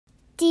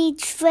the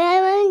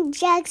Trevor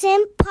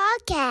Jackson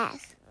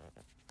Podcast.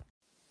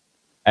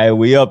 Hey,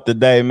 we up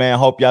today, man.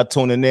 Hope y'all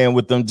tuning in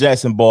with them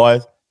Jackson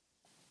boys.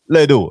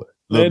 Let's do it.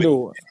 Let's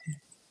do it.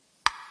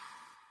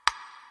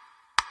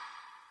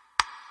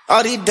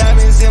 All these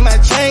diamonds in my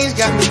chains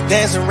got me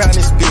dancing around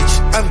this bitch.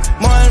 I'm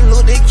Martin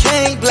Luther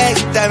King, black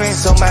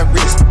diamonds on my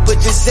wrist.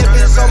 Put your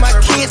zippers on my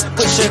kids,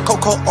 put your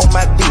cocoa on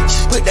my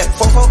bitch. Put that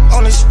fofo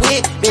on the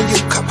squid, then you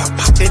pop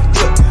that dip.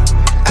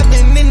 I've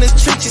been in the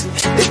trenches,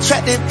 they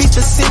tried to be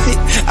specific.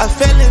 I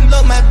fell in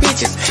love my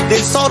bitches, they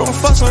sold them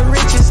for some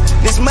riches.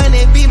 This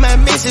money be my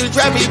missus,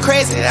 drive me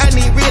crazy, I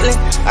need reeling.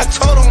 I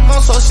told them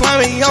I'm so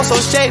slimy, I'm so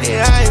shady,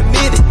 I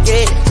admit it,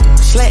 yeah.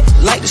 Slack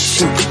like the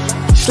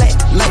shooter, slack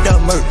like the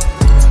murder.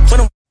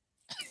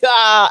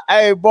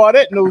 Hey, boy,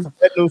 that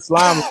new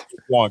slime is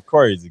going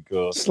crazy,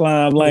 cuz.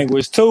 Slime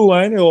language too,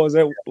 ain't it? Or is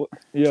that,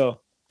 yeah.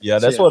 Yeah,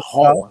 that's what's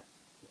hard.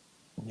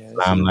 Yeah,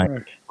 slime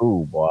language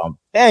too, boy. I'm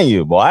telling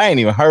you, boy. I ain't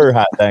even heard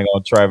hot thing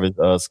on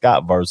Travis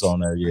Scott verse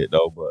on there yet,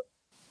 though, but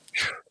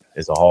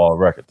it's a hard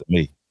record to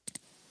me.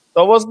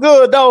 So what's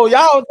good, though?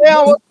 Y'all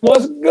down?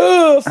 What's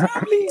good,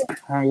 family?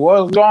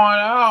 What's going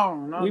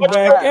on? We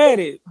back at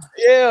it.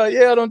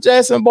 Yeah, them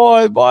Jackson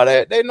boys,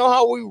 boy, they know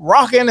how we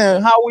rocking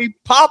and how we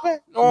popping.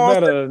 You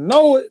better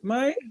know it,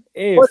 man.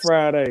 Every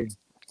Friday.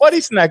 What he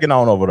snacking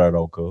on over there,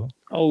 though, cuz?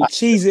 Oh,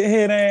 cheesy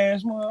head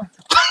ass, man.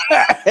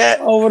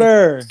 Over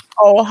there.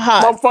 Oh,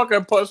 hot.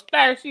 Motherfucking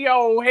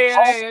pistachio head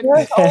ass.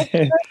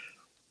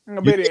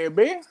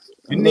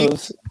 You need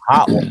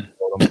hot one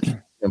for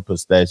them. Them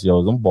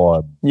pistachios, them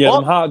boys. Yeah,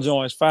 them hot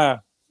joints,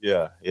 fire.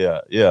 Yeah.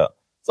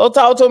 So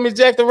talk to me,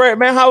 Jack the Rat,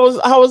 man. How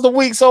was the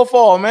week so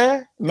far,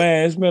 man?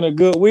 Man, it's been a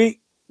good week,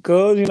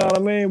 cuz, you know what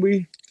I mean?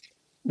 We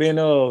been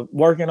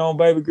working on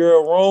baby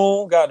girl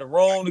room, got the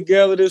room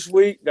together this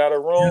week, got a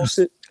room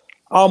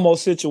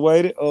almost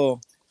situated.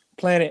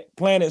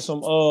 Planted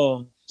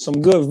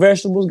some good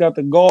vegetables, got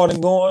the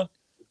garden going.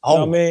 You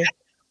know what I mean?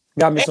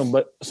 Got me some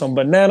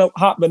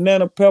hot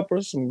banana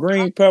peppers, some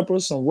green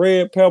peppers, some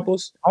red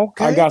peppers.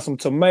 Okay. I got some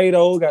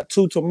tomatoes, got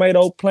 2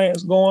 tomato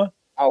plants going.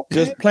 Okay.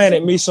 Just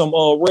planted me some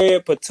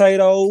red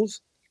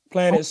potatoes,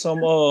 planted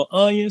some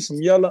onions,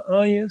 some yellow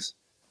onions,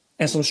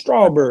 and some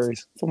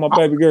strawberries for my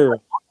baby girl.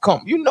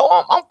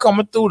 I'm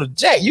coming through the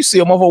Jack. You see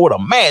a motherfucker with a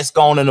mask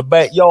on in the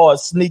backyard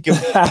sneaking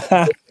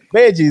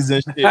veggies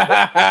and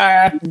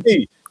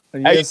shit.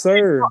 Yes,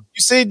 sir.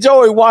 You see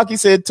Joey walk, he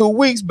said 2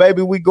 weeks,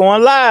 baby, we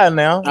going live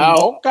now.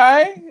 Oh,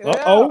 okay. Yeah.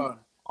 Uh-oh.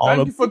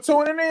 Thank you for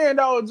tuning in,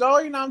 though, Joe.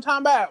 You know what I'm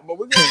talking about. But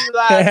we're going to be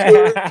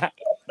live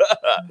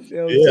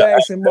too.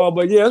 Jackson ball.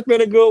 But yeah, it's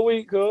been a good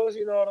week, cuz.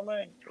 You know what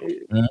I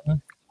mean?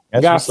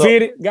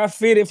 Mm-hmm. Got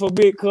fitted for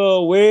Big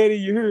Cuz wedding.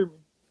 You hear me?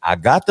 I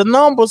got the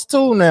numbers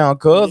too now,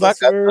 cuz.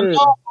 Yes, I got the numbers.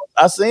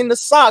 I seen the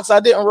socks. I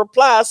didn't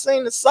reply. I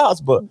seen the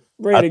socks, but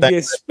ready to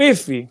get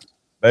spiffy.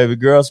 Baby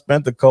girl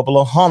spent a couple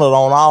of $100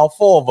 on all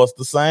 4 of us,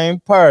 the same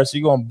pair.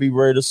 She gonna be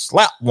ready to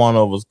slap one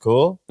of us,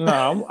 cuz.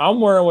 Nah,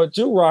 I'm wearing what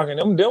you rocking.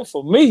 Them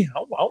for me.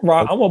 I'm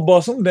gonna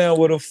bust them down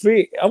with a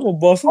fit. I'm gonna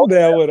bust them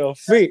down with a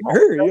fit.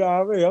 You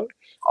know what I mean?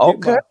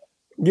 Okay.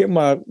 Get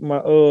my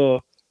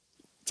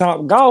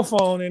top golf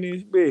on in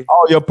this bitch.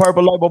 Oh, your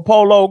purple label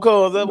polo,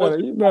 cuz.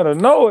 You better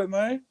know it,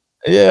 man.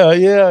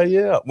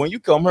 Yeah. When you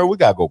come here, we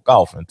gotta go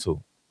golfing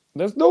too.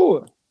 Let's do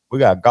it. We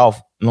got golf,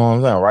 you know what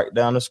I'm saying? Right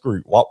down the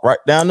street. Walk right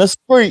down the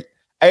street.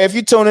 Hey, if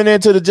you tuning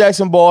into the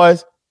Jackson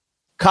boys,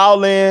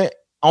 call in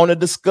on the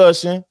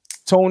discussion.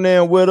 Tune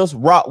in with us,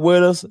 rock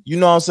with us. You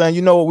know what I'm saying?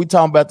 You know what we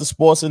talking about, the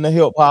sports and the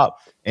hip hop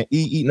and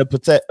eating the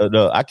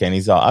potato. I can't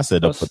even. I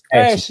said the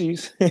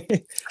pistachios.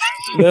 The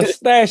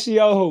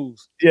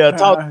pistachios. Yeah,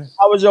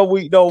 how was your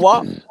week though?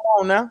 Walk. Come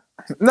on now.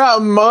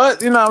 Not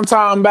much, you know what I'm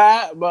talking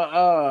about,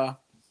 but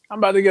I'm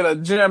about to get a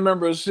gym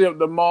membership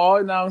tomorrow,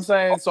 you know what I'm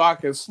saying? So I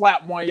can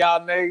slap one of y'all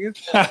niggas.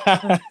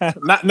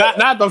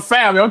 not the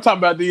family. I'm talking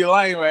about these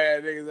lame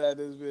ass niggas at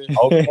this bitch.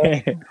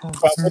 Okay.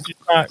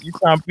 you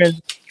trying to pinch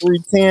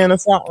 310 or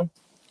something?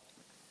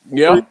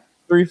 Yeah.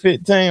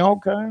 315.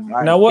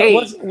 Okay. Now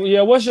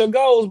what's your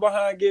goals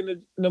behind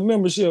getting the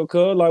membership,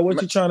 cuz? Like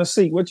what you trying to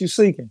seek? What you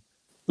seeking?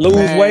 Lose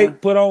weight,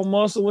 put on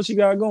muscle, what you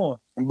got going?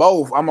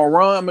 Both. I'm gonna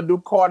run, I'm gonna do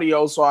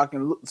cardio so I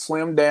can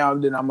slim down,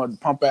 then I'm gonna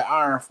pump that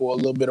iron for a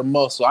little bit of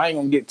muscle. I ain't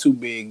gonna get too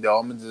big though.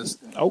 I'm gonna just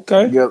get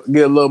a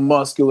little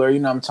muscular, you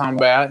know what I'm talking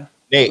about.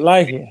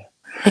 Like it.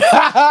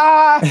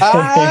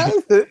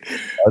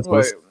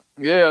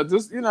 Yeah,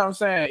 just you know what I'm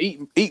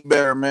saying, eat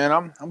better, man.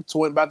 I'm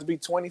about to be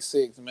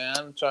 26, man.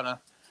 I'm trying to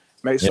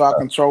make sure I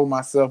control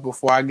myself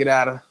before I get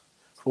out of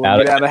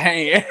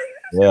hand.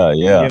 Yeah.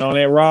 Get on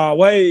that raw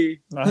wave.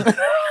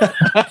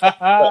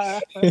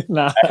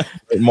 Nah.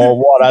 More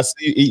water. I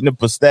see you eating the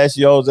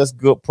pistachios. That's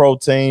good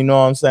protein. You know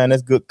what I'm saying?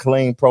 That's good,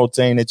 clean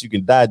protein that you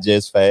can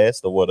digest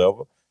fast or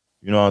whatever.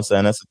 You know what I'm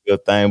saying? That's a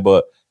good thing.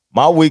 But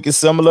my week is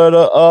similar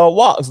to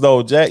walks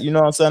though, Jack. You know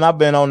what I'm saying? I've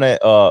been on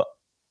that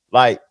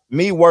like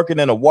me working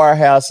in a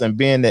warehouse and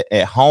being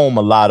at home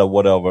a lot or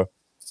whatever.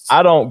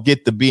 I don't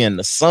get to be in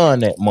the sun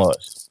that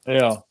much.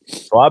 Yeah.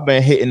 So I've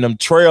been hitting them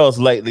trails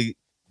lately,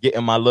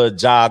 getting my little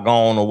jog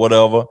on or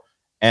whatever.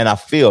 and I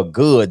feel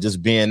good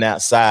just being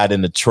outside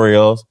in the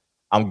trails.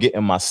 I'm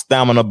getting my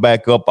stamina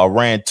back up. I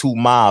ran 2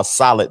 miles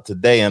solid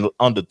today in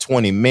under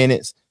 20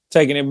 minutes.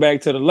 Taking it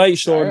back to the late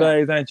shore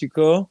days, ain't you,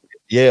 cuz?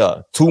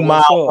 Yeah, 2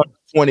 miles, under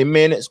 20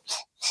 minutes.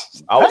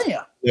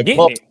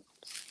 Getting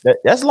it.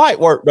 That's light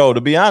work, though.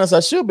 To be honest, I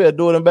should be able to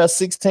do it in about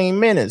 16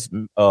 minutes.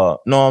 Know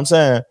what I'm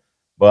saying?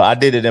 But I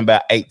did it in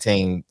about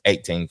 18,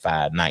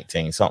 5,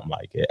 19, something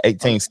like that.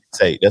 18,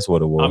 8, that's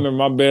what it was. I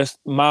remember my best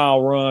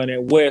mile run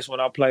at West when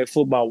I played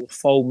football was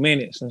 4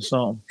 minutes and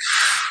something.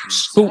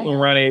 Scooting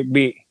around that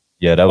bit.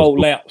 Yeah, that was 4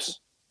 laps.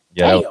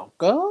 Yeah,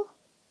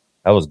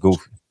 that was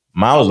goofy.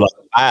 Mine was like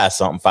 5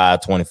 something,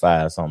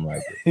 5:25, something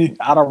like that.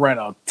 I done ran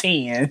a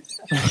 10.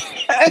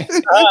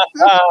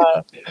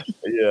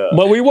 Yeah.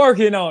 But we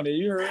working on it.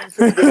 You heard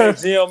me? That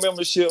gym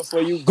membership for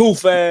you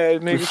goof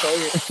ass niggas.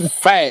 So,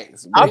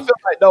 Facts. I feel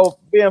like though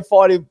being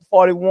 40,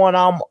 41,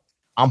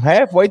 I'm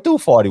halfway through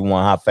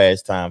 41. How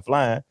fast time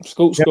flying?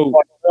 Scoot.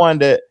 41,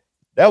 that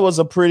was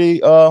a pretty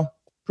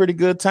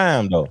good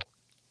time though.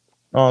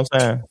 Know what I'm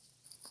saying?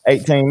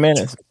 18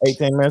 minutes.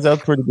 That's a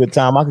pretty good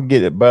time. I could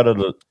get it better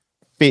to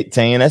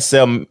 15. That's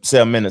 7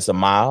 minutes a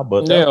mile,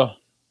 but yeah,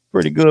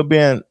 pretty good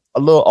being a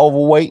little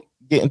overweight,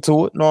 getting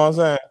to it. Know what I'm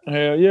saying?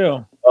 Hell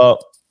yeah.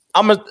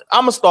 I'm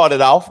gonna start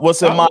it off.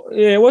 What's in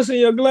what's in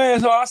your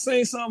glass? Oh, I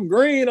seen something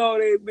green on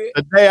there, bitch.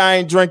 Today I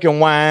ain't drinking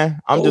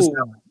wine. I'm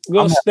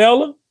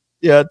Stella.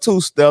 Yeah, 2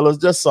 Stellas,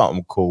 just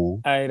something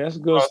cool. Hey, that's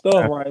good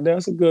stuff right there.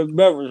 That's a good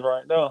beverage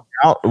right there.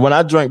 When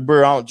I drink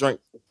beer, I don't drink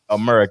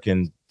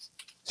American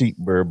cheap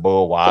beer,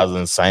 Budweiser,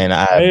 and St.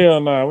 Ives.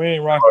 Hell no, we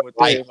ain't rocking with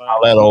that, man.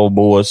 All that old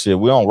bullshit.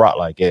 We don't rock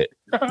like that.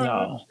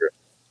 No.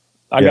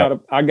 I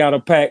got a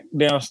pack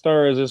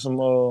downstairs of some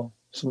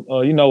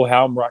you know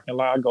how I'm rocking,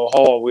 like I go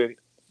hard with it.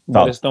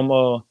 But it's them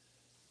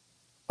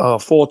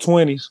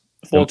 420s.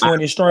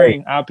 420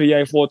 strain,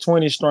 IPA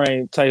 420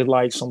 strain tastes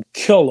like some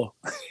killer.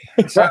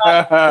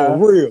 For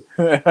real.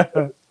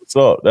 What's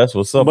up? That's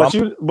what's up.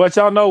 But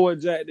y'all know what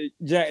Jack the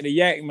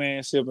Yak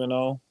man sipping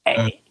on.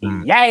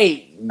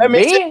 Yay. Let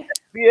me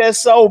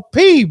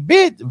VSOP,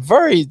 bit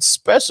very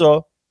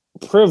special.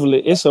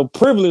 Privilege. It's a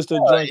privilege to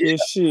drink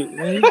this shit,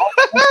 man.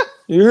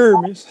 You heard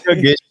me?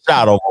 You'll get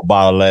shot over a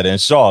bottle of that in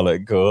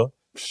Charlotte, cuz.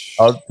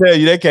 I'll tell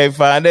you, they can't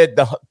find that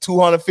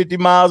 250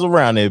 miles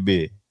around that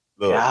bit.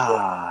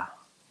 Yeah.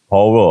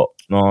 Hold up.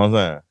 Know what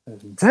I'm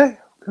saying? Damn.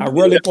 I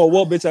really pour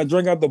what, bitch? I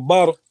drink out the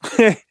bottle.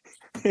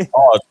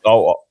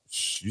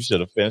 You should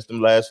have finished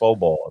them last 4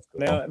 bars.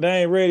 Now,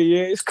 they ain't ready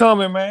yet. It's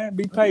coming, man.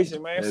 Be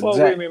patient, man. Fuck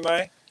with me,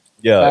 man.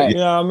 Yeah. You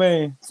know what I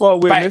mean?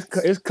 Fuck with me.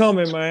 It's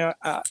coming, man.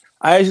 I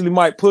actually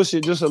might push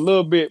it just a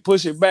little bit,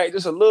 push it back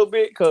just a little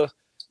bit, because,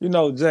 you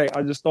know, Jake,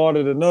 I just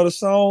started another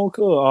song.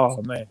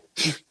 Oh, man.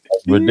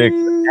 That's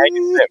ridiculous. And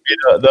you sent me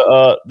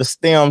the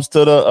stems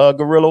to the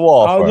Guerrilla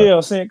Warfare. Oh, yeah.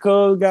 Saying,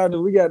 cuz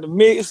we got the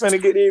mix.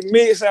 Finna get these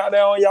mix out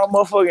there on y'all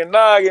motherfucking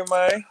noggin,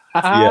 man.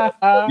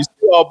 Yeah. You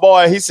see our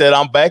boy, he said,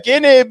 I'm back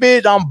in it,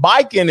 bitch. I'm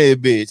biking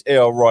it, bitch.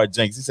 Elroy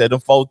Jenks. He said,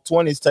 them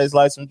 420s taste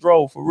like some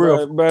dro, for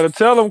real. Better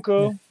tell him,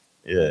 cuz.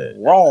 Yeah.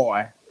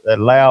 Roy. That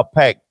loud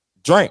pack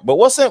drink. But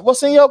what's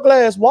in your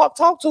glass?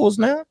 Talk to us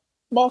now.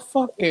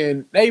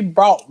 Motherfucking, they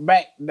brought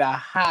back the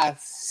high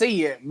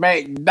C at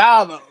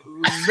McDonald's,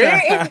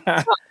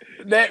 bitch.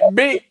 That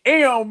big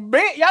M,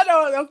 bitch. Y'all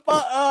know what the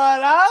fuck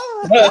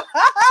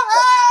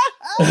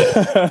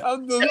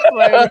I'm just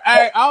playing.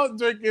 Hey, I was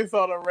drinking this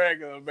on the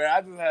regular, man.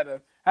 I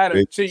just had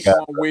a cheat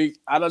 1 week.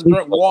 I done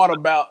drunk water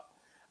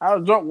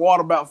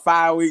about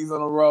 5 weeks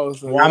in a row.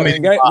 So Water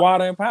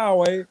and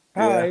Powerade.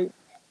 Yeah.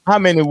 How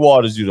many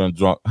waters you done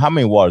drunk? How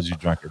many waters you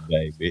drink a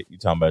day, bitch? You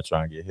talking about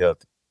trying to get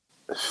healthy?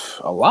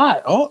 A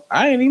lot. Oh,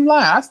 I ain't even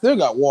lying. I still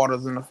got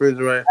waters in the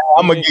refrigerator.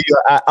 I'm gonna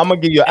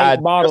give you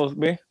 8 bottles,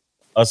 man.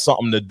 Or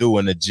something to do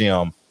in the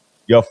gym.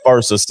 Your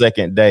first or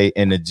second day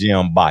in the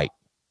gym bike.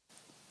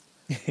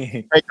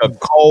 Take a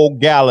cold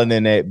gallon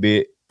in that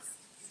bit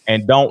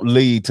and don't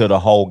leave till the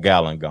whole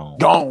gallon gone.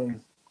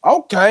 Gone.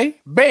 Okay,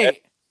 bet.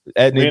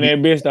 That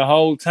bitch the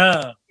whole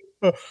time.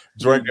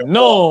 Drinking.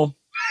 No.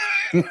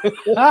 Take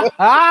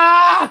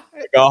a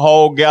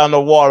whole gallon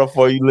of water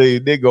before you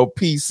leave. They go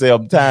pee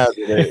 7 times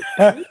a day.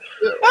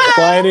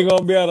 Why ain't he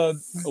gonna be able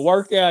to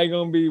work out? He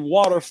gonna be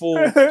waterful.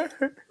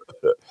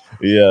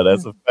 Yeah,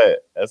 that's a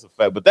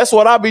fact. But that's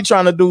what I be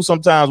trying to do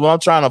sometimes when I'm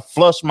trying to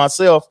flush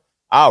myself.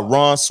 I'll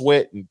run,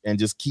 sweat, and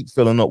just keep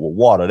filling up with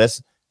water.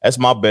 That's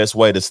my best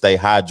way to stay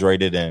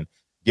hydrated and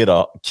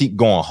keep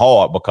going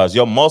hard, because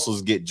your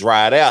muscles get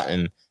dried out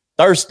and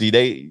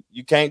thirsty.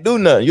 You can't do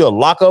nothing. You'll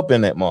lock up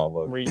in that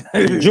motherfucker.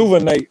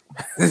 Rejuvenate.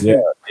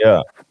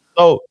 Yeah.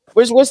 So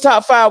which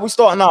top 5 we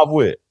starting off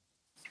with?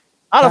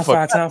 Top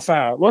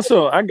five. What's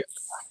up?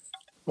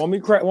 Want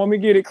me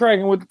get it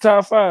cracking with the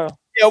top 5?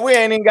 Yeah, we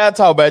ain't even gotta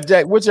talk about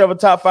Jack. Whichever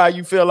top 5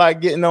 you feel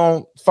like getting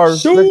on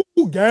first. Shoe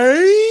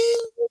game.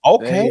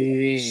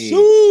 Okay.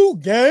 Shoe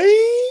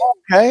game.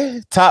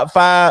 Okay. Top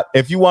 5.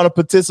 If you want to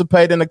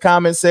participate in the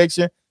comment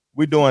section,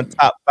 we're doing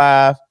top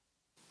 5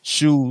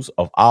 shoes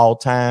of all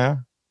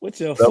time. What's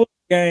your foot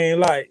game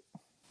like?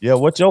 Yeah,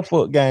 what's your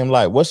foot game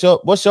like? What's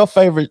your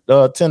favorite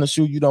tennis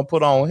shoe you don't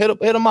put on? Hit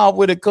them off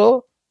with it,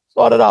 cuz.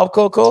 Start it off,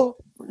 cuz.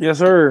 Yes,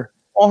 sir.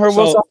 On her,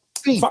 what's So, up?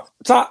 Feet.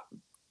 top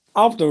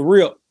off the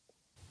rip,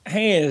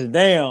 hands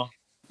down,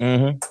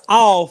 Mm-hmm.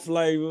 all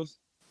flavors,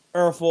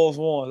 Air Force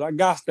Ones. I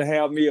got to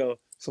have me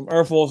some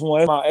Air Force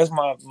Ones. That's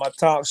my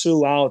top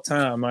shoe all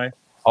time, man.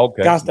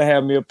 Okay. Got to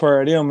have me a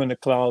pair of them in the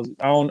closet.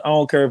 I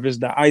don't care if it's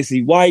the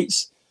icy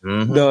whites,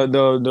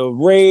 the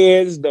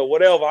reds, the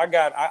whatever.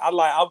 I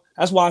like.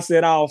 That's why I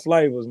said all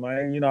flavors,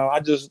 man. You know,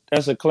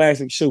 that's a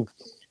classic shoe.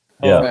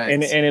 Yeah.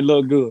 And it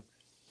looked good.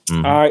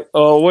 Mhm. All right.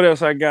 What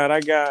else I got? I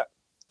got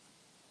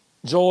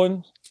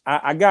Jordan.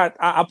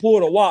 I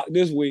pulled a walk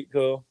this week,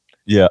 cuz.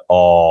 Yeah.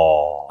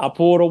 Oh. I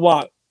pulled a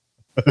walk.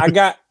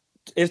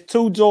 It's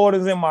 2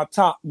 Jordans in my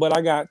top, but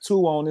I got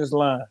 2 on this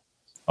line.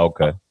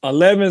 Okay.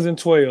 11s and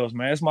 12s,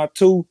 man. It's my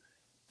 2.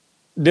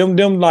 Them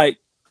like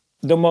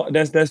them.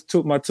 That's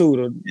my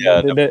 2.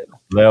 Yeah. Them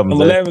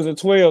 11s and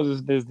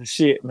 12s is the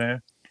shit,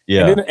 man.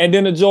 Yeah. And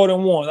then the Jordan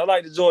 1s. I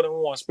like the Jordan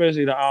 1,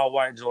 especially the all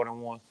white Jordan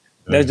 1.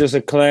 That's just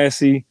a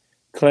classic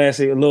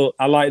look.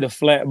 I like the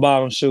flat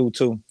bottom shoe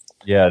too.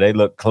 Yeah, they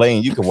look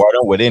clean. You can wear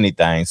them with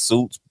anything,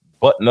 suits,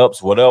 button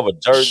ups, whatever,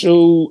 jersey.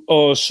 Shoe,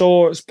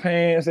 shorts,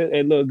 pants.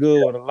 It look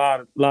good with a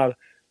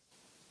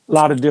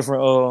lot of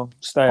different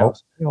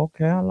styles.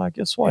 Okay, I like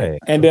your swag.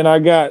 And then I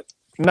got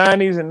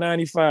 90s and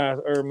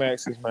 95s Air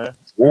Maxes, man.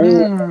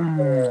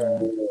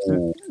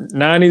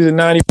 90s and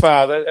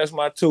 95s. That's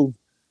my 2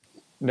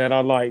 that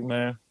I like,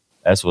 man.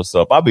 That's what's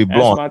up. I'll be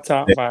blowing. That's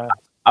my top 5.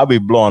 I'll be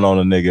blowing on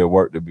a nigga at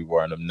work to be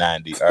wearing them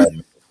 90 Air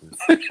Maxes.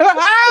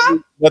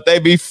 But they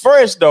be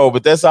fresh though,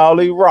 but that's all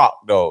he rock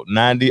though.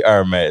 90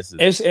 Air Maxes.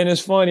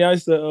 It's funny. I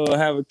used to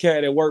have a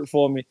cat that worked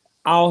for me.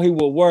 All he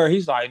would wear,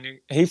 he's like,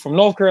 he from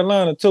North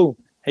Carolina too.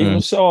 He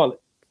from Charlotte.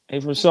 He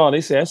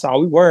said, that's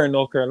all we wear in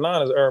North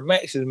Carolina is Air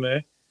Maxes,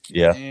 man.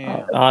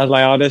 Yeah. I was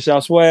like, oh, that's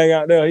y'all swag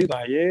out there. He's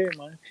like, yeah,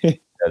 man. Yeah,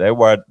 they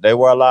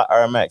wear a lot of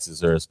Air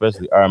Maxes here,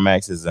 especially Air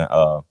Maxes and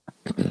Air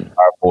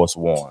Force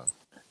One.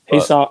 He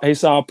saw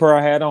a pair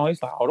I had on.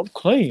 He's like, oh, them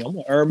clean. I'm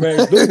an Air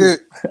Max dude.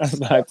 I was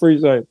like,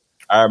 appreciate it.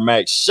 Air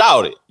Max,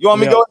 shout it. You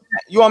want me to go?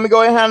 You want me to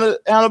go ahead and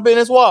handle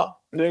business? What?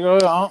 There you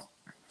go.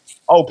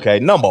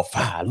 Okay, number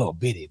 5, little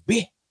bitty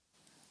bit.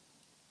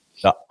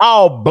 The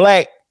all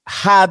black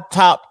high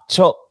top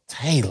Chuck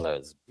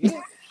Taylors.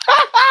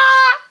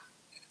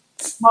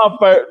 My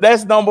favorite.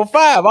 That's number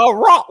 5. I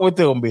rock with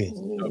them, bitch.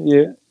 Yeah.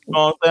 You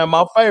know what I'm saying?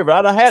 My favorite.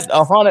 I done had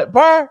 100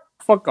 pair.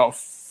 Fuck our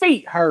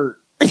feet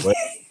hurt. Well,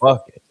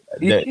 fuck it.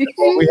 That's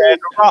what we had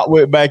to rock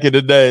with back in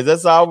the days.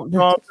 That's all. You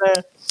know what I'm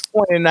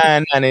saying?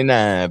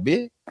 $29.99,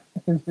 bitch.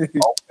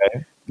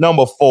 Okay.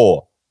 Number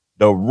 4,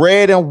 the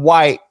red and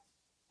white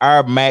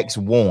Air Max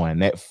 1.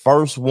 That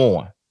first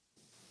one.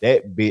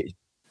 That bitch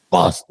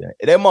busting.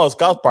 That must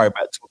cost probably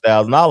about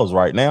 $2,000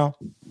 right now.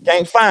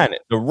 Can't find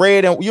it. The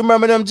red and you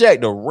remember them, Jack?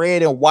 The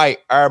red and white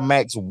Air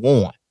Max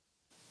 1.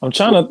 I'm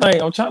trying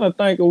to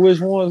think of which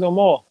ones them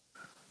are.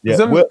 Yeah.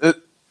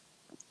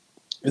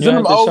 Is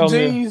them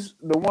OGs,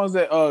 the ones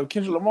that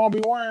Kendrick Lamar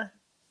be wearing?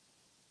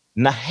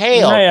 Nah,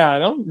 hell. Yeah,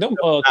 them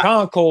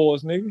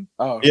Concords, nigga.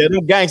 Oh, yeah,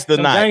 them gangster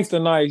Them nights. gangster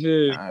nights,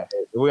 yeah.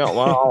 We don't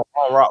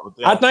rock with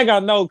them. I think I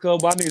know,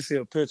 cuz, but I need to see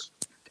a picture.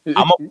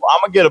 I'm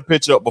gonna get a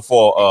picture up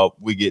before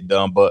we get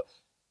done. But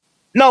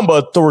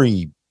number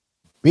 3,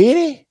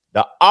 Biddy,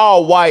 the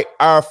all white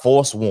Air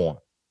Force One.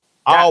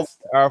 All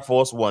Air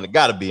Force One. It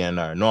gotta be in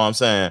there. You know what I'm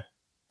saying?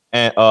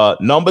 And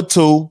number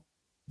 2,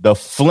 the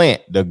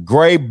Flint, the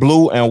gray,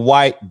 blue, and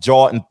white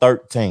Jordan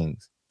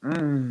 13s.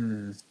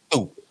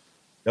 Stupid.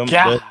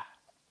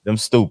 Them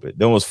stupid.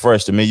 Them was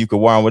fresh to me. You could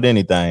wear them with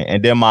anything.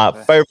 And then my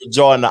favorite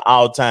Jordan of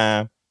all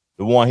time,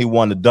 the one he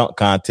won the dunk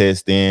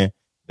contest in,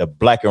 the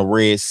black and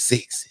red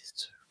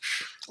 6s.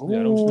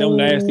 Yeah, them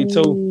nasty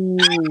too.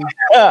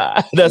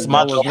 That's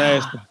my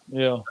nasty.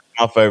 Yeah,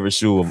 my favorite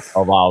shoe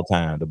of all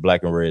time, the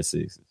black and red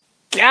 6s.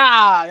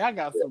 God, y'all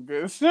got some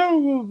good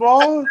shoes,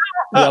 boy.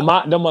 Yeah,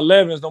 them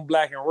 11s, them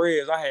black and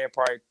reds. I had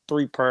probably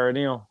 3 pair of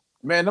them.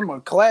 Man, them a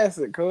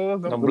classic,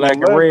 cuz. Them black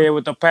and red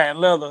with the patent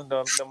leather,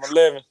 them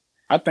 11s.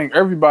 I think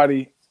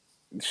everybody.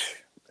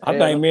 I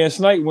think me and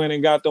Snake went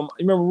and got them.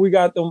 You remember we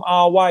got them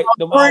all white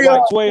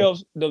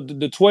 12s, the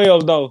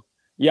 12s though.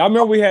 Yeah, I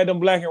remember we had them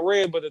black and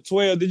red, but the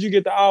 12. Did you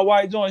get the all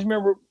white joints?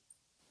 Remember?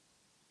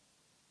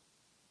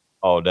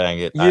 Oh dang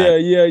it!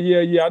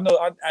 Yeah. I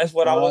know. That's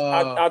what I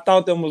was. I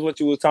thought them was what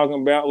you was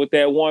talking about with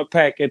that one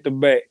pack at the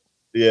back.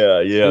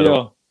 Yeah.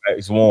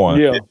 Max 1.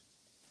 Yeah.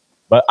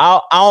 But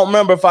I don't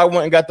remember if I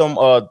went and got them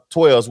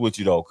 12s with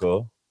you though,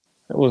 cuz.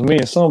 It was me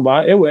and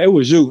somebody. It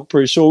was you. I'm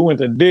pretty sure we went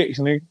to Dick's,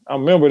 nigga. I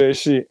remember that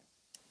shit.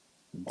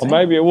 Or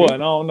maybe it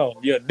wasn't. I don't know.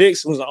 Yeah,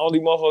 Dick's was the only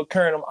motherfucker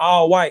carrying them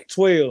all white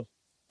 12.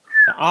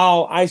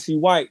 All icy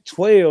white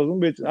 12.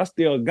 Them bitches, I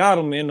still got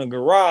them in the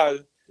garage.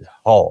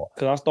 Oh.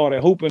 Because I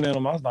started hooping in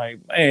them. I was like,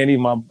 man, these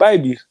my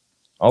babies.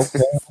 Okay.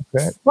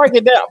 Break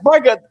it down.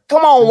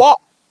 Come on,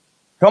 Walk.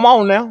 Come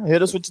on now.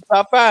 Hit us with your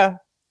top 5.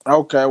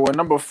 Okay, well,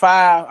 number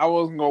 5, I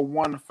wasn't going to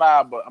 1 to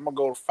 5, but I'm going to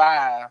go to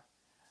 5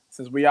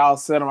 since we all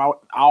said them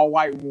all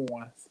white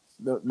ones.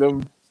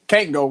 Them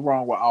can't go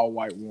wrong with all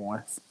white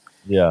ones.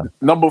 Yeah.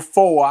 Number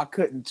 4, I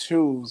couldn't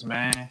choose,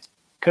 man.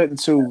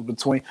 Couldn't choose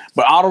between,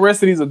 but all the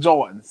rest of these are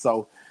Jordans.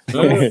 So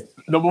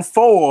number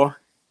 4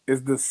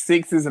 is the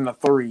 6s and the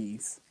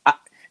 3s.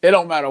 It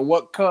don't matter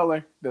what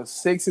color, the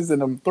 6s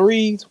and them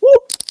 3s. Woo!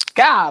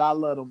 God, I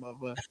love them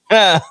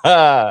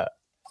motherfuckers.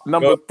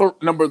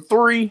 Number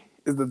 3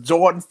 is the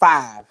Jordan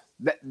 5.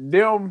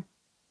 Them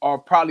are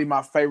probably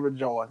my favorite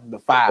Jordan, the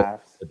 5s.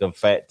 With them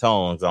fat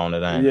tones on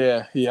it, ain't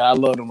it? Yeah, I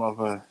love them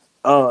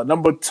motherfuckers.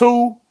 Number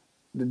 2,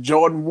 the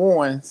Jordan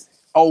 1s,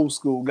 old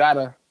school.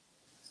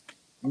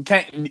 You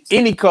can't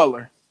any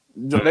color.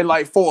 They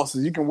like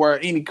forces. You can wear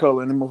any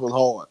color and them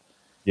motherfuckers hard.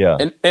 Yeah.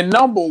 And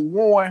number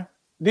 1,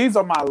 these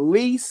are my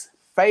least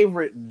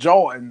favorite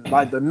Jordans,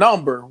 like the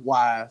number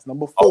wise,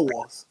 number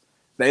 4s.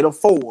 They the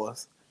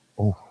 4s.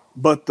 Ooh.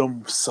 But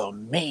them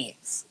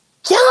cements,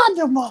 God,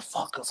 them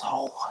motherfuckers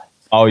hard.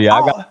 Oh yeah, I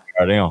got a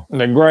pair of them.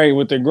 The gray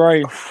with the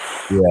gray.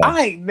 Yeah.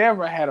 I ain't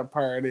never had a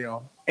pair of them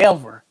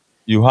ever.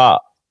 You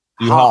hot.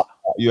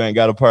 You ain't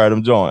got a pair of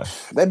them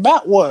joints. They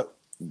about what?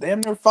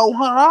 Damn near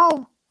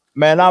 $400.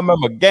 Man, I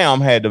remember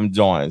Gam had them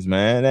joints,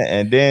 man.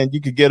 And then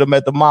you could get them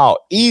at the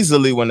mall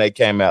easily when they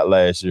came out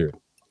last year.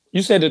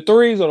 You said the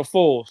 3s or the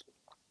 4s?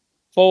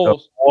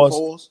 4s.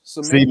 Fours,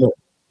 cement.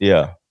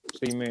 Yeah.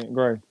 Cement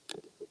gray.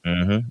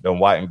 Mm-hmm. Them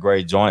white and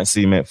gray joint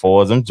cement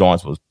 4s. Them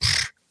joints was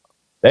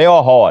they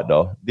are hard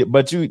though.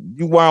 But you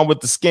wear them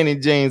with the skinny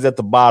jeans at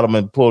the bottom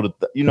and pull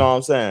you know what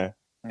I'm saying?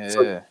 Yeah.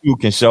 So you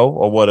can show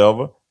or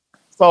whatever.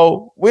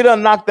 So we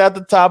done knocked out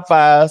the top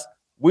 5s.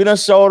 We done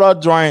showed our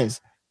drinks.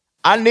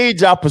 I need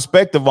y'all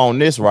perspective on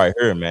this right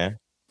here, man.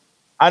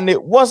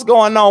 What's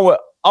going on with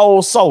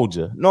old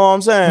Soldier? Know what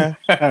I'm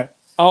saying?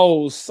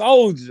 Old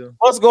Soldier.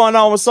 What's going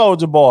on with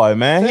Soldier Boy,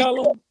 man?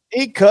 Tell him.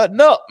 He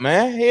cutting up,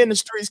 man. He in the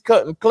streets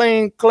cutting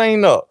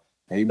clean up.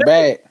 He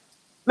bad.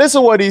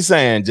 Listen what he's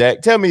saying,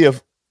 Jack. Tell me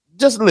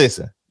just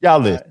listen. Y'all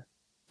listen.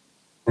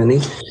 And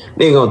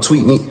they ain't gonna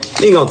tweet me.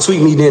 They ain't gonna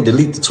tweet me, then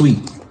delete the tweet.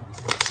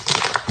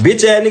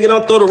 Bitch ass nigga,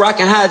 don't throw the rock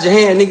and hide your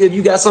hand, nigga. If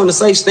you got something to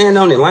say, stand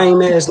on it,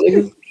 lame ass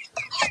nigga.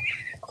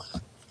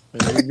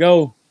 There you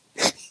go.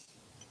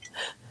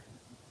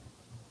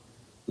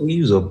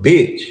 You was a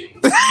bitch.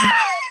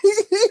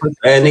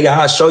 And nigga,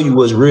 I'll show you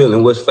what's real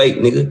and what's fake,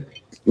 nigga.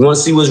 You wanna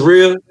see what's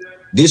real?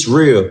 This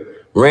real.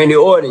 Randy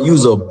Orton, you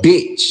was a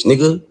bitch,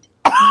 nigga.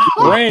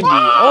 Randy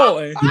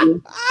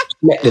Orton.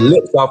 Smack the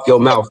lips off your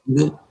mouth,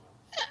 nigga.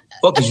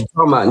 Fuck is you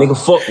talking about, nigga?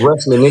 Fuck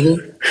wrestling,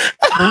 nigga.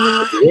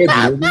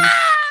 Wedgie, nigga.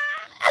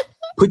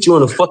 Put you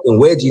on a fucking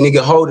wedgie,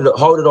 nigga. Hold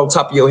it on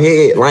top of your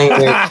head, lame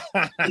man.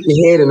 Put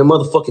your head in the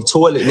motherfucking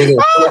toilet, nigga.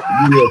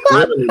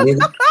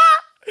 Nigga.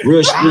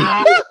 Real street.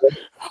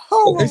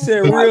 They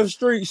said real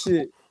street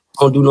shit.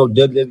 Don't do no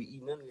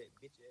WWE, none of that,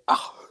 bitch.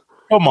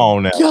 Come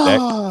on now,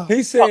 Jack.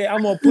 He said,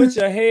 I'm gonna put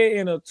your head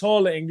in a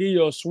toilet and give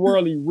you a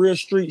swirly real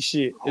street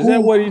shit. Is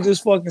that what he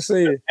just fucking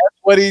said? That's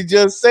what he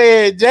just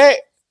said, Jack.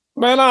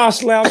 Man, I'll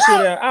slap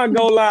shit out. I'll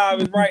go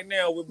live right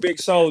now with Big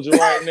Soldier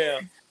right now.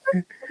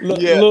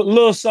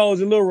 Little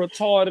Soldier, little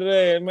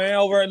retarded ass, man,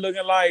 over there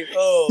looking like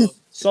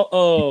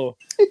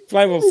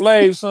Flavor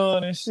Flav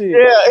son and shit.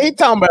 Yeah, he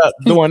talking about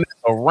doing that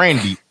to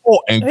Randy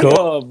Orton.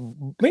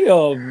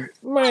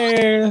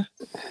 Man,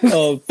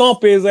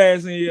 thump his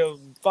ass and he'll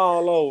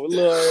fall over,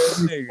 little ass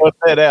nigga. Put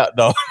that out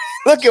though.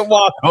 Look at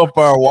Walk up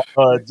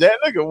there, Jack.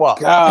 Look at Walk.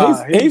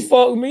 He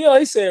fucked me up.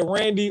 He said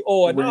Randy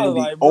Orton. I was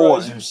like, bro,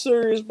 is you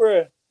serious,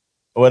 bro?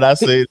 When I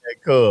say that,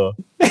 cuz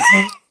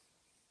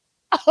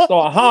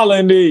start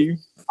hollering to you.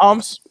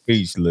 I'm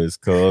speechless,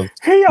 cuz.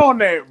 He on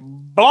that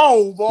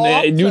blow, boy.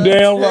 Yeah, you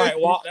damn right.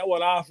 That's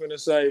what I finna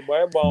say, boy.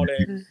 That boy on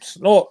that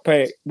snort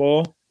pack,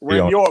 boy.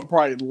 Randy Orton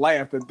probably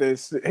laughed at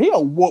this.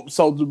 He'll whoop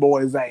Soldier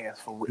Boy's ass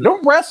for real.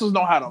 Them wrestlers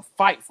know how to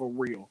fight for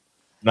real.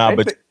 Nah,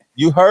 but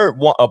you heard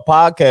a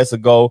podcast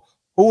ago.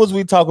 Who was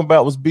we talking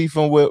about was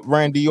beefing with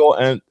Randy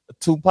Orton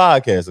 2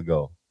 podcasts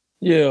ago?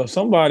 Yeah,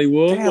 somebody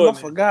was. Damn, I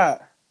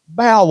forgot.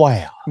 Bow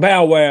Wow.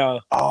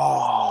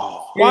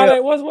 Oh, why? Yeah.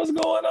 What's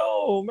going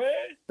on,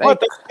 man?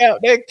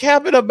 They're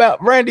capping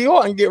about Randy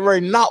Orton getting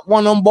ready to knock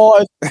one of them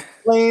boys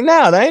clean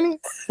out, ain't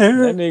he?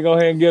 That nigga go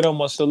ahead and get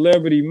him a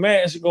celebrity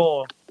match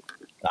going.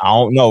 I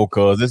don't know,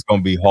 cuz it's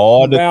gonna be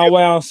hard. Bow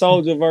Wow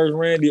Soldier versus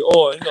Randy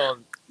Orton. He gonna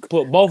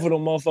put both of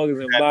them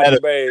motherfuckers in body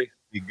bag.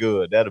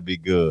 That'll be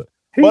good.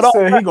 He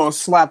said he gonna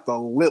slap the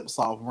lips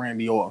off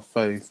Randy Orton's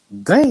face.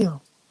 Damn.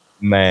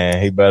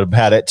 Man, he better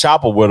have that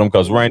chopper with him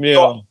because Randy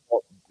Orton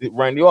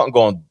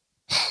going.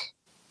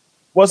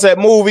 What's that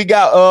movie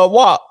got?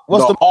 What?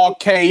 What's the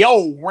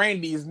RKO?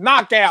 Randy's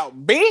knockout,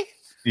 bitch.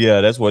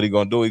 Yeah, that's what he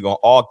gonna do. He gonna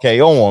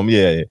RKO him.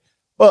 Yeah.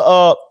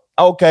 But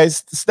okay,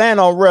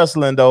 stand on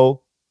wrestling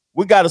though.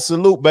 We got to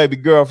salute baby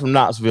girl from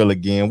Knoxville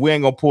again. We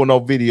ain't gonna pull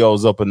no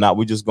videos up or not.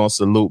 We just gonna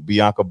salute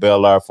Bianca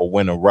Belair for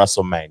winning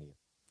WrestleMania.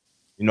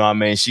 You know what I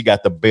mean? She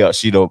got the belt.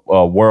 She the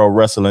world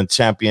wrestling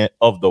champion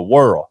of the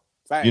world.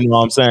 Thanks. You know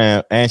what I'm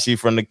saying? And she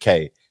from the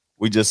K.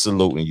 we just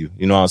saluting you.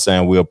 You know what I'm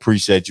saying? We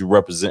appreciate you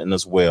representing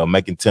us well,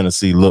 making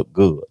Tennessee look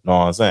good. You know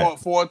what I'm saying?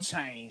 For a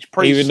change.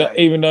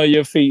 Even though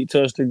your feet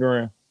touch the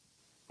ground.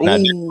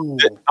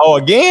 Oh,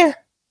 again?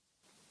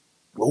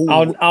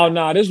 Oh,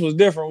 no, this was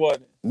different,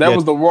 wasn't it? That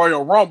was the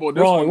Royal Rumble.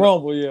 Royal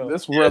Rumble, yeah.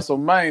 This was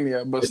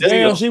WrestleMania. But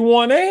damn, she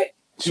won that?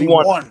 She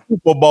won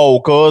Super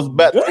Bowl, cuz.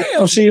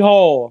 Damn, she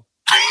hard.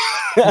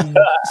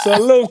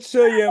 Salute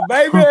to you,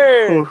 baby.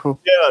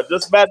 Yeah,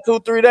 just about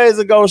 2-3 days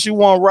ago, she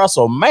won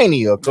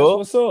WrestleMania,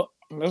 cuz.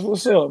 That's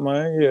what's up,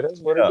 man. Yeah, that's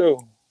what it do.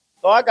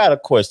 So I got a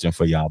question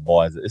for y'all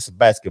boys. It's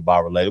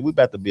basketball related. We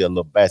about to be a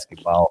little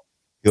basketball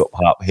hip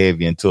hop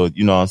heavy until,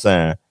 you know what I'm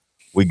saying,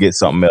 we get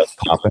something else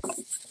popping.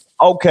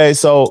 Okay,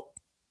 so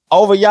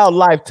over y'all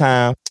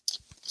lifetime,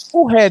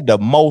 who had the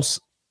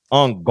most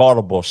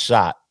unguardable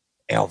shot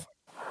ever?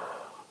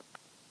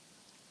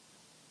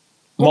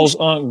 Most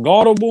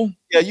unguardable?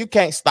 Yeah, you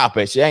can't stop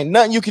it. She ain't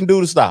nothing you can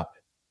do to stop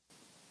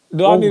it.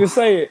 Do I need to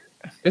say it?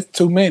 It's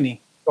too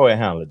many. Go ahead,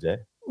 handle it, Jay.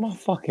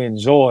 Motherfucking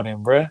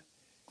Jordan, bruh.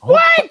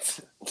 What?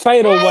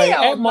 Fade away.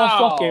 That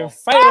motherfucking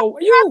fade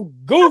away. You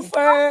goof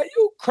ass.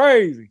 You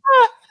crazy.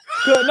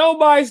 Could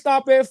nobody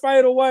stop that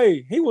fade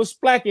away. He was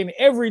splacking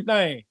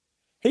everything.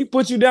 He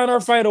put you down there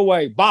fade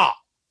away. Bop.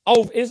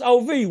 Oh, it's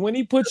OV. When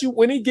he get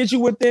you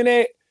within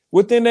that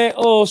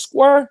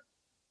square,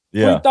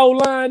 free throw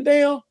line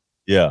down.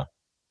 Yeah.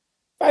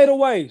 Fade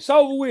away. It's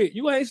over with.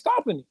 You ain't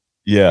stopping it.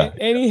 Yeah.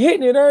 And he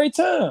hitting it every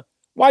time.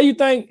 Why you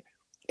think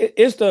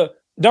it's the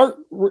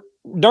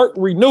Dirk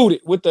renewed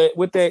it with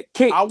that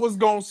kick? I was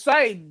gonna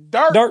say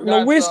Dirk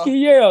Nowitzki,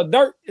 yeah.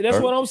 Dirk,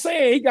 that's what I'm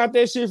saying. He got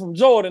that shit from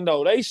Jordan,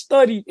 though. They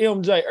studied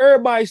MJ.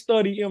 Everybody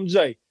studied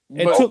MJ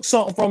and took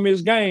something from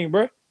his game,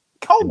 bro.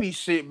 Kobe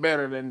shit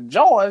better than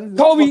Jordan.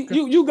 Kobe,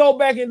 you go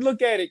back and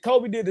look at it.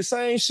 Kobe did the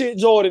same shit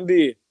Jordan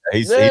did.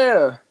 He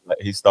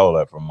stole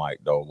that from Mike,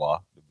 though,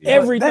 Law.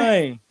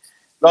 Everything.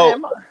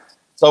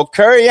 So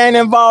Curry ain't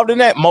involved in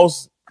that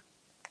most.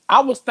 I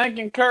was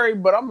thinking Curry,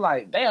 but I'm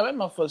like, damn, that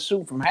motherfucker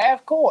shoot from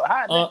half court.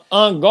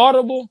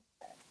 Unguardable.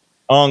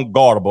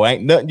 Unguardable.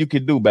 Ain't nothing you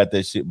can do about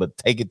that shit but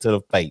take it to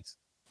the face.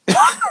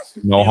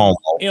 No homo.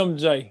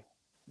 MJ.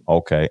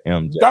 Okay,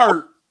 MJ.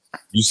 Dirt.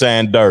 You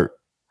saying Dirt.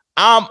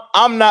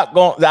 I'm not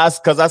going. That's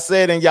because I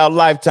said in y'all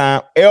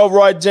lifetime.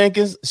 Elroy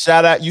Jenkins.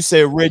 Shout out. You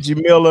said Reggie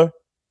Miller.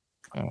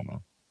 I don't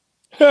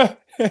know.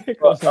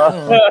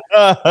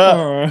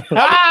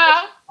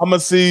 I'm gonna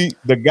see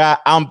the guy.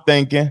 I'm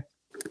thinking.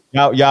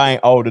 Y'all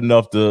ain't old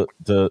enough to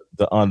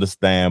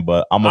understand,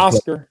 but I'm gonna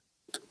Oscar.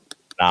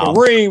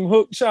 Kareem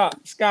hook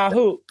shot. Sky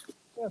hook.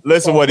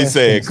 Listen what he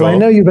said. So I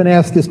know you've been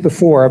asked this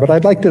before, but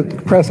I'd like to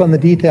press on the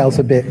details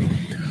a bit.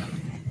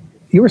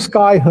 Your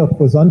sky hook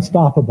was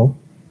unstoppable.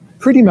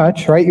 Pretty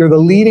much, right? You're the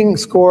leading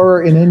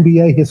scorer in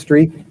NBA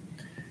history.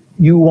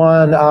 You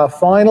won a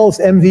Finals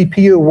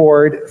MVP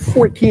award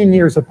 14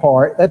 years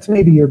apart. That's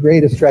maybe your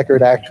greatest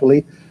record,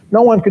 actually.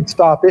 No one could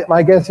stop it.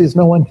 My guess is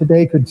no one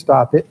today could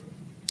stop it.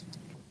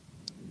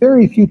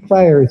 Very few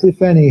players,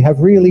 if any, have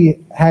really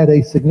had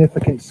a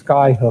significant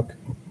sky hook.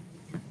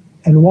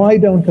 And why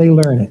don't they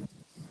learn it?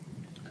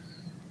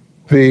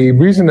 The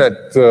reason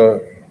that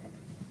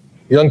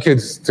young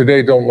kids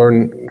today don't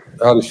learn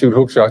how to shoot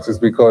hook shots is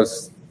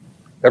because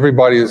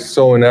everybody is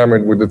so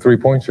enamored with the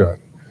three-point shot.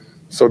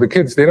 So the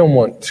kids, they don't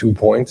want 2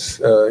 points.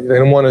 They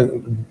don't want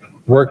to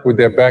work with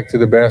their back to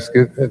the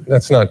basket.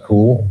 That's not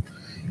cool.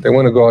 They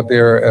want to go out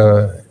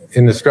there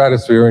in the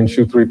stratosphere and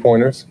shoot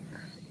three-pointers.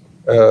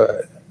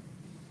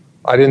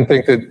 I didn't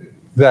think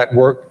that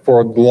worked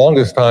for the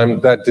longest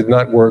time. That did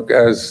not work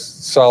as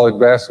solid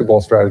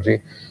basketball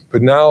strategy.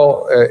 But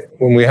now,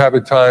 when we have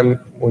a time,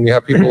 when you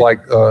have people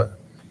like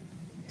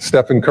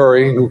Stephen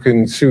Curry who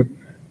can shoot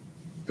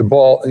the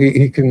ball,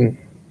 he can.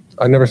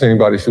 I've never seen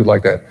anybody shoot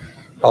like that.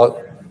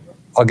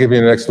 I'll give you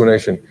an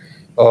explanation.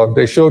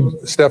 They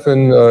showed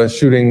Stephen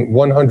shooting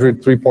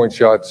 100 three-point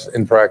shots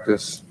in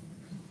practice.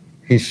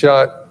 He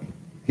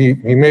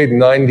made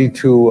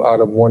 92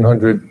 out of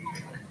 100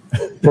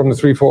 from the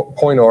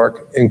three-point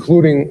arc,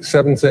 including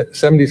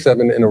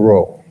 77 in a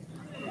row.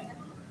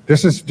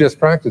 This is just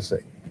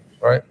practicing,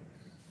 right?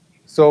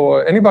 So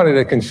anybody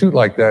that can shoot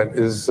like that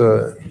is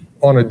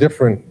on a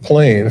different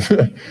plane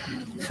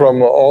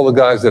from all the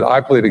guys that I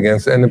played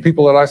against and the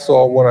people that I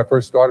saw when I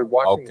first started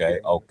watching.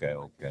 Okay.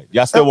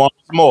 Y'all still want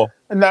some more?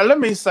 Now, let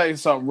me say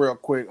something real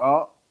quick.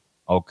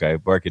 Okay,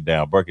 break it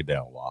down,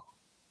 Walt.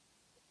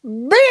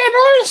 Man,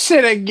 that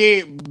shit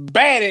get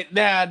batted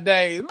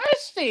nowadays. That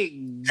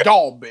shit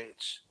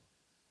garbage.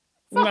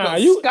 Nah,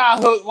 you sky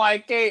hook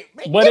like that.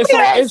 Man, but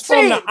it's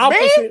from the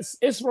opposite. Man.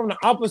 It's from the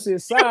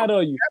opposite side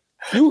of you.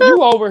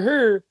 You over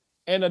here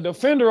and the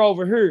defender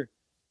over here.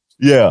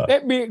 Yeah,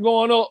 that bit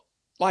going up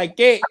like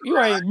that. You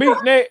ain't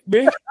beating that,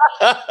 bitch.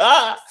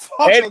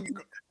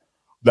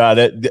 Nah,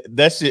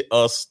 that shit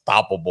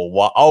unstoppable.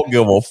 I don't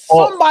give a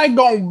fuck. Somebody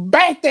gonna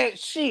back that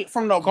shit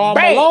from the Karl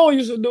back. Malone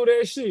used to do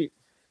that shit.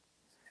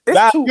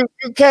 Nah, you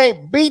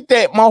can't beat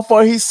that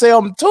motherfucker. He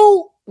sell them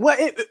too. Well,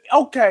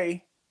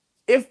 okay.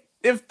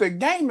 If the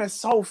game is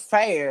so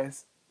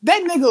fast,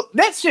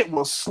 that shit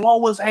was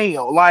slow as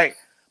hell. Like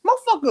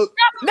Motherfucker,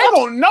 they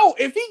gonna know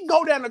if he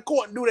go down the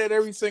court and do that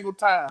every single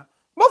time.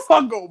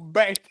 Motherfucker go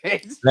back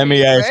that shit, Let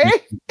me ask man.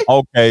 you.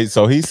 Okay,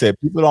 so he said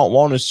people don't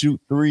want to shoot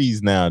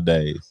threes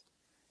nowadays.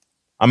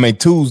 I mean,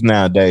 twos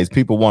nowadays.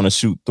 People want to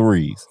shoot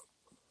threes.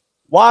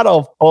 Why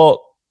the fuck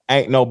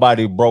ain't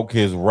nobody broke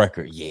his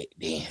record yet?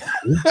 Then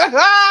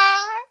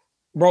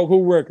Broke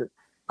who record?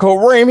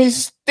 Kareem,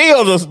 he's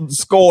still the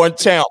scoring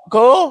champ.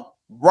 Cuz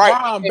right,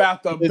 I'm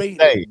about to this beat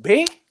day. it,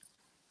 bitch.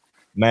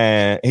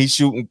 Man, he's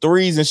shooting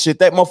threes and shit.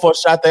 That motherfucker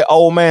shot that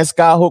old man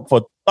Skyhook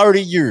for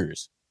 30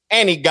 years.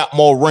 And he got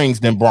more rings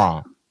than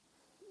Bron.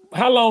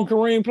 How long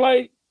Kareem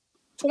played?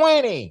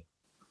 20.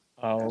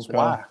 Oh, That's okay.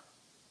 why.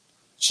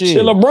 Shit.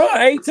 Shit, LeBron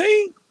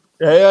 18.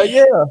 Hell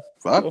yeah.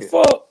 Fuck The it.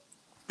 fuck?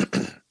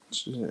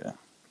 Shit.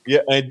 Yeah.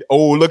 And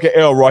look at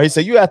Elroy. He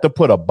said you have to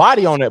put a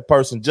body on that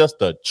person just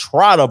to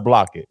try to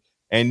block it.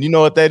 And you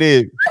know what that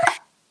is?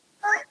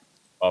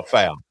 A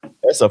foul.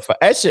 That's a foul.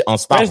 That shit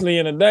unstoppable. Especially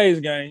in today's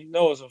game, you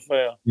know it's a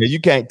foul. Yeah,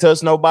 you can't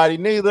touch nobody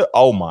neither.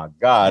 Oh my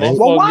God. Well,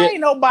 Well, why get- ain't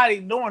nobody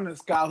doing this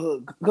sky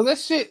hook? Because that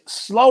shit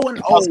slow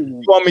and old.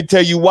 You want me to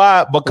tell you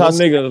why? Because Because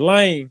niggas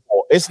lame.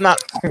 it's not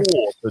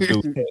cool to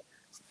do that.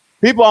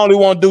 People only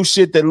want to do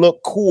shit that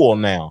look cool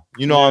now.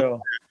 You know, Yeah.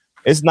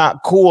 it's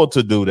not cool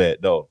to do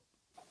that though.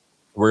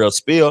 Real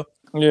spill.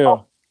 Yeah.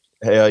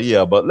 Hell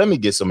yeah. But let me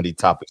get some of these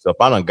topics up.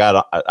 I done got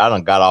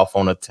off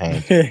on a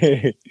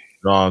tangent.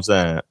 You know what I'm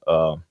saying?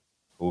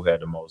 Who had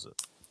the most?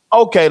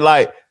 Okay,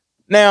 like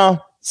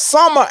now,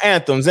 summer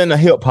anthems in the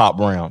hip hop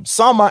realm.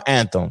 Summer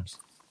anthems.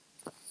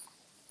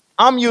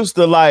 I'm used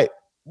to like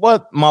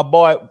what my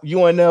boy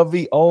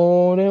UNLV.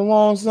 Oh, they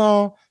want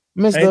some,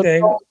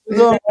 Mr.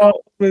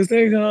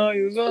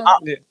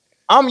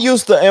 I'm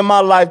used to in my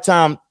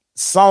lifetime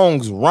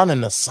songs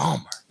running the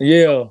summer.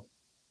 Yeah.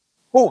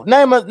 Who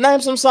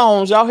name some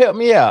songs? Y'all help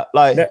me out.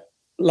 Like in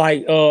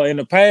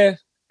the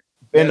past.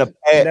 in the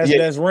past,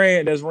 That's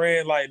ran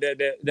like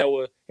that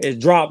was it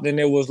dropped and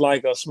it was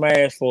like a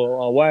smash for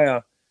a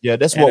while. yeah,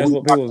 that's And what that's we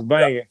what people was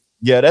banging.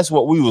 yeah, that's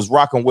what we was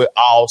rocking with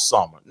all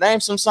summer. Name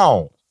some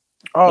songs.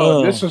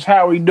 Oh, this is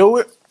how we do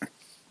it.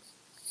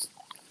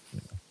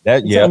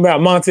 That You talking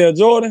about Montel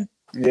Jordan?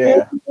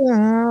 Yeah.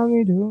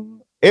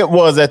 It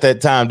was at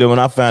that time. Then when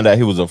I found out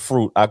he was a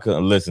fruit, I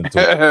couldn't listen to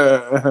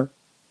it.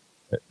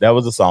 That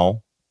was a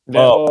song.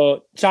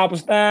 That chopper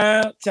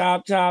style,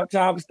 chop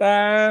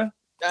style.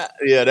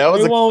 Yeah, that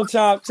was We a won't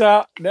chop.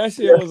 That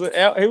shit was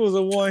he was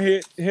a one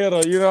hit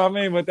hitter. You know what I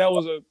mean? But that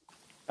was a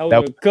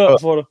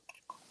cut for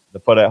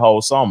that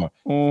whole summer.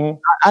 the.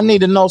 I need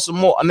to know some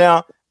more.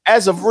 Now,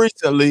 as of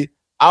recently,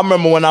 I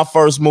remember when I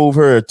first moved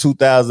here,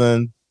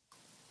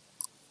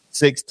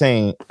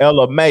 2016.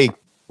 Ella May,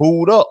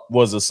 "Boot Up"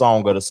 was a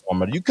song of the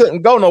summer. You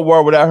couldn't go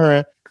nowhere without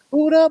hearing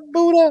 "Boot Up,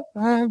 Boot Up."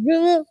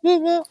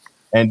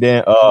 And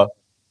then a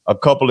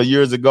couple of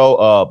years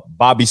ago,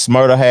 Bobby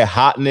Smurda had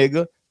 "Hot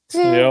Nigga."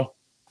 Yeah.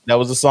 That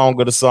was a song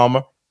of the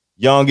summer.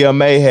 Young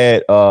M.A.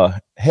 had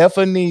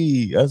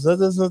Heffany.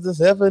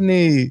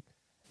 Heffany.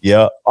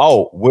 Yeah.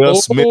 Oh, Will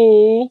Smith.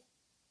 Ooh.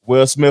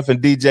 Will Smith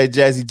and DJ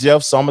Jazzy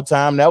Jeff,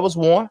 "Summertime." That was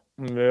one.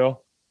 Yeah.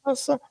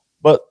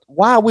 But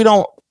why we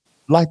don't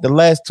like the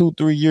last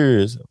 2-3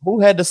 years? Who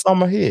had the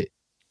summer hit?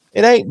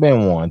 It ain't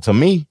been one to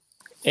me.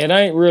 It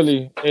ain't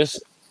really. It's.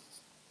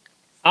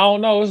 I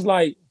don't know. It's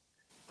like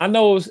I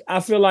know. I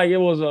feel like it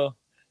was a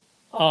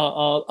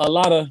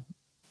lot of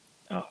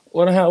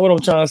what I'm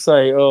trying to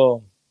say.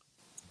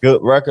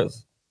 Good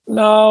records.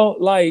 No,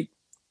 like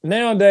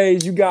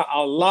nowadays you got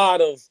a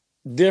lot of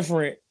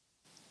different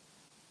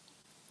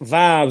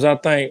vibes, I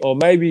think, or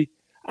maybe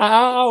I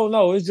don't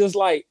know. It's just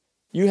like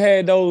you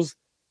had those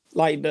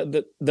like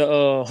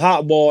the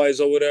Hot Boys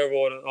or whatever,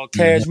 or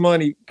Cash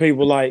Money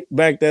people like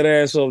back that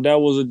ass up. That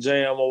was a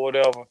jam or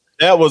whatever.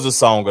 That was a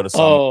song of the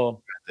summer.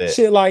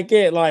 Shit like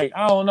that. Like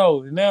I don't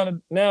know.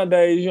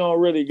 Nowadays you don't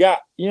really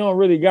got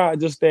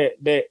just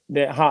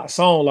that hot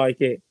song like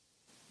that.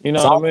 You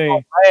know what I mean?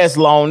 Don't last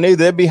long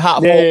neither. It'd be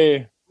hot.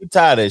 Yeah. We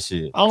tired of that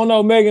shit. I don't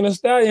know. Megan Thee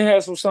Stallion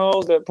had some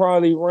songs that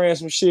probably ran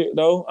some shit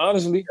though.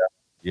 Honestly.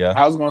 Yeah.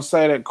 I was gonna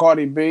say that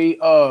Cardi B,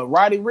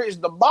 Roddy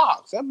Ricch, The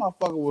Box. That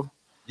motherfucker was.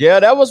 Yeah,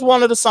 that was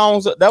one of the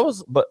songs. That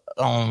was, but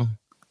it's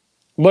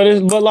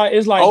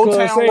like Old Cuz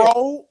Town said,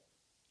 Road.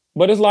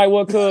 But it's like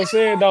what Cuz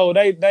said though.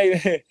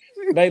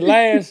 They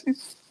last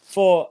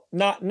for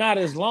not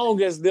as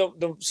long as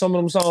some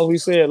of them songs we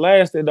said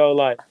lasted though.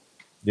 Like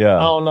yeah,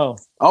 I don't know.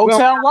 Old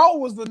Town Road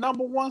was the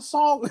 #1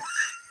 song.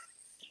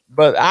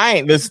 But I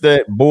ain't listened to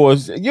that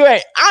boys.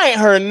 I ain't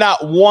heard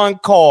not one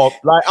call.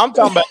 Like I'm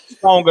talking about the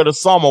song of the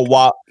summer.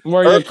 Walk.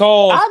 Where you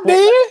call? I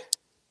did.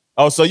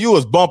 Oh, so you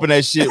was bumping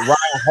that shit, riding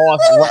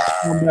horse,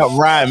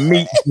 riding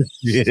meat.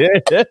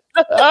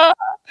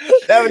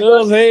 That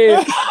was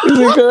head.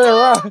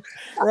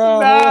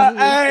 Nah,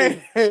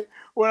 hey.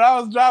 When I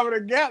was driving to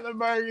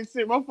Gatlinburg and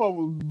shit, my phone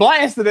was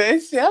blasting that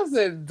shit. I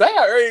said, damn,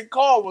 every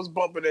car was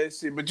bumping that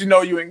shit. But you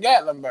know you in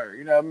Gatlinburg,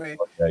 you know what I mean?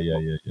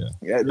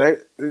 Yeah.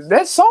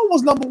 That song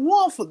was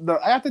 #1 for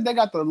I think they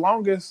got the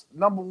longest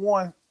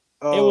 #1.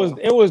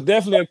 It was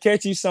definitely a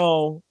catchy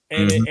song,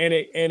 and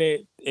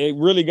it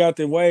really got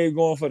the wave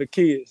going for the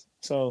kids.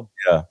 So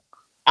yeah,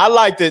 I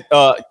liked it.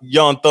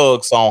 Young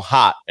Thug song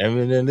 "Hot."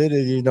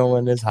 You know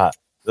when it's hot.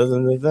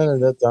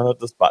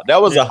 The spot.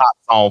 That was a hot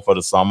song for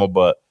the summer,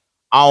 but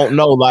I don't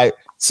know. Like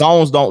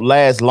songs don't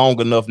last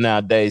long enough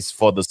nowadays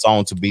for the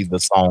song to be the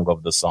song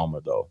of the summer,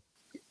 though.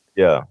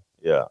 Yeah.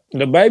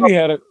 The baby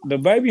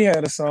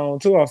had a song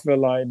too. I feel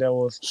like that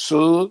was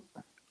Suge.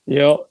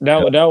 Yeah,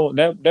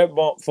 that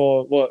bump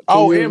for what?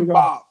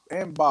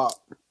 Mbop.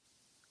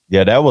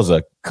 Yeah, that was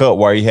a cut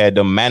where he had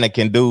the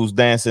mannequin dudes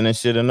dancing and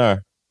shit in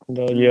there.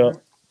 The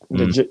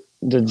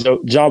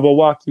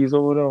Jabberwockies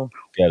over there.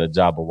 Yeah, the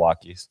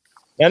Jabberwockies.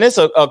 And it's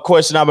a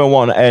question I've been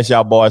wanting to ask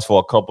y'all boys for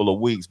a couple of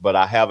weeks, but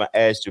I haven't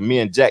asked you. Me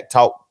and Jack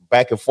talked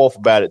back and forth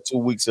about it 2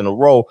 weeks in a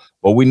row,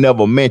 but we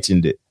never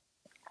mentioned it.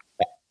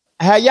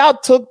 Have y'all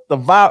took the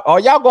virus? Are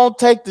y'all gonna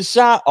take the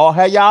shot, or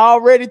have y'all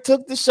already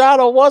took the shot,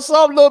 or what's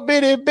up, little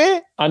bitty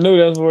bit? I knew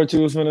that's what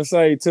you was gonna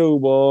say too,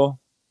 boy.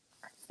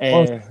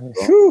 And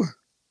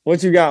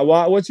what you got?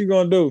 What you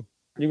gonna do?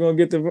 You gonna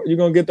get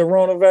the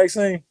Rona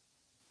vaccine?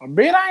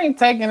 Bitch, I ain't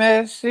taking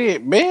that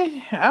shit,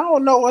 bitch. I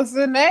don't know what's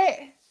in that.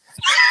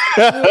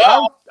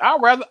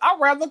 I'd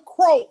rather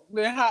croak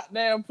than hot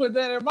damn put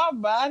that in my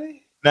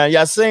body. Now,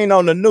 y'all seen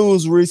on the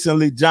news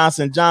recently,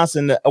 Johnson,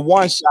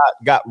 one shot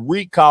got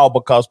recalled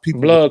because people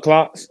blood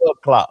clots.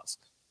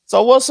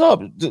 So what's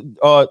up? Know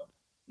what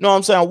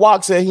I'm saying?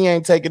 Walk said he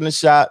ain't taking the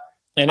shot.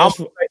 And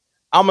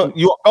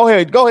you go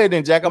ahead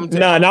then, Jack.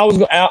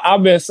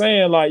 I've been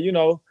saying, like, you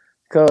know,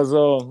 because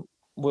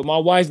with my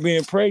wife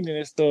being pregnant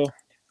and stuff,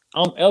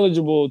 I'm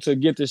eligible to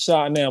get the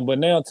shot now. But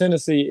now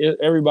Tennessee,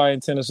 everybody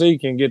in Tennessee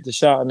can get the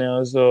shot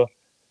now.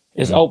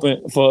 It's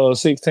open for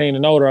 16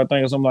 and older, I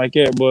think, or something like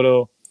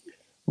that.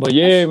 But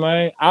yeah,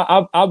 man,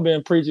 I've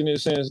been preaching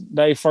it since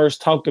they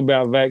first talked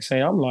about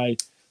vaccine. I'm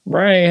like,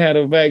 bro, I ain't had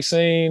a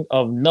vaccine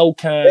of no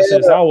kind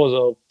since I was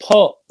a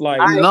pup. Like,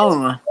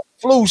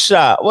 flu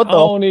shot. What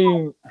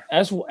the?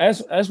 That's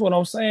what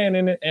I'm saying.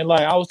 And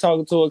like, I was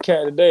talking to a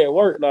cat today at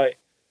work. Like,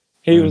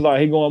 he was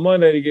like, he going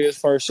Monday to get his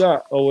first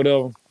shot or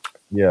whatever.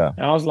 Yeah.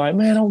 And I was like,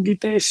 man, don't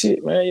get that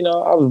shit, man. You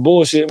know, I was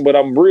bullshitting, but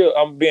I'm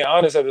being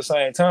honest at the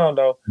same time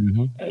though,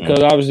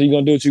 because obviously you're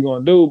gonna do what you're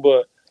gonna do.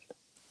 But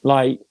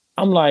like,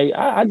 I'm like,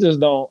 I just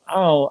don't.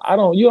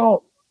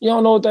 You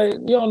don't know what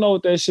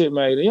that shit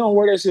made. You don't know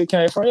where that shit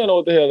came from. You don't know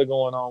what the hell is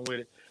going on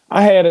with it.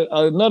 I had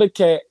another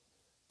cat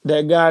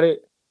that got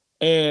it,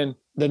 and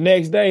the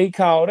next day he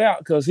called out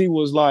because he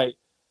was like,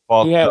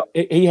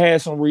 he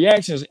had some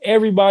reactions.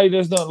 Everybody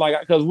that's done, like,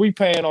 because we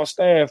paying our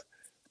staff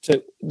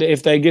to,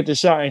 if they get the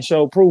shot and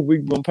show proof, we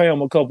gonna pay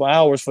them a couple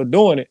hours for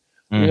doing it.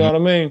 You know what I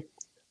mean?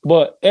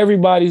 But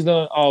everybody's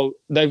done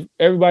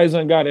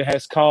got it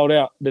has called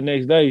out the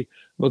next day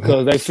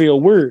because they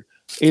feel weird.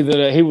 Either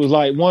that he was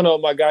like, one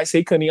of my guys,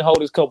 he couldn't even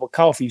hold his cup of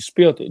coffee,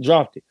 spilled it,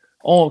 dropped it.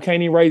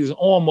 Can't even raise his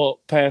arm up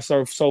past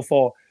her so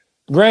far.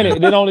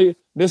 Granted,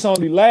 this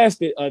only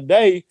lasted a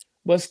day,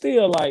 but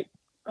still, like,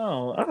 I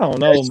don't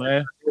know,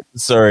 man.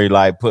 Sorry,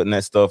 like putting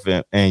that stuff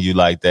in you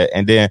like that.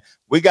 And then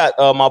we got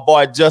my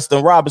boy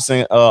Justin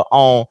Robinson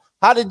on.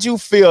 How did you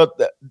feel,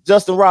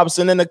 Justin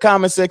Robinson, in the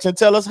comment section?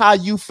 Tell us how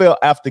you felt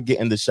after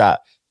getting the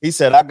shot. He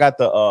said, I got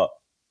the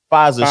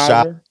Pfizer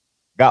shot.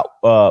 Got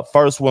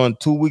first one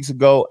 2 weeks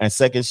ago and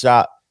second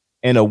shot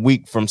in a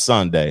week from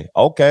Sunday.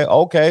 Okay.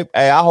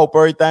 Hey, I hope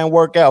everything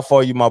work out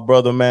for you, my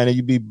brother, man, and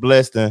you be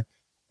blessed, and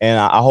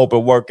I hope it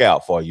work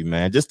out for you,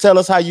 man. Just tell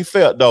us how you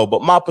felt, though.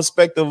 But my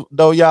perspective,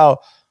 though,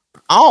 y'all,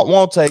 I don't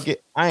want to take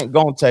it. I ain't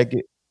gonna take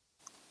it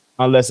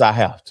unless I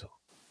have to.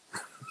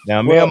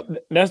 Now,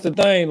 that's the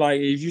thing. Like,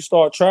 if you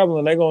start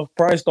traveling, they're gonna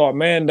probably start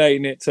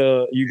mandating it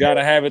to you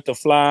gotta have it to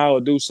fly or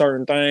do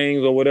certain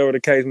things or whatever the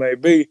case may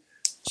be.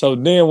 So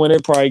then when they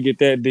probably get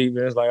that deep,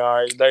 it's like,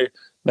 all right,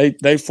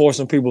 they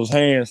forcing people's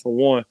hands for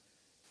one.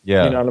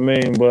 Yeah. You know what I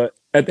mean? But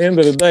at the end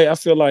of the day, I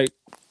feel like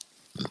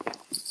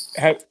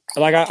I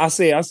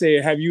said,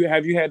 have you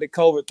had the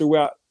COVID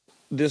throughout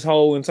this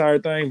whole entire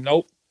thing?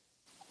 Nope.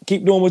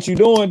 Keep doing what you're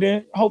doing,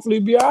 then hopefully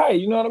be all right.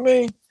 You know what I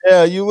mean?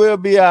 Yeah, you will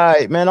be all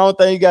right, man. The only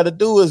thing you got to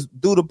do is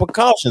do the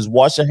precautions.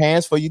 Wash your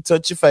hands before you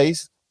touch your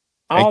face.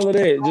 All of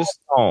that. Just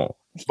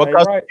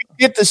because if you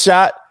get the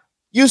shot,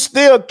 you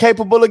still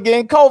capable of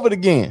getting COVID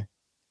again.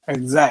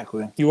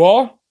 Exactly. You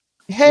are?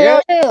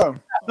 Hell yeah.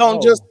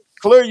 Don't just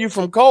clear you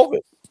from COVID.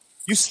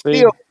 You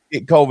still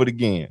get COVID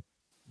again.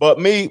 But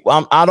me,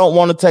 I don't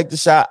want to take the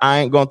shot. I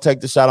ain't going to take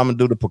the shot. I'm going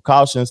to do the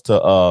precautions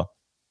to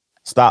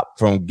stop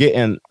from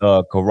getting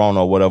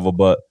corona or whatever.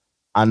 But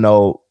I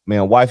know me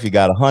and wifey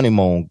got a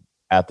honeymoon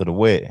after the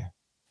wedding.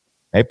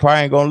 They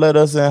probably ain't going to let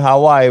us in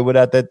Hawaii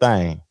without that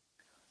thing.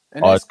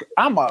 And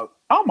I'm a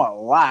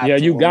lie. Yeah,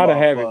 you got to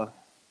have it.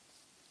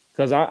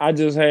 Because I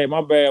just had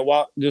my bad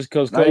walk just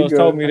because Cuz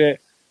told me that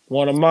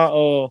one of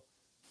my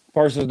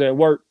persons that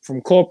worked from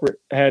corporate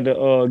had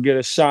to get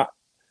a shot.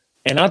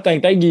 And I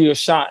think they give you a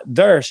shot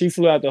there. She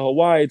flew out to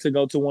Hawaii to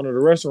go to one of the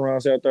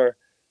restaurants out there.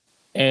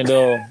 And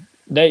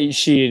They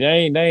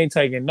ain't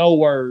taking no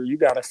word. You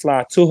gotta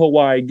fly to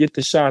Hawaii, get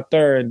the shot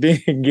there, and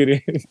then get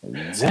in.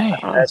 Damn.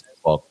 That's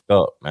fucked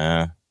up,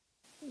 man.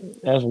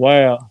 That's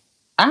wild.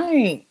 I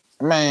ain't,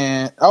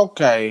 man.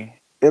 Okay,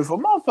 if a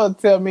motherfucker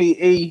tell me,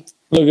 E,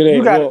 Look at that.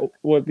 You gotta-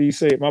 what he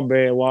said? My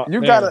bad. Wop.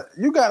 you Damn.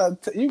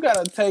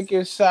 gotta take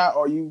your shot,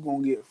 or you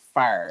gonna get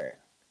fired.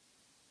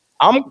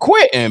 I'm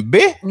quitting,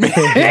 bitch.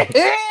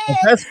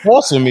 That's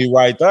forcing me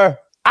right there.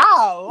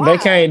 They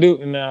can't do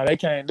They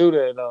can't do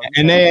that though.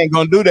 And they ain't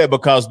gonna do that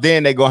because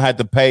then they're gonna have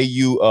to pay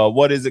you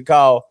what is it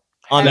called?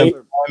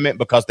 Unemployment,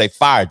 because they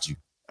fired you.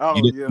 Oh,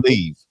 You didn't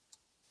leave.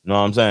 You know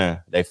what I'm saying?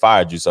 They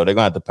fired you, so they're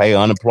gonna have to pay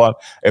unemployment.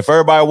 If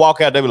everybody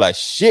walk out, they be like,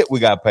 shit, we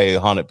gotta pay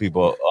 100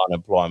 people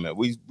unemployment.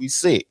 We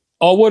sick.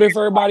 Or what if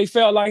everybody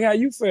felt like how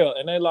you felt,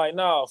 and they like,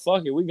 nah,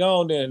 fuck it, we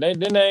gone then. They ain't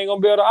gonna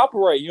be able to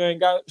operate. You ain't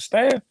got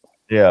staff.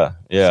 Yeah.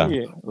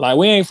 Shit. Like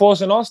we ain't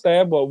forcing our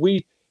staff, but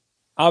we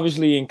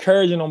obviously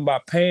encouraging them by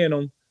paying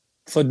them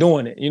for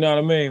doing it. You know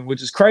what I mean?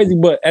 Which is crazy,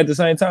 but at the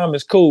same time,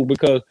 it's cool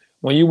because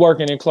when you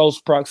working in close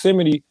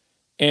proximity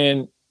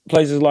in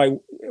places like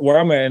where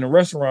I'm at in the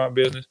restaurant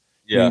business,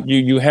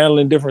 you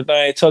handling different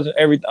things, touching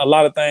a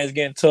lot of things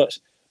getting touched.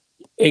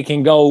 It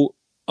can go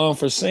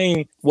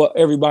unforeseen what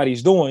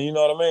everybody's doing. You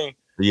know what I mean?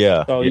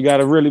 Yeah. So you got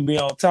to really be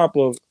on top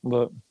of it.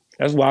 But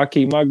that's why I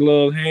keep my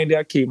gloves handy.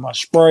 I keep my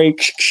spray.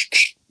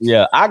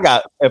 Yeah,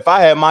 if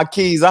I had my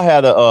keys, I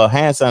had a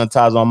hand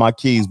sanitizer on my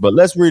keys. But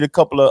let's read a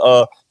couple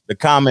of the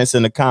comments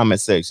in the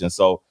comment section.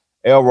 So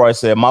Elroy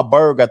said, my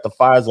bird got the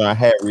Pfizer and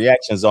had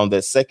reactions on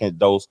that second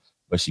dose,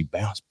 but she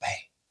bounced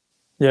back.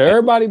 Yeah,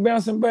 everybody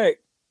bouncing back.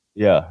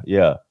 Yeah.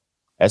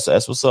 That's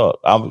what's up.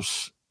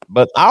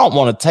 But I don't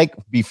want to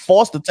be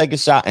forced to take a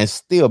shot and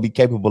still be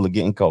capable of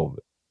getting COVID.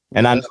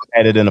 And I never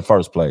had it in the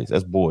first place.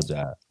 That's bull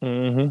jive.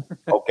 Mm-hmm.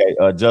 Okay,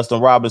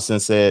 Justin Robinson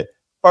said,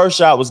 first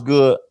shot was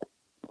good.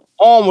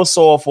 Arm was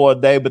sore for a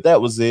day, but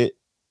that was it.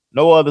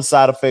 No other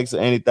side effects or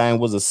anything.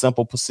 Was a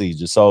simple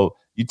procedure. So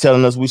you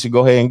telling us we should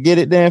go ahead and get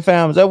it then,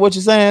 fam? Is that what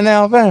you're saying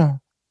now, fam?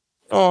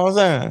 You know what I'm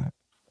saying?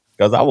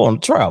 Because I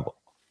want to travel.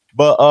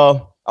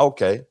 But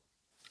okay.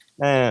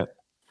 Man,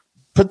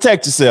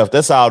 protect yourself.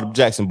 That's all the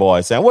Jackson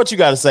boys saying. What you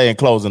got to say in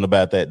closing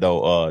about that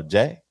though,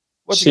 Jay?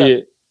 What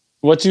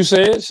you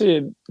said,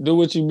 shit, do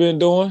what you've been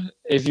doing.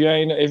 If you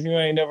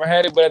ain't never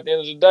had it, but at the end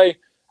of the day,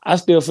 I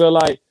still feel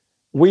like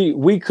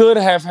we could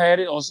have had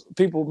it, or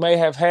people may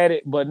have had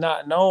it, but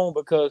not known,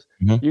 because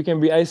you can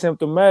be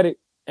asymptomatic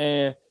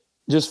and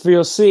just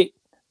feel sick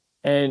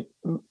and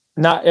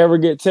not ever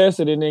get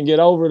tested and then get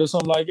over it or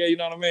something like that. You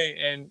know what I mean?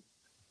 And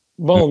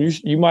boom,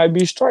 you might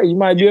be straight. You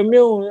might be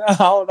immune. I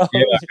don't know.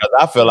 Yeah, because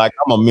I feel like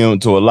I'm immune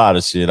to a lot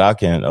of shit. I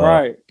can't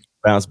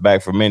bounce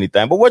back from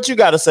anything. But what you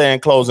got to say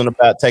in closing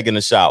about taking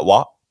a shot,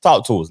 Walt?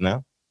 Talk to us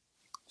now.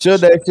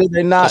 Should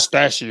they not?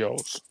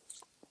 Pistachios.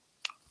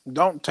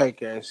 Don't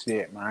take that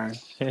shit, man.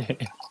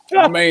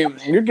 I mean,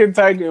 you can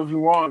take it if you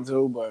want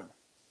to, but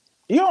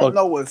you don't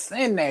know what's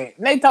in there.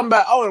 And they talking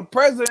about, the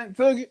president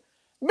took it.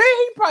 Man,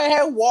 he probably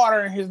had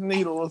water in his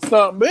needle or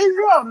something. But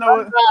you don't know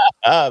it.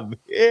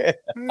 Yeah.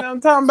 You know what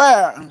I'm talking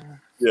about?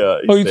 Yeah.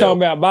 Who you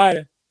talking about,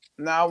 Biden?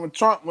 Now, when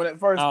it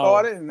first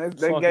started, and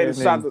they gave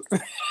the shot.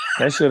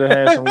 They should have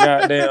had some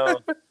goddamn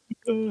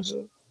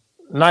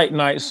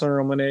night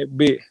serum in that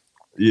bit.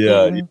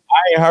 Yeah, I ain't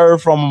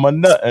heard from him or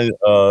nothing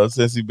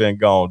since he been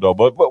gone though.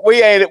 But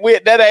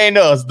that ain't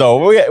us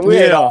though. We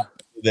ain't on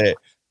that.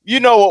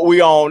 You know what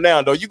we on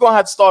now though. You gonna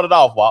have to start it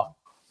off, Walt.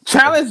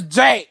 Challenge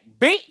Jack,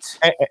 bitch.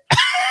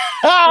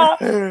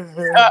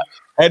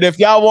 And if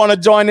y'all want to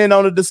join in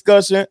on the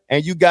discussion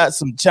and you got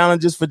some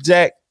challenges for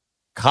Jack,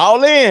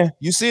 call in.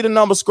 You see the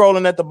number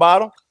scrolling at the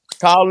bottom.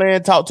 Call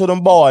in, talk to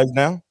them boys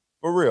now.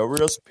 For real.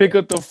 Pick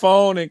up the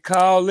phone and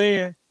call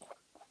in.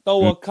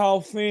 Throw a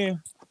cough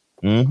in.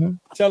 Mm-hmm.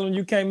 Tell them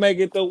you can't make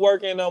it to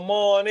work in the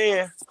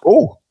morning.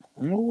 Ooh.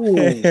 Go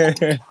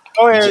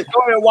ahead,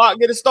 Walt.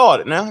 Get it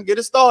started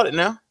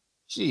now.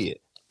 Shit.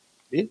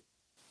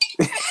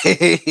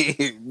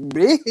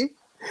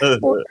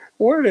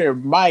 Where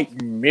did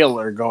Mike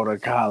Miller go to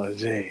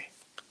college at?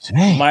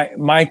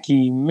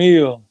 Mikey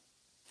Mill.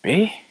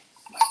 Mikey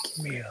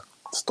Mill.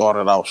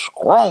 Started out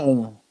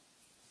strong.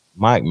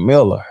 Mike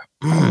Miller.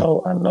 I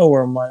know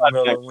where Mike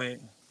Miller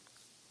went.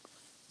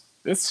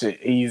 This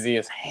shit easy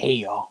as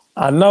hell.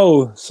 I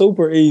know,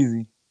 super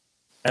easy.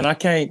 And I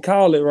can't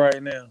call it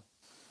right now.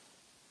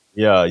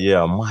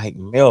 Yeah, Mike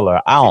Miller.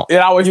 It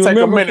always take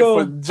a minute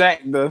for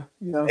Jack to,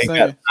 you know what I'm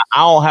saying? I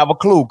don't have a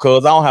clue,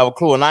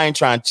 and I ain't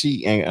trying to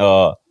cheat and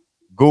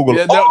Google.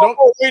 Yeah,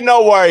 we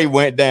know where he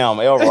went down.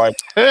 Elroy.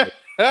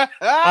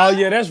 Oh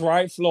yeah, that's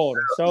right,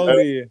 Florida. So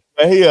yeah.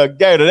 He a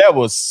Gator. That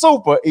was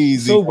super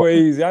easy. Super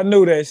easy. I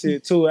knew that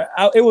shit too.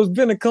 It was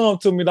gonna come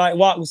to me like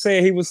Watt was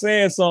saying. He was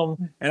saying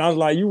something, and I was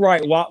like, "You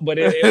right, Watt," but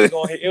it was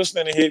gonna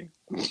hit me.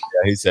 Yeah,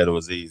 he said it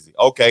was easy.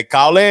 Okay,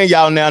 call in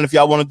y'all now, and if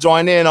y'all want to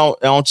join in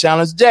on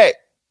Challenge Jack.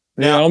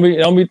 Now,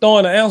 don't be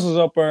throwing the answers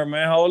up there,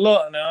 man. Hold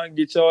up now,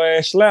 get your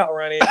ass slapped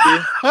around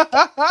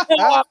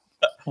here.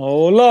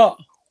 Hold up.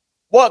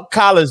 What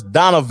college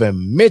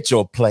Donovan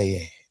Mitchell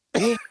play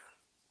at?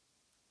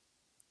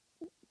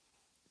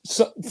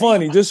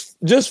 funny,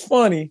 just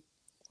funny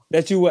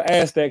that you would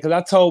ask that, because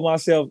I told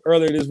myself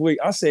earlier this week,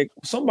 I said,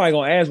 somebody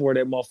gonna ask where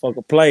that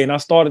motherfucker play, and I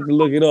started to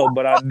look it up,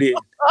 but I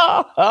didn't.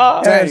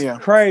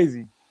 That's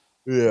crazy.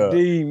 Yeah.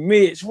 D.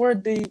 Mitch, where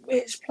D.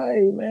 Mitch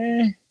played,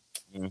 man?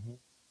 Mm-hmm.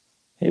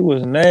 He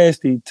was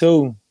nasty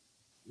too.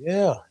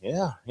 Yeah.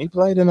 He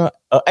played in a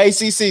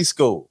ACC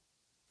school.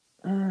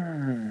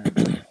 Mm-hmm.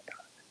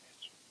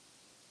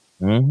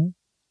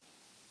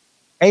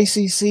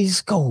 ACC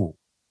school.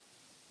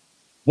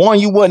 One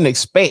you wouldn't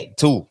expect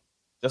too.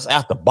 Just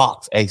out the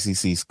box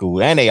ACC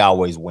school. And they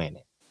always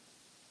winning.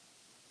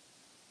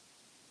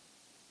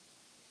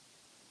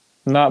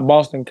 Not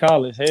Boston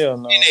College. Hell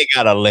no. And they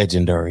got a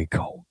legendary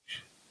coach.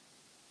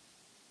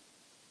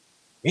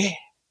 Yeah.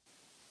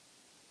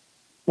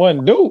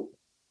 Wasn't Duke.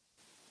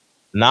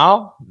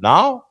 No.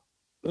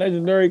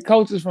 Legendary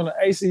coaches from the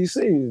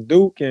ACC.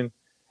 Duke and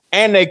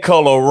they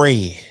color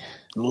red.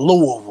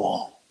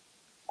 Louisville.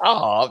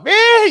 Oh,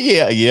 man.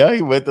 Yeah.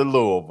 He went to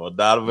Louisville.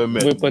 Donovan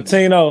Mitchell. with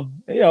Patino.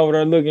 He over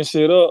there looking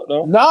shit up,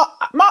 though. No,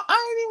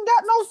 I ain't even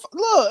got no.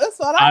 Look, that's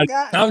what I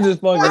got. I'm just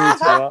fucking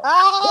with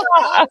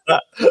you.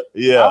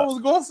 Yeah. I was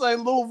gonna say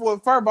Louisville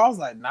at first, but I was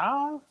like,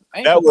 nah.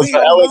 That was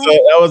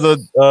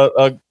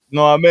a you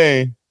know what I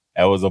mean?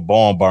 That was a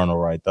barn burner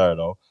right there,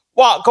 though.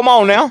 Well, come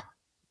on now.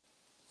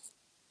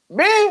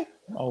 Man,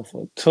 0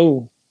 for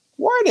 2.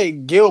 Where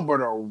did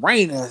Gilbert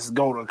Arenas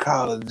go to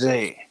college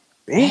at?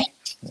 Man?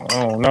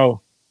 I don't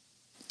know.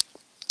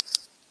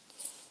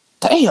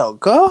 Damn,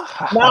 girl.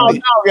 No,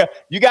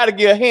 you got to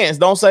give hints.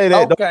 Don't say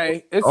that.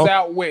 Okay, it's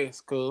out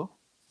west, cool.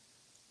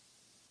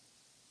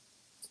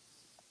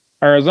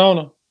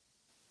 Arizona.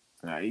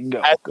 There you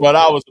go. That's what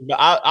I was.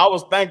 I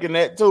was thinking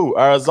that too.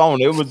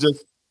 Arizona.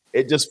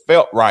 It just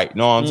felt right. You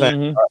know what I'm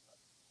saying?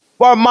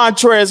 Where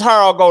Montrezl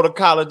Harrell go to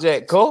college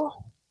at,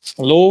 cool?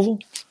 Louisville.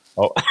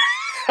 Oh,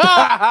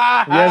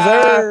 yes,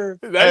 sir.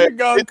 There you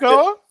go,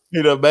 cool.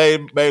 He done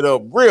made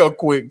up real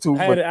quick too.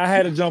 I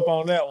had to jump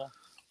on that one.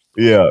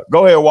 Yeah,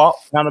 go ahead, Walt.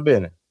 Kind of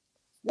business.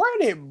 Where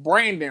did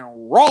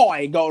Brandon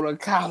Roy go to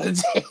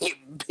college at?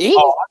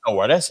 Oh, I know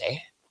where that's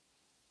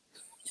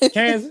at.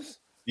 Kansas?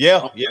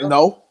 Yeah.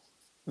 No.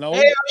 Hell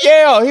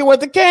yeah, he went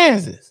to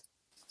Kansas.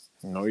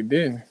 No, he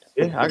didn't.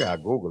 Yeah, I gotta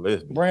Google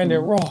this.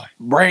 Brandon Roy.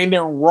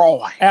 Brandon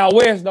Roy. Out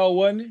west though,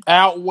 wasn't it?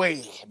 Out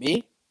west,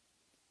 man.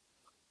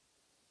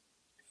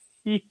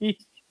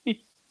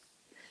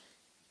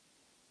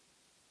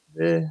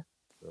 Yeah.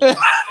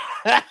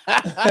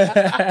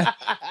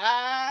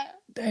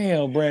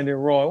 Damn, Brandon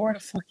Roy. Where the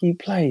fuck he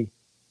play?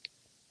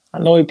 I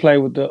know he played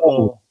with the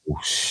Oh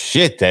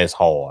shit, that's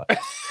hard.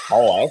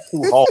 Oh, that's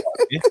too hard.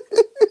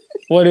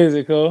 What is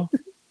it, cuz?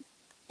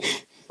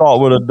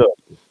 Start with a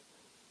duck.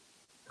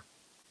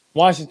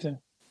 Washington.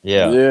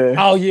 Yeah.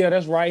 Oh yeah,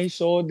 that's right. He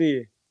sure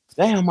did.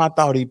 Damn, I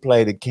thought he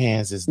played at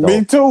Kansas though.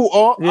 Me too.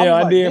 Yeah,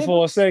 I did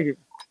for a second.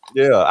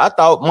 Yeah, I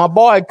thought my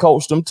boy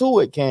coached him too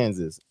at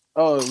Kansas.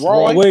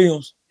 Roy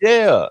Williams.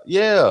 Yeah.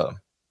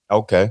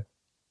 Okay.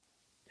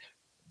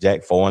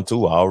 Jack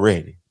 4-2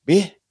 already.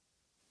 Bitch.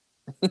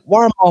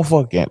 Where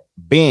motherfucking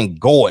Ben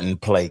Gordon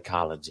play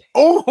college at?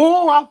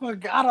 Oh, I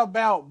forgot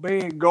about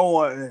Ben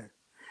Gordon.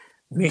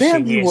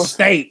 Michigan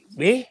State,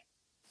 bitch.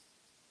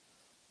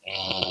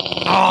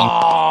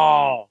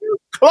 Oh.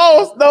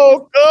 Close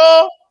though,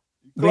 girl.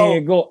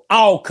 Ben Gordon.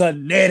 Oh,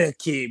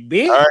 Connecticut,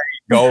 bitch. There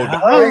you go.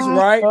 That's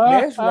right.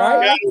 That's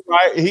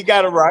right. He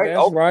got it right.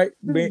 That's right.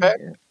 Ben.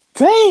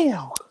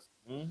 Damn.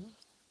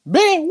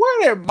 Ben,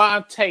 where did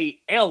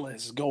Monte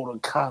Ellis go to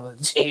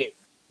college at?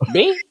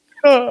 Ben?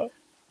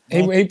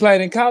 He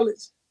played in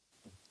college?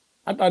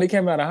 I thought he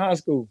came out of high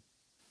school.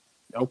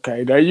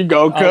 Okay, there you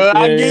go, cuz.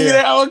 I give you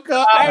that one,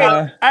 cuz.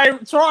 Hey,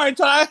 Troy,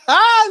 Troy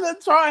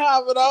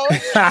hopping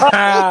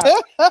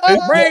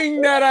on.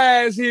 Bring that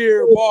ass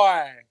here,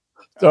 boy.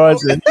 Troy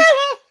said,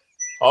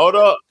 hold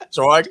up.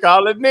 Troy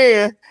calling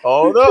in.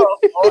 Hold up.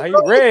 Are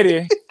you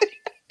ready?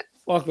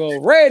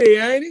 Fucker ready,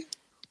 ain't he?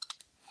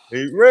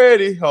 He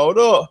ready. Hold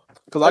up.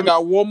 Because I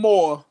got one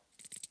more.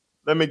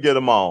 Let me get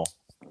him on.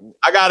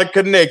 I got to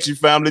connect you,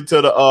 family, to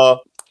the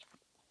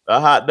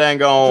hot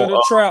dang on. To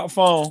the trout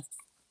phone.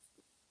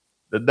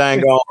 The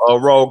dang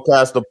on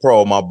Roadcaster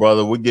Pro, my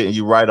brother. We're getting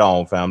you right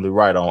on, family.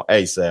 Right on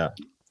ASAP.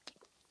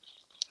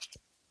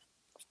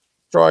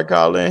 Troy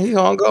called in. He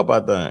hung up, I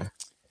think.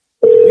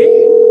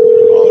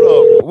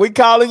 Hold up. We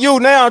calling you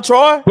now,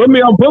 Troy. Put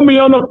me on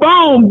the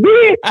phone,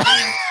 bitch.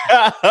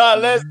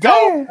 Let's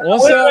go.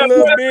 What's up,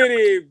 little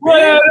bitty? What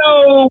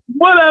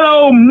that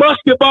old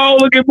musket ball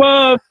looking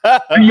bug?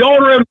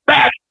 Deodorant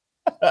back.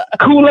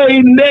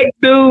 Kool-Aid neck,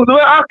 dude.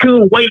 I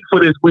couldn't wait for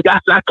this week. I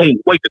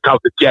can't wait to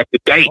talk to Jack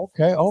today.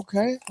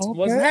 Okay.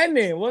 What's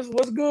happening? What's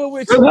good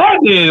with you?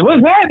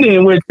 What's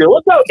happening with you?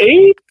 What's up,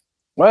 E?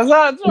 What's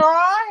up,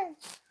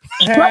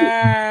 Troy?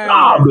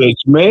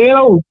 Garbage, man.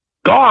 Oh,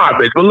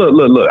 garbage. But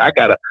look. I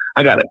got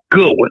a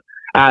good one.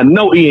 I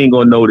know he ain't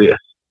gonna know this.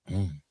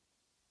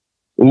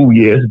 Oh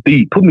yeah, it's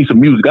deep. Put me some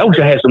music. I wish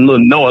I had some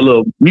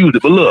little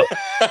music, but look.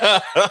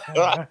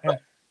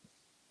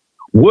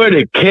 Where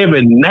did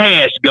Kevin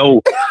Nash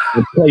go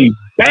and play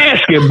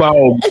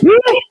basketball.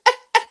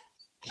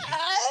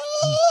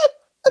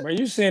 Bro,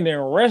 you sending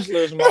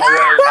wrestlers my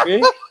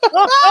way,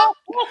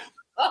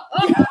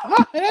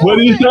 What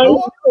do you say?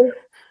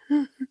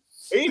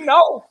 He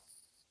know.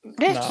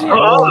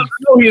 I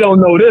know he don't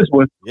know this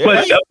one.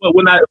 Yeah. But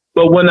when I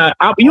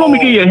you want me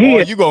to give you a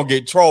hint? You gonna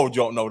get trolled.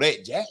 You don't know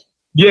that, Jack.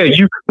 Yeah,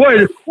 you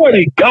where'd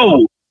it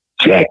go,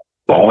 Jack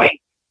boy?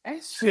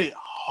 That shit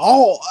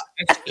hard.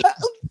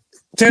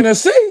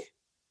 Tennessee.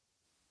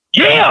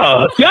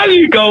 Yeah, there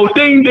you go.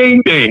 Ding,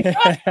 ding, ding.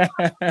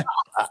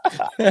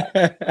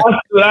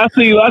 I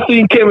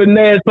seen Kevin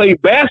Nash play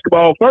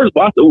basketball first,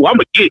 but I said, I'm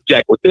gonna get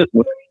Jack with this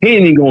one. He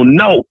ain't even gonna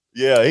know.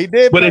 Yeah, he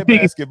did But play if he-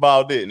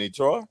 basketball, didn't he,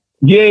 Troy?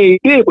 Yeah, he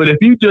did. But if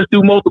you just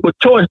do multiple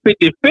choice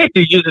 50-50,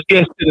 you just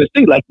get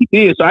Tennessee like he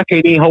did. So I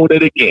can't even hold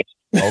it against.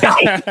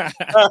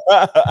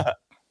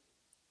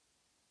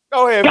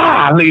 Go ahead.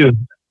 Golly.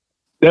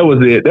 That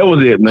was it,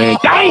 man.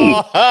 Dang.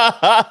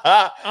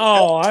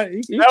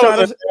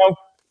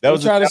 That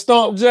was trying to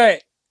stomp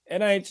Jack.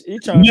 It ain't he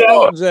trying to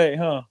stomp Jack,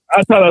 huh?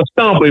 I tried to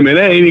stomp him, and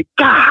that ain't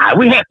God.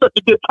 We had such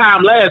a good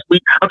time last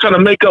week. I'm trying to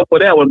make up for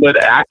that one, but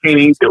I can't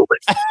even do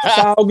it. It's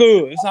all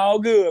good. It's all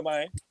good,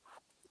 man.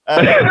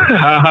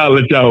 I'll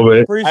holler at y'all,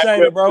 man.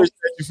 Appreciate it, bro. Appreciate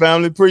you,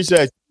 family.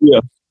 Appreciate you.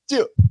 Yeah.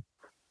 Chill.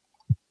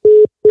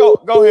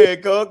 Go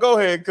ahead, cuz. Go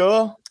ahead,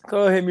 cuz.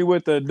 Go hit me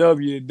with the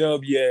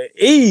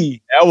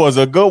WWE. That was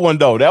a good one,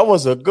 though. That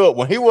was a good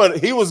one. He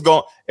was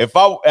going. He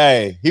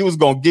was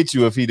gonna get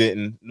you if he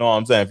didn't know what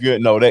I'm saying. If you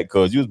didn't know that,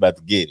 cuz you was about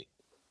to get it.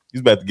 You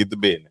was about to get the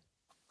business.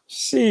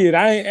 Shit, it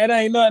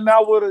ain't nothing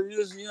I would have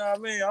just, you know what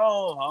I mean? I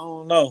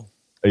don't know.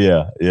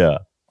 Yeah.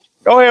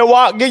 Go ahead,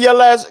 Walk. Get your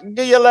last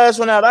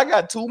one out. I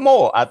got two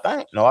more, I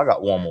think. No, I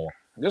got one more.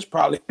 This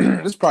probably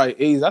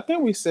easy. I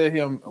think we said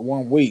him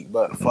 1 week,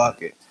 but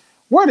fuck it.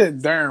 Where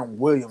did Darren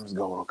Williams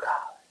go to college?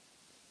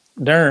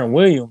 Darren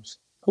Williams.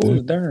 Who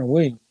is Darren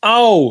Williams?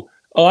 Oh,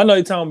 I know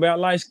you're talking about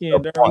light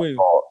skinned Darren Williams.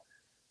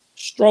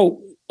 Stroke.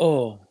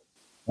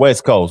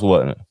 West Coast,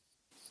 wasn't it?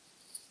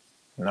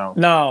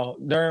 No,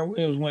 Darren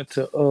Williams went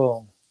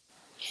to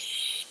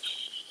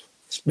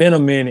it's been a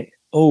minute.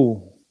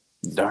 Oh,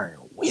 Darren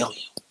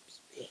Williams.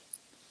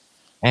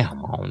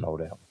 Damn, I don't know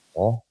that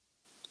one.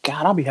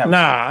 God, I'll be having.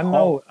 I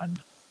know.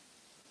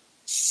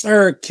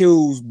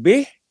 Syracuse,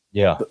 B.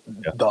 Yeah.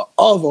 The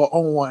other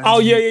one. Oh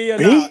yeah.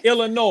 Nah,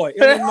 Illinois.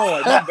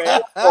 My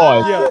bad.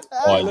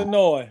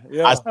 Illinois.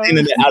 Yeah. I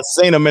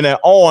seen him in that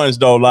orange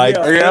though. Like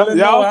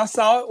Illinois. I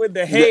saw it with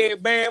the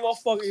headband.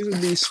 Motherfucker used to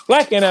be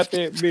splacking at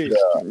that bitch.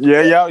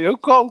 Yeah. You're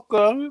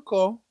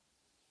cool.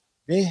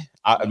 Yeah.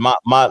 My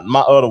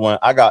other one,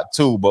 I got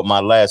two, but my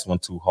last one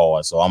too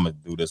hard, so I'm gonna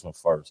do this one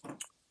first.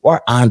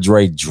 Where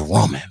Andre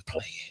Drummond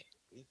played?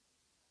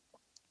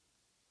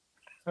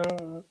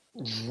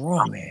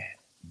 Drummond.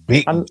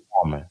 Big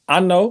Drummond. I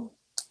know.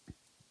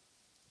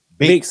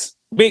 Big C's.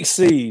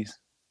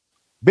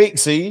 Big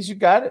C's, you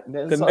got it.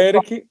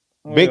 Connecticut.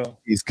 Big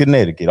C's,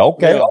 Connecticut.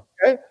 Okay.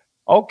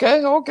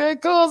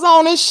 Cuz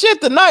on this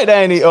shit tonight,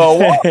 ain't he?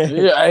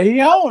 Yeah,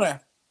 he on it.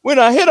 We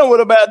done hit him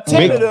with about 10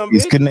 Big of them.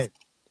 C's, Connecticut.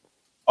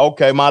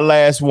 Okay, my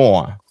last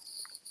one.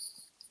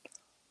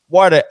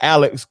 Where did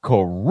Alex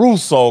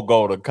Caruso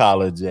go to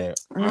college at?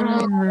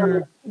 Yeah.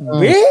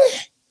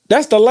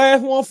 That's the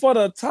last one for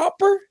the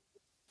topper?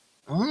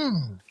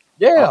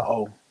 Yeah.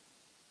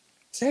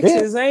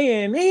 Texas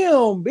A&M,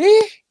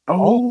 bitch.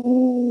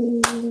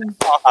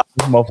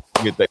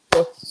 Get that.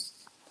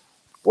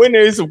 We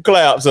need some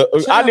claps. I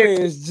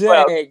need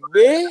Jack,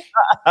 bitch.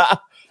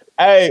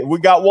 Hey, we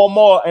got one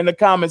more in the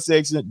comment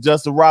section.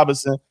 Justin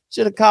Robinson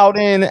should have called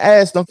in and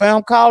asked them,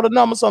 fam. Call the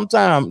number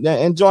sometime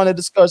and join the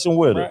discussion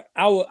with it.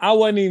 I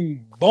wasn't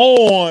even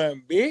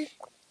born, bitch.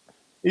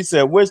 He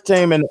said, which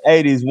team in the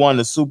 80s won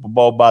the Super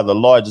Bowl by the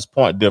largest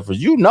point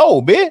difference? You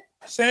know, bitch.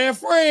 San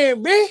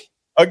Fran, bitch.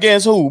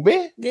 Against who,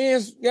 bitch?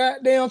 Against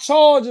goddamn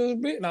Chargers,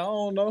 bitch. No, I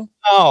don't know.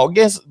 Oh,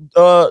 against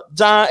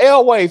John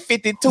Elway,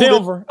 52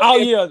 Denver.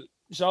 Yeah.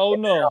 Sure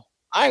enough.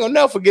 I ain't gonna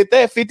never forget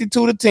that.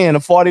 52-10, the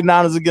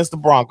 49ers against the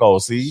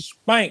Broncos. See?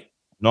 Spank.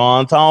 No,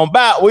 I'm talking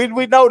about. We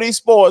know these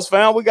sports,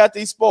 fam. We got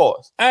these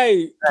sports.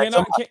 Hey,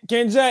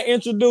 can Jack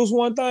introduce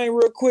one thing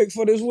real quick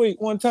for this week?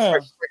 One time.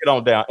 Break it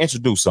on down.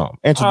 Introduce something.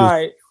 All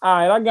right.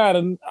 I got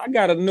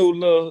a new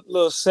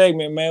little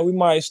segment, man. We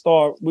might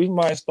start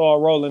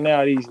rolling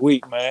out each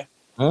week, man.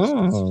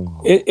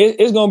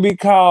 It's gonna be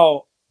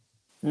called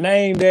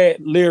Name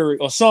That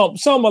Lyric or something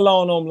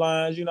along those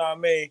lines. You know what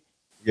I mean?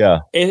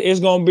 Yeah.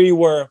 It's gonna be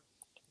where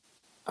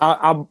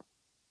I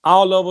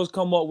all of us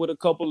come up with a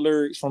couple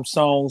lyrics from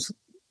songs,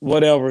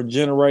 whatever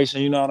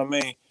generation. You know what I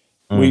mean?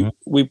 Mm-hmm.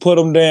 We put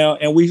them down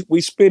and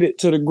we spit it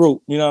to the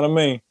group. You know what I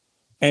mean?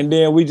 And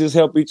then we just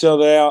help each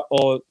other out,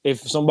 or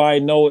if somebody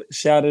know it,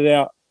 shout it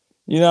out.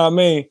 You know what I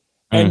mean?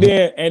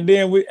 Mm-hmm. And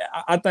then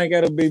I think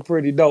that'll be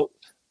pretty dope.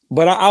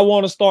 But I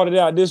want to start it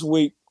out this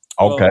week.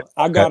 Okay.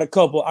 I got a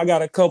couple. I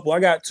got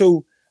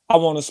two I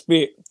want to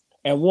spit.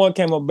 And one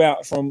came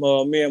about from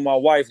me and my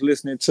wife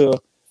listening to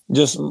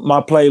just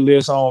my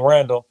playlist on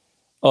random,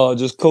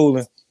 just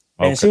cooling.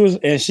 And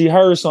she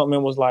heard something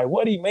and was like,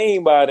 what do you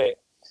mean by that?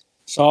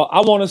 So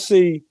I want to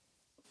see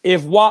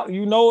if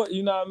you know it,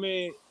 you know what I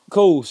mean?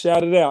 Cool,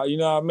 shout it out. You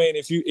know what I mean?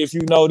 If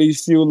you know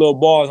these few little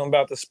bars I'm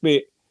about to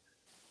spit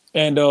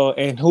and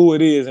who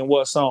it is and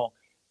what song.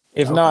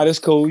 If not, it's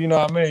cool, you know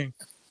what I mean?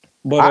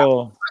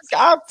 But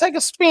I'll take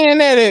a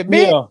spin at it,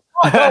 bitch.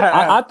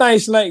 yeah. I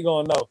think Snake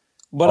gonna know.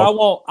 But I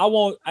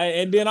want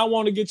and then I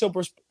want to get your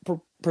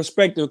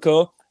perspective,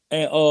 cuz.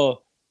 And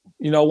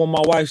you know, when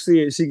my wife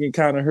see it, she can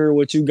kind of hear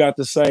what you got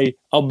to say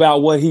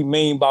about what he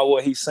mean by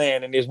what he's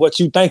saying, and is what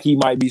you think he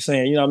might be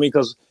saying. You know what I mean?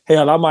 Because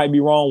hell, I might be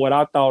wrong what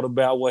I thought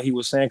about what he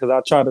was saying because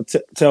I tried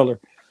to tell her.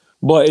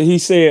 But he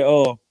said,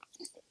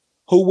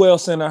 "Who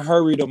else in a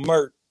hurry to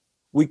murk?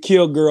 We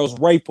kill girls,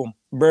 rape them,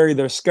 bury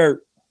their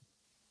skirt."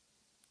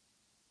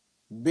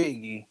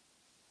 Biggie.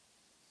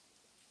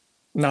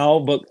 No,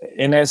 but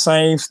in that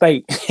same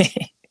state.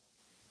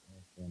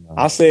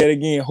 I say it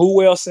again.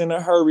 Who else in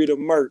a hurry to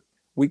murk?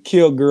 We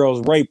kill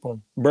girls, rape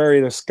them,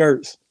 bury their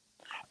skirts.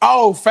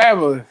 Oh,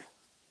 Fabulous.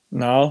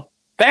 No.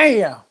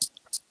 Damn.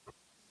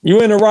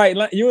 You in the right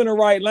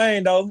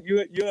lane though. You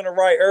in the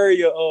right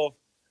area of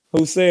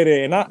who said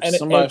it.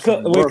 And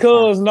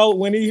cuz know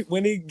when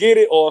he get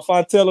it, or if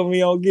I tell him he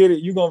don't get it,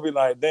 you gonna be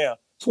like, damn.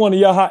 It's one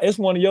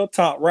of your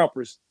top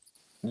rappers.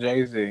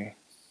 Jay-Z.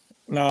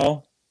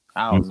 No.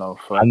 I don't know.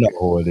 I know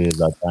who it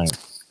is, I think.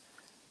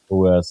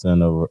 Who else in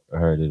the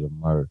hurry to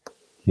murder?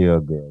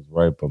 Kill girls,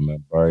 rape them,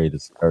 and bury the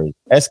skirt.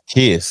 That's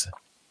Kiss.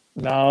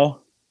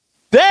 No.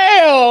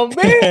 Damn,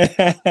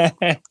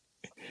 man.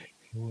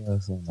 Who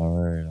else in the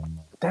hurry to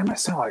murder? Damn, that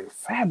sound like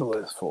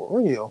Fabulous for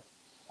real.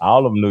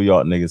 All them New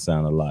York niggas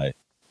sound alike.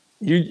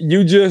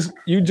 We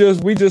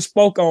just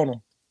spoke on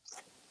them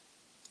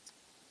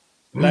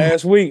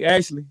last week,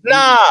 actually.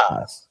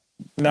 Nas.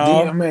 No.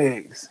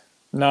 DMX.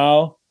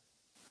 No.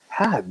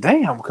 God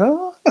damn,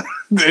 cuz.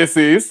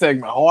 This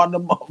segment hard to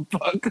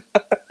motherfucker.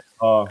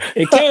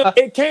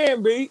 It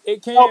can be.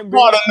 What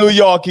part of New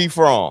York he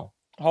from?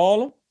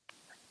 Harlem.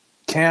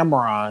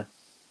 Cameron.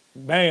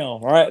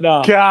 Bam, right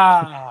now.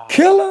 God.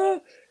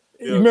 Killer.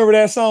 You remember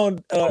that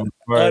song?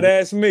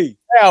 That's me.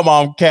 Damn,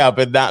 I'm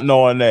capping, not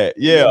knowing that.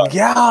 Yeah.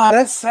 God,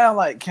 that sound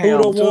like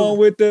Cam. Who the one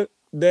with the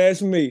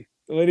that's me?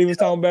 What he was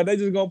talking about? They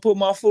just gonna put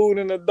my food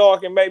in the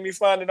dark and make me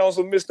find it on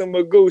some Mr.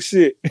 Magoo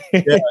shit.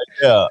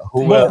 Yeah.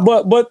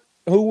 But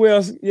who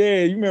else?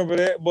 Yeah, you remember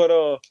that? But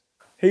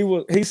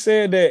he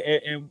said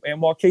that, and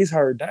Marquise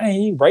heard, dang,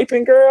 he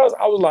raping girls.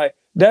 I was like,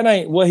 that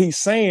ain't what he's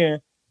saying.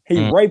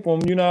 He rape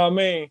them. You know what I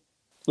mean?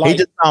 Like, he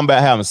just talking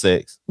about having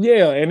sex.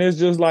 Yeah, and it's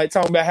just like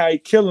talking about how he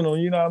killing them.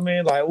 You know what I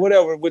mean? Like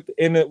whatever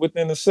within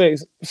the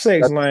sex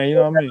lane. You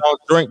know what I mean?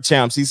 Drink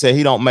Champs. He said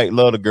he don't make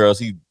love to girls.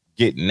 He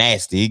get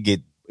nasty. He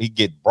get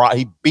brought.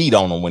 He beat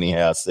on them when he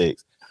has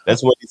sex.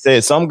 That's what he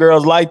said. Some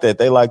girls like that.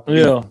 They like to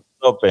be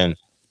up and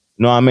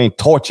you know what I mean,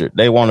 tortured.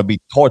 They want to be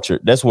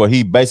tortured. That's what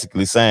he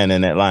basically saying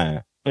in that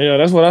line. Yeah,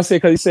 that's what I said.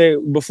 Because he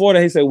said before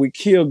that, he said we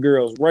kill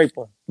girls, rape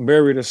them,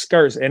 bury the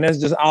skirts, and that's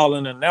just all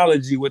an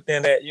analogy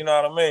within that. You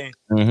know what I mean?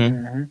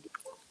 Mm-hmm.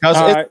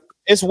 Because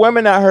it's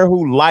women out here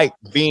who like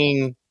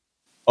being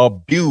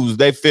abused.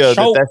 They feel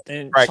choked that's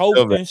and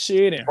choked and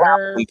shit and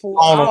hurt,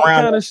 all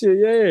kind of shit.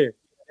 Yeah,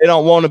 they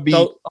don't want to be.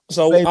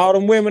 So all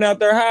them women out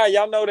there high,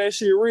 y'all know that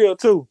shit real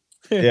too.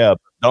 Yeah,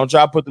 don't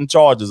try to put them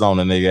charges on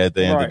a nigga at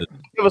the end of the day.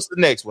 Give us the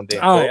next one, then.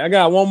 All right, I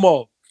got one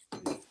more.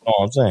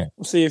 Oh, I'm saying.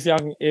 See if y'all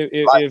can,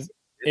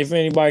 if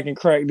anybody can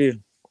crack this.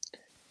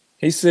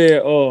 He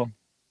said,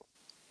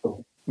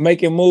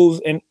 making moves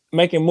in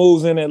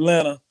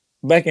Atlanta,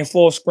 back and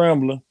forth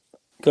scrambling,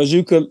 because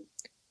you could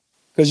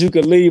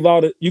leave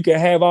you could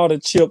have all the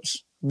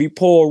chips, be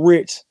poor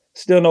rich,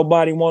 still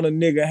nobody want a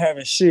nigga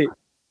having shit.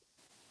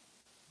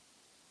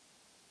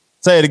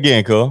 Say it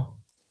again, cuz.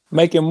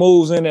 Making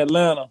moves in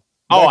Atlanta,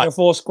 back and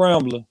forth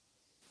scrambling,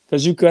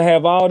 because you could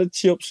have all the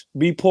chips,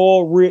 be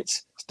poor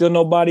rich, still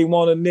nobody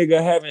want a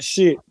nigga having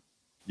shit.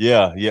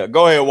 Yeah.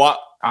 Go ahead,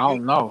 Wop. I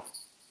don't know.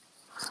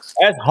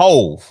 That's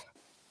Hove.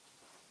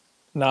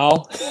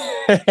 No.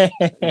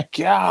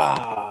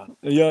 God.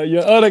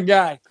 Your other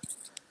guy.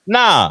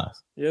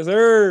 Nas. Yes,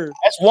 sir.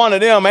 That's one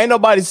of them. Ain't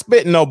nobody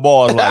spitting no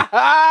bars like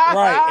that.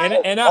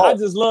 Right. And I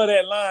just love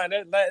that line.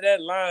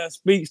 That line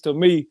speaks to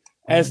me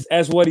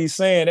as what he's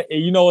saying.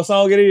 And you know what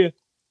song it is?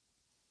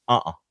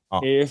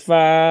 If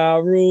I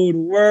rule the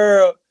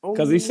world.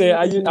 Because he said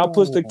I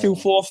pushed the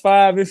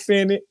Q45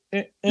 Infinite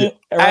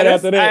right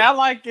after that. I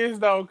like this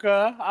though, cuz.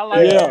 I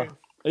like it.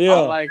 Yeah. I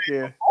like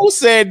it. Who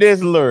said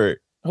this lyric?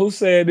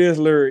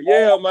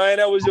 Yeah, man.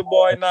 That was your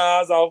boy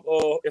Nas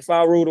off If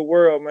I Rule the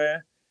World,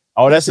 man.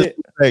 Oh, that's a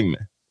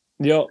segment.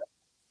 Yep.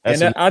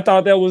 And I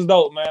thought that was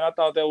dope,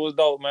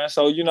 man.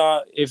 So, you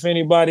know, if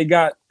anybody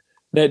got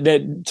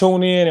that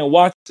tune in and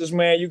watch this,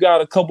 man, you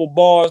got a couple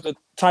bars to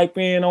type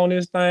in on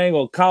this thing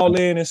or call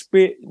in and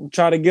spit and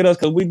try to get us,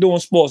 because we doing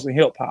sports and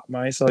hip hop,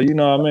 man. So you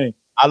know what I mean.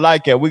 I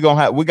like it. We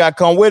got to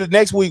come with it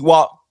next week,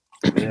 Wop.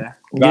 Yeah.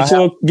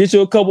 Get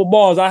you a couple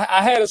balls. I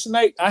had a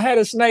snake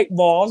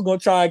ball. I was gonna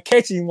try and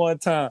catch him one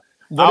time,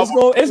 but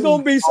it's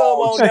gonna be something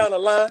on down the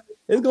line.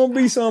 It's gonna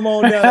be some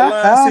on down the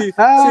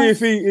line.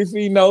 See if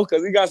he know,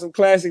 cause he got some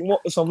classic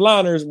some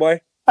liners, boy.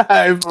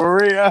 Hey, for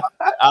real.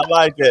 I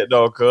like that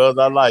though, cuz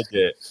I like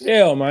that.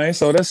 Yeah, man.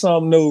 So that's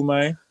something new,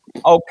 man.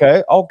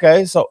 Okay.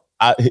 So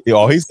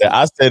he said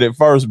I said it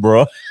first,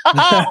 bro.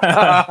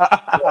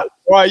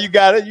 Right, you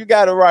got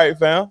it right,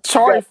 fam.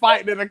 Troy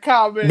fighting in the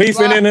comments.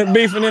 Beefing in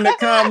the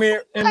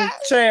comment in the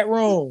chat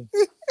room.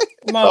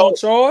 Come on,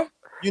 Troy.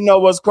 You know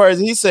what's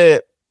crazy? He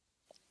said,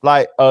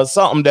 like,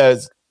 something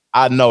that's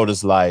I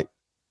noticed, like,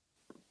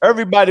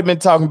 everybody been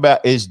talking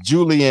about is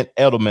Julian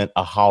Edelman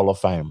a Hall of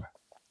Famer?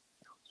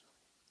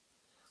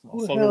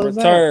 Fucking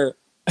retired.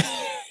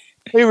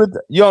 You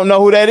don't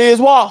know who that is,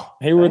 Walt?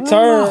 He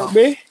retired,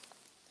 B.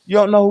 You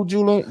don't know who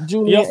Julian?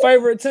 Your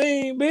favorite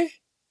team, B?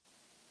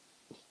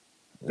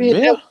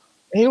 Yeah.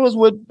 He was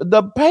with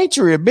the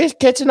Patriot, bitch,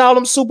 catching all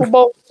them Super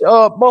Bowl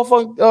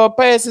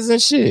passes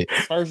and shit.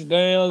 First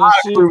downs and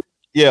shit.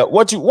 Yeah,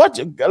 Watt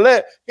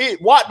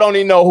don't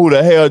even know who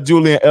the hell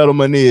Julian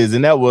Edelman is,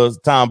 and that was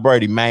Tom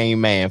Brady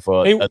main man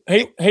for. He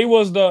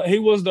was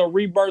the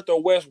rebirth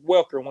of Wes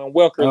Welker when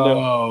Welker left.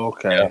 Oh,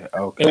 okay,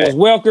 okay. It was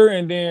Welker,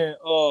 and then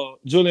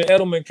Julian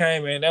Edelman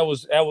came, and that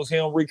was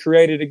him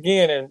recreated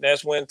again, and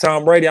that's when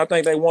Tom Brady. I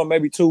think they won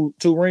maybe two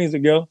rings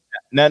ago.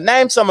 Now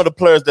name some of the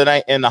players that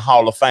ain't in the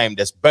Hall of Fame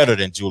that's better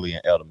than Julian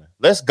Edelman.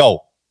 Let's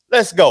go.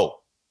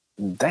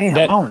 Damn,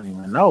 I don't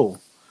even know.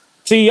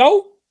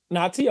 T.O.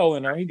 Not T.O.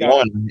 in there. He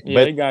got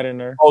he got in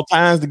there. 4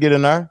 times to get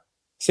in there.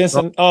 Since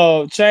Chad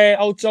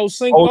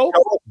Ochocinco.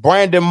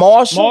 Brandon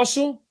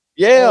Marshall.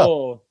 Yeah.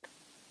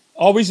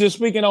 We just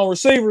speaking on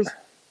receivers.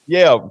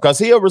 Yeah, because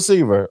he a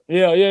receiver.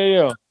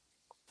 Yeah.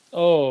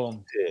 Oh.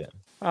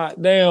 Yeah.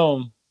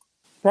 Damn.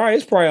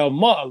 It's probably a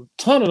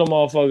ton of them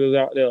motherfuckers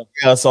out there.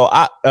 Yeah, so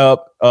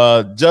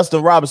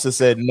Justin Robinson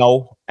said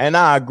no, and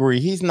I agree.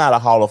 He's not a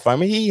Hall of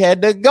Famer. He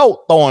had the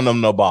GOAT throwing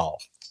him the ball.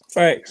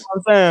 Facts. You know what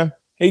I'm saying?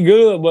 He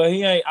good, but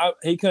he ain't.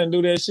 He couldn't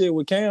do that shit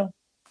with Cam.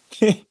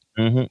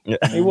 Mm-hmm.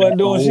 He wasn't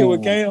doing shit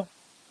with Cam.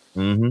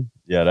 Mm-hmm.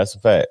 Yeah, that's a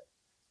fact.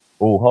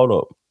 Oh, hold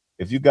up.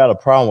 If you got a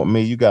problem with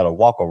me, you got to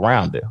walk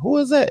around it. Who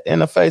is that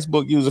in a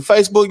Facebook user?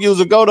 Facebook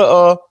user, go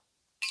to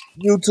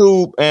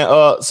YouTube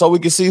and so we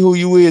can see who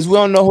you is. We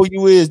don't know who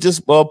you is.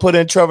 Just put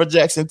in Trevor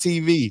Jackson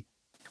TV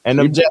and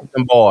them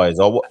Jackson boys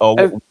or one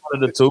of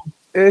the two.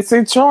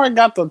 See, Troy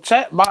got the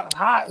chat box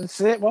hot and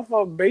shit.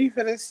 Motherfucker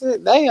beefing and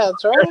shit. Damn,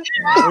 Troy.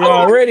 We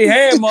already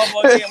had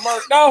motherfuckers getting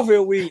murked off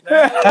here week.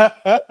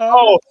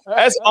 Oh,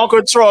 that's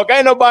Uncle Truck.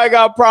 Ain't nobody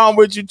got a problem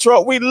with you,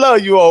 Truck. We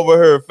love you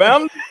over here,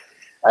 family.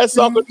 That's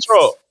Uncle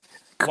Truck.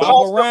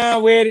 Walk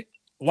around with it.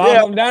 Walk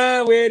them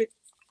down with it.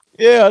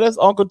 Yeah, that's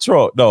Uncle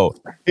Truck, though.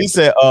 He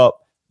said,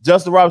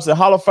 Justin Robinson,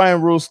 Hall of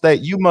Fame rules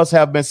state you must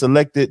have been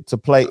selected to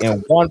play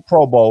in one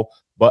Pro Bowl,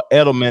 but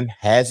Edelman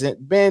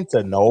hasn't been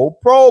to no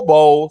Pro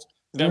Bowls.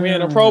 That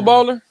mean a Pro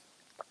Bowler?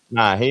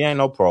 Nah, he ain't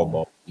no Pro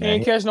Bowl. He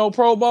ain't catch no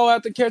Pro Bowl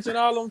after catching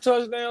all them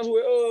touchdowns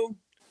with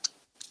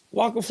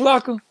Waka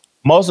Flocka.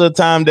 Most of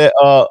the time that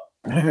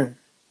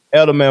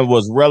Edelman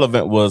was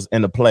relevant was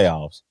in the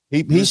playoffs.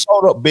 He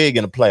showed up big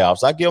in the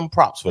playoffs. I give him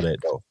props for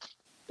that though.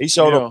 He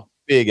showed up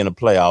big in the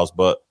playoffs,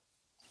 but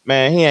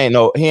man, he ain't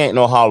no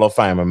Hall of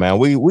Famer, man.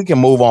 We can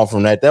move on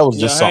from that. That was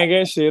just something. Hang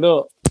that shit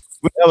up.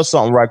 That was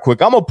something right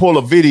quick. I'm gonna pull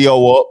a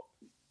video up.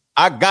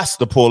 I got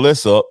to pull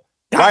this up.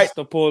 Got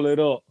to pull it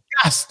up.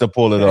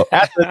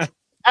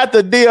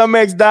 After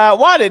DMX died,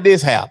 why did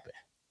this happen?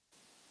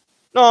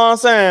 Know what I'm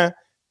saying?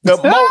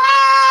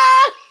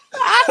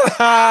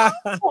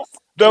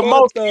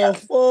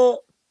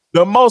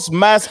 The most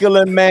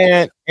masculine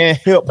man in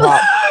hip hop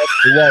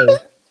passed away.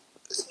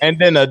 And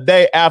then a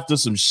day after,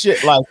 some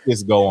shit like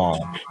this go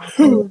on.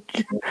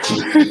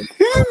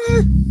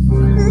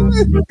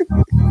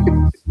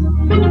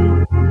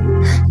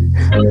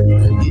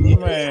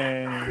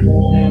 Man.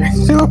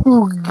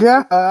 Oh,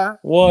 God.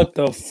 What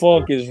the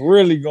fuck is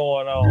really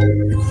going on?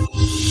 In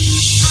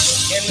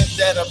the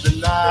dead of the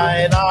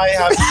night, I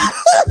have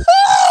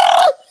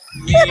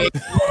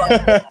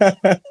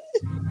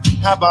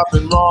have I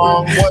been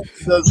wrong? What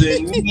does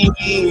it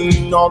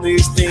mean? All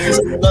these things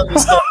and other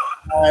stuff.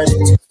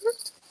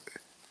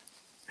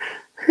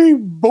 He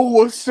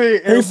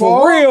bullshit. He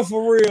for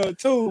real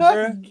too,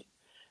 bro.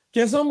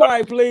 Can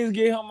somebody please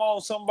get him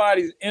on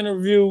somebody's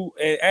interview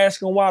and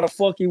ask him why the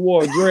fuck he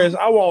wore a dress?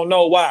 I won't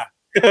know why.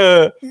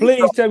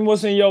 Please tell me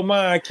what's in your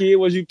mind, kid.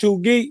 Was you too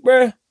geek,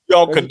 bro?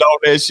 Y'all condone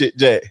that shit,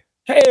 Jack.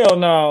 Hell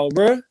no,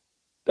 bro.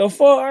 The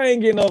fuck? I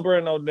ain't getting up there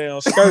no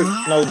damn skirt,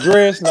 no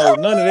dress, no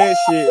none of that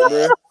shit,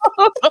 bro.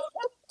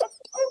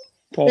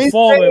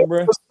 Performing,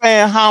 bro.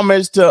 Paying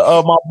homage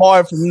to my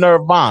boy from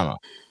Nirvana.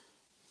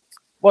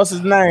 What's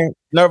his name?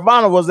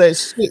 Nirvana was that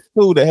shit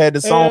too that had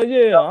the song.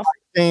 Yeah.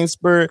 Team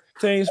Spirit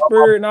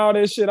and all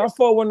that shit. I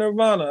fuck with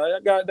Nirvana.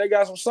 They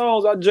got some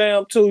songs I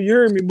jam too. You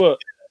hear me? But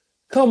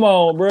come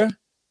on, bro.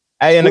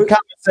 Hey, in the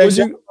comment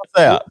section,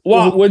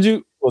 would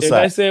you? If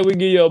they said we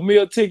give you a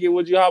meal ticket,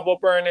 would you hop up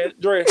there in that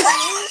dress?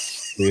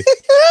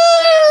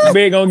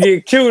 Big gonna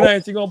get cute,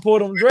 ain't you? Gonna pull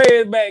them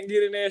dreads back and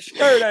get in that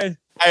skirt, ain't you?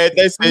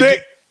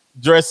 Hey,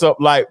 dress up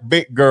like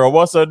Big Girl.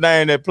 What's her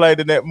name that played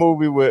in that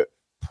movie with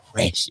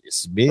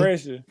Precious, bitch?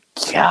 Pressure.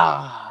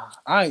 Yeah,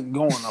 I ain't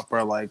going up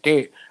there like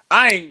that.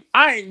 I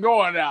ain't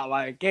going out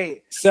like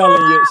that.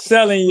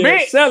 Selling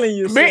yourself.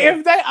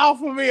 If they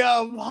offer me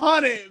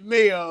 100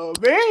 mil,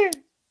 man,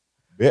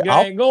 Yeah, You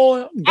ain't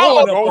going I'm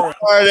up gonna there.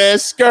 wear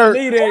that skirt.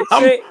 Need that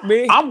check,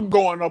 bitch. I'm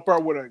going up there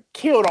with a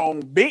kilt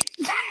on, bitch.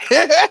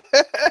 They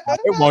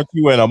want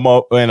you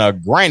in a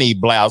granny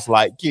blouse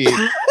like kids.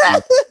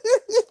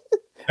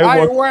 I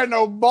ain't wearing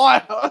no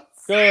blouse.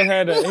 Cuz he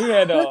had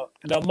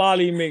the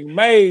Molly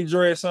McMay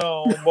dress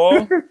on,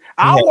 boy.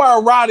 I wear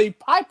a Roddy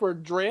Piper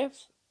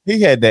dress. He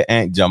had that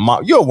Aunt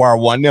Jemima. You'll wear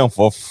one of them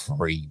for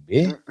free,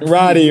 bitch.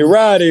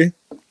 Roddy.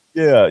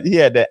 Yeah, he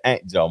had that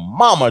Aunt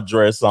Jemima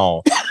dress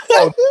on.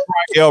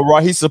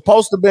 Elroy, he's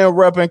supposed to be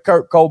repping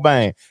Kurt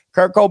Cobain.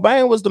 Kurt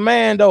Cobain was the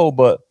man though,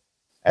 but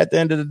at the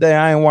end of the day,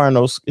 I ain't wearing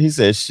those. He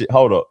said, "Shit,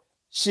 hold up,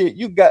 shit,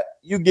 you get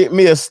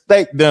me a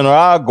steak dinner,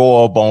 I'll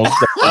go up on stage."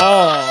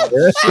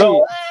 Oh,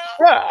 shit.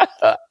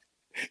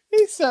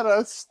 He said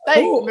a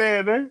steak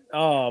dinner.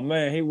 Oh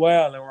man, he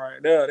wilding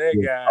right there. That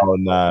guy. Oh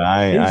nah,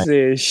 I ain't. He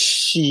said,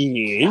 "Shit,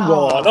 he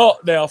going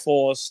up there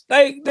for a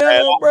steak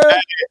dinner, bro."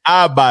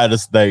 I buy the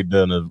steak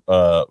dinner,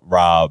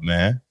 Rob,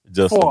 man.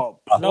 Just For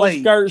a No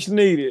plate. skirts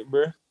needed,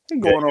 bro. He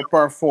going up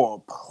there for a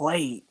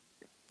plate.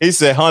 he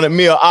said, 100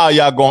 mil. All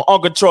y'all going,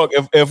 Uncle Truck.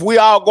 If we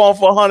all going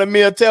for 100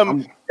 mil, tell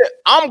me,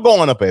 I'm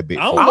going up at big.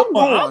 I'm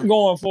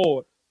going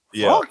for it.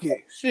 Yeah. Fuck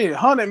it. Shit,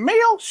 100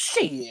 mil?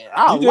 Shit.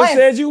 You just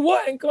said you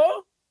wasn't, cuz.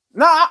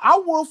 Nah, I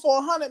won for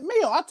 100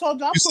 mil. I told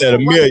you. You said a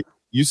million.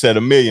 You said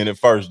 $1 million at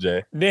first,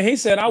 Jay. Then he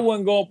said I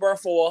wouldn't go up there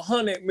for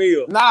 100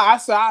 mil. Nah, I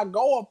said I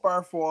go up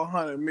there for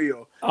 100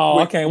 mil. Oh,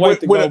 I can't wait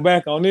to go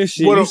back on this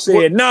shit. You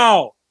said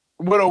no.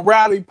 With a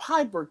Rowdy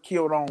Piper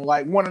kilt on,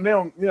 like one of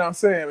them, you know what I'm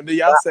saying? Then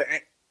y'all said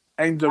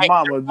Aunt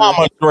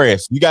Jemima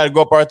dress. You got to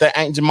go up there with that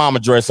Aunt Jemima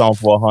dress on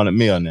for 100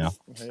 mil now.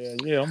 Hell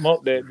yeah, I'm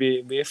up that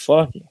bitch.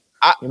 Fuck it.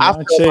 I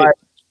feel like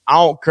I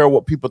don't care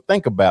what people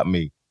think about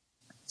me.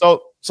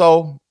 So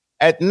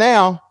at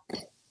now,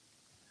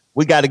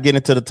 we got to get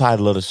into the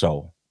title of the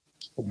show.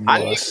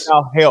 I need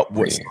y'all help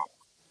with something.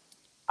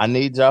 I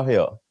need y'all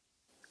help.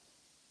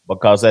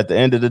 Because at the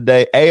end of the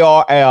day,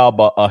 A.R.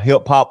 Alba, a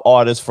hip hop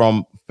artist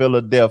from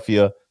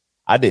Philadelphia,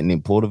 I didn't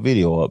even pull the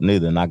video up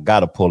neither, and I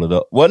gotta pull it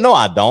up. Well, no,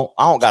 I don't.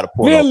 I don't gotta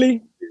pull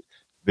it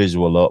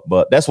visual up,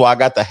 but that's why I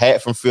got the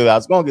hat from Philly. I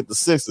was gonna get the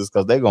Sixers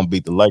because they're gonna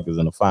beat the Lakers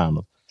in the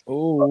finals.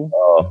 Ooh.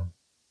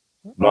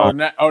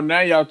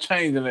 Now y'all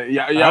changing it.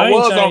 Y'all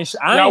was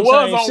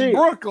on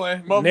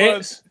Brooklyn.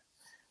 Next.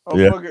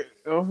 You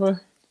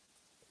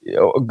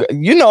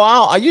know,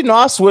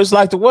 I switch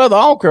like the weather.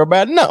 I don't care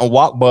about nothing.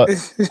 But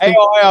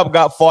A.R.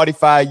 got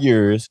 45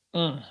 years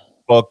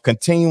for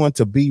continuing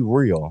to be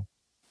real,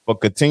 for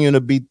continuing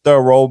to be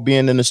thorough,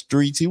 being in the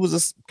streets. He was a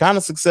kind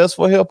of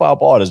successful hip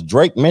hop artist.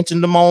 Drake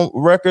mentioned him on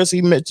records.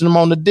 He mentioned him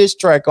on the diss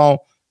track on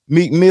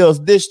Meek Mill's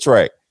diss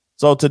track.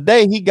 So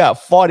today he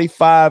got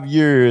 45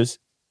 years.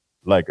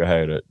 Laker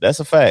hater. That's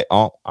a fact.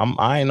 I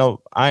ain't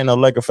no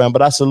Laker fan,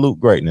 but I salute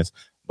greatness.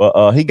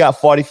 But he got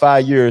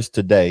 45 years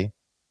today.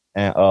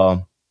 And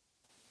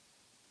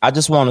I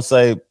just want to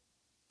say,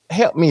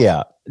 help me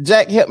out.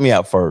 Jack, help me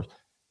out first.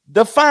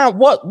 Define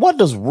what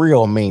does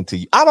real mean to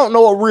you? I don't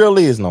know what real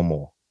is no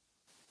more.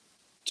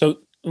 To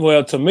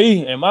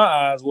me, in my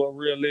eyes, what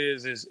real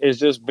is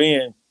just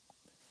being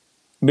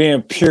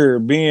pure,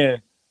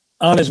 being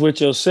honest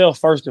with yourself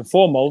first and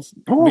foremost,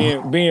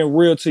 being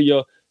real to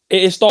your.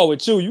 It starts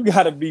with you. You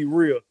got to be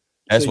real.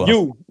 That's what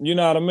you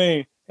know what I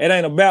mean? It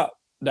ain't about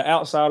the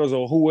outsiders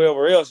or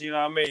whoever else, you know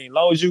what I mean? As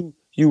long as you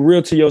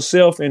real to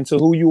yourself and to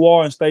who you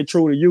are and stay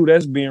true to you,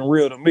 that's being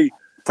real to me.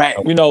 Fact.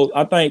 You know,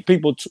 I think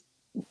people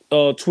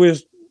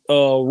twist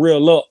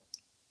real up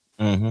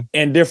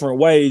in different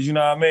ways, you know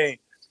what I mean?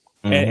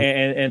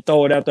 And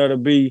throw it out there to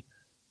be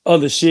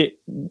other shit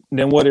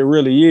than what it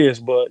really is.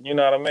 But you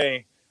know what I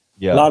mean?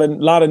 Yeah. A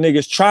lot of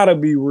niggas try to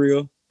be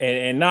real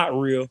and not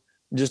real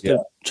just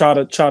to try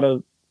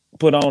to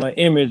put on an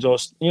image or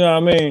you know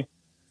what I mean?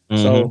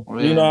 So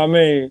you know what I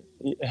mean?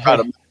 Try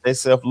to make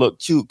themselves look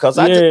cute. Cause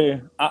I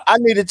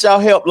needed y'all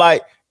help.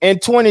 Like in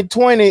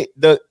 2020,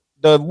 the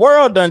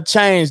world done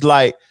changed.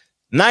 Like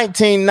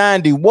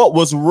 1990, what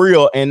was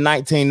real in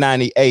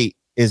 1998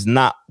 is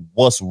not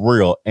what's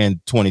real in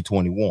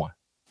 2021.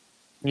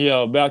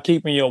 Yeah, about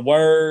keeping your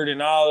word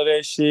and all of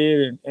that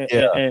shit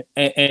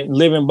and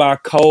living by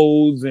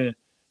codes and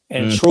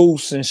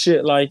truths and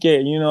shit like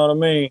that. You know what I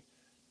mean?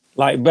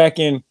 Like back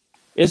in,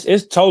 it's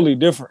totally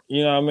different.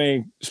 You know what I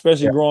mean?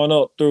 Especially growing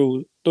up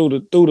through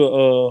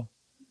the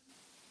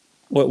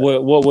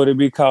what would it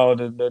be called?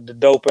 The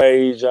dope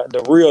age,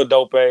 the real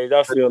dope age.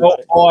 I feel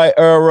like boy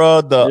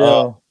era,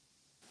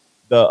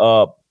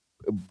 the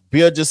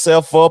build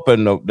yourself up,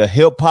 and the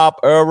hip hop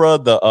era,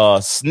 the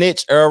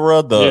snitch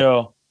era,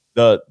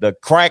 the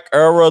crack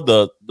era,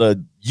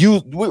 the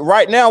youth.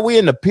 Right now we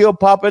in the pill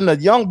popping. The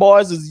young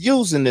boys is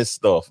using this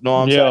stuff. Know what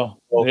I'm saying?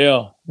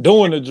 Yeah,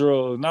 doing the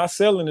drugs, not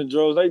selling the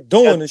drugs. They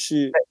doing the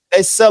shit.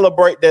 They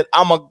celebrate that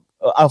I'm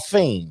a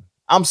fiend.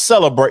 I'm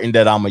celebrating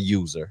that I'm a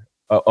user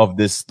of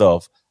this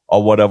stuff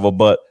or whatever.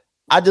 But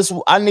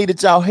I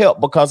needed y'all help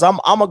because I'm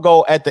gonna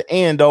go at the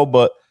end though.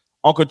 But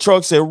Uncle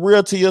Truck said,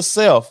 real to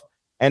yourself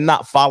and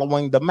not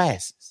following the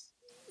masses.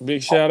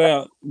 Big shout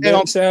out.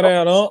 Big shout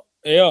out,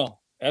 Yeah,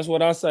 that's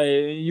what I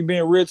say. You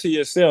being real to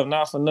yourself,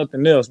 not for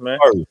nothing else, man.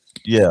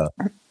 Yeah.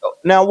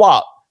 Now,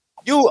 Wop,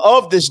 you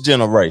of this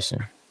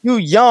generation, you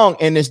young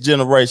in this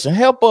generation,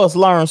 help us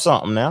learn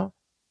something now.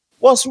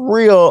 What's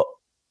real,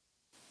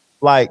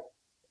 like,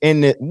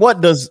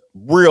 what does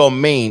real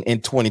mean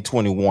in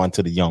 2021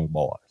 to the young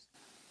boys?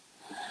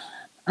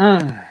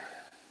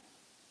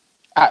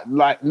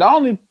 Like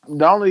the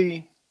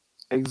only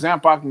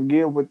example I can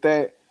give with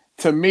that,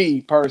 to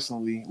me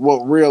personally, what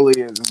real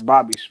is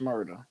Bobby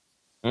Shmurda.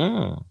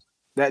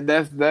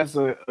 That's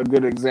a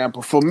good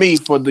example for me,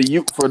 for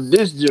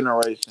this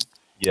generation.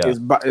 Yeah, is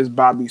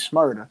Bobby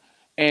Shmurda,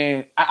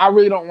 and I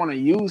really don't want to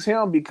use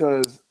him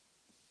because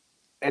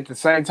at the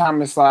same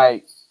time it's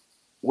like,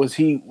 was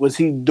he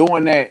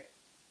doing that?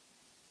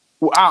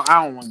 Well,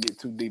 I don't want to get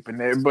too deep in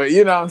there, but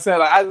you know what I'm saying.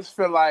 Like, I just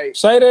feel like,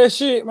 say that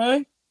shit,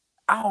 man.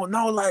 I don't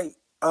know, like,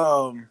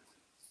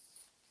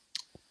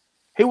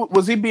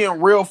 was he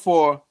being real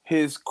for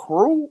his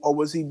crew or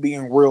was he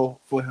being real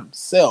for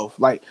himself?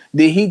 Like,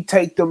 did he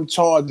take them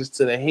charges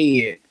to the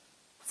head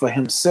for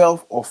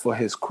himself or for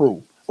his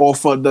crew or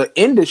for the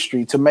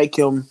industry to make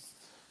him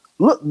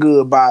look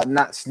good by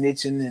not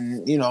snitching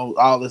and, you know,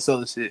 all this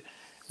other shit?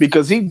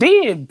 Because he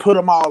did put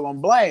them all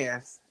on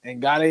blast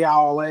and got they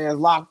all ass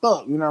locked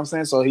up. You know what I'm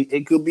saying? So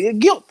it could be a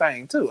guilt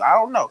thing too. I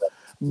don't know.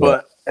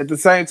 But at the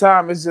same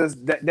time, it's just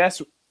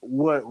that's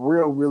what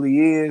real really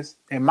is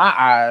in my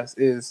eyes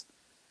is,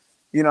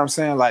 you know what I'm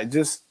saying? Like,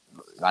 just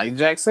like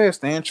Jack said,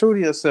 staying true to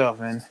yourself.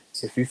 And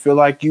if you feel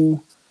like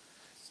you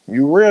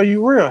real,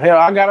 you real. Hell,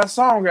 I got a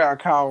song out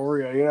called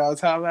Real. You know what I'm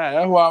talking about?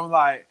 That's why I'm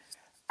like,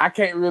 I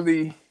can't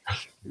really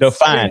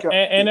define.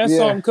 And that's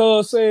something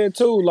Cuz said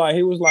too. Like,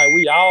 he was like,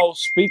 we all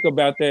speak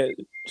about that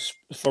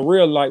for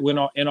real, like when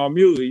in our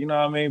music, you know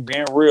what I mean?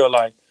 Being real,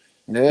 like,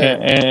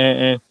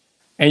 and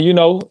you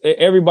know,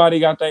 everybody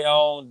got their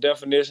own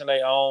definition,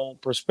 their own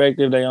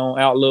perspective, their own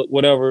outlook,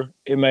 whatever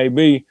it may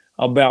be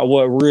about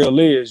what real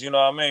is, you know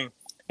what I mean?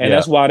 And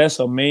that's why that's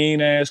a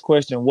mean ass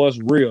question. What's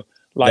real?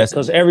 Like,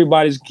 because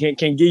everybody's can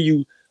give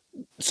you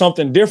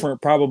something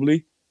different,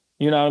 probably.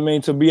 You know what I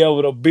mean? To be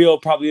able to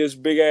build probably this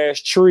big ass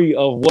tree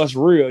of what's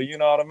real. You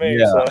know what I mean?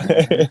 Yeah.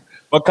 So,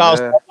 because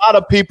a lot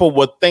of people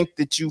would think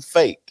that you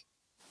fake.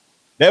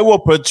 They will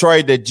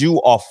portray that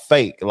you are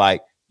fake.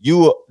 Like,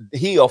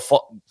 he a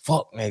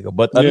fuck nigga.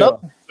 But another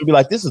will be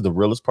like, this is the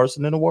realest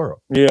person in the world.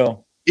 Yeah.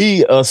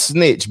 He a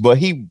snitch, but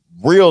he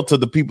real to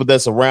the people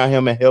that's around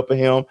him and helping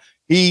him.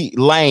 He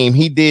lame.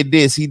 He did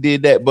this. He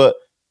did that. But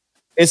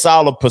it's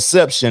all a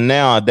perception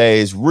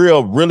nowadays.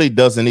 Real really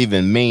doesn't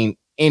even mean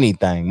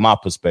anything. My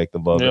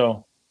perspective of it.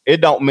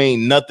 It don't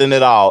mean nothing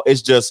at all.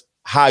 It's just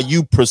how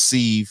you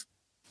perceive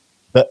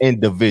the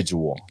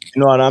individual.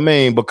 You know what I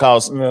mean?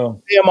 Because me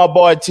and my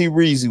boy T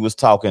Reezy was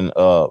talking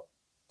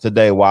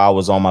today while I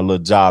was on my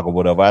little jog or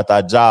whatever. After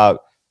I jogged,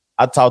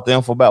 I talked to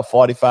him for about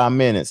 45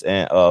 minutes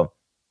and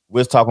we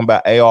was talking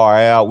about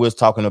ARL. We was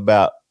talking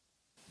about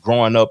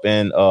growing up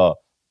in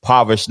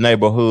impoverished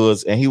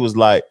neighborhoods. And he was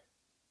like,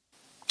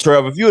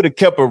 Trevor, if you would have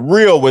kept it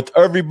real with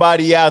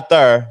everybody out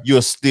there,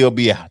 you'll still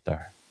be out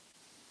there.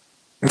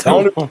 The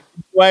only reason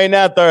you ain't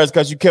out there is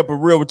because you kept it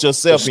real with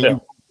yourself and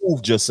you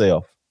proved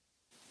yourself.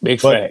 Big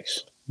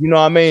facts. You know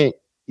what I mean?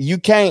 You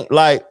can't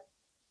like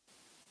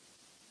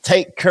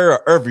take care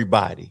of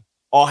everybody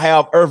or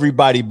have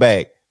everybody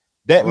back.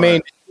 That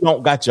means you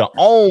don't got your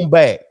own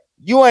back.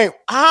 You ain't,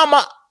 how am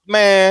I,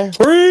 man?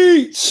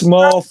 Preach,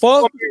 small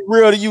fuck. Be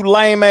real to you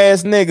lame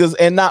ass niggas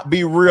and not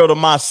be real to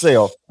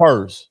myself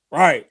first.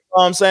 Right. You know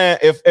what I'm saying?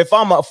 If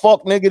I'm a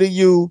fuck nigga to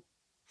you,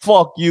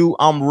 fuck you,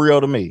 I'm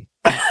real to me.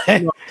 You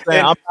know what I'm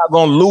saying? I'm not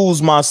gonna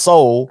lose my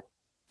soul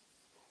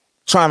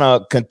trying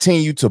to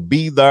continue to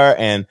be there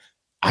and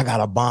I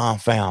gotta bomb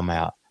fam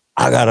out.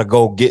 I gotta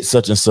go get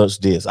such and such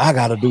this. I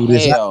gotta do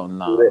this. Hell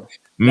no.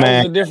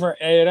 Man.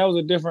 That was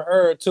a different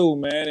era too,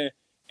 man.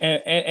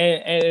 And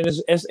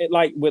it's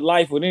like with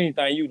life, with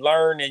anything, you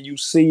learn and you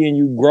see and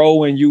you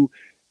grow and you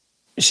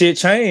shit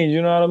change.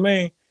 You know what I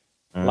mean?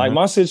 Mm-hmm. Like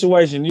my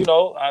situation, you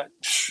know,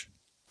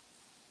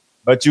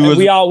 but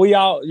we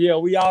all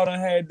done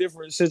had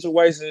different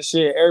situations and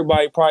shit.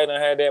 Everybody probably done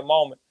had that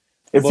moment.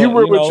 If you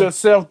were with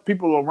yourself,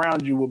 people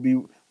around you will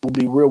be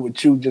real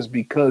with you just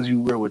because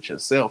you real with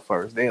yourself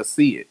first. They'll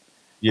see it.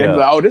 Yeah. They'll be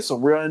like, oh, this is a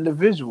real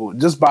individual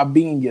just by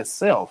being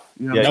yourself.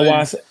 You know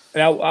that's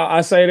why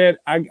I say that.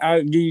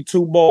 I give you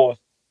 2 bars.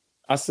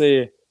 I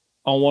said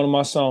on one of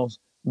my songs,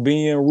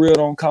 being real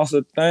don't cost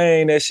a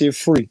thing. That shit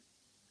free.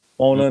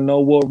 Wanna know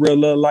what real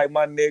look like,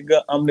 my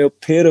nigga? I'm the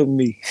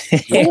epitome.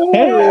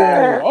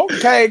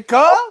 Okay,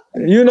 cuz.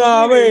 You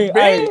know what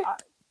I mean?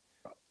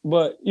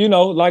 But you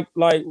know, like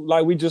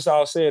we just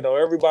all said though,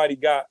 everybody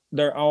got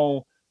their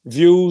own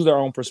views, their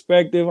own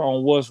perspective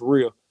on what's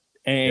real.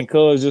 And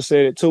cuz just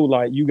said it too,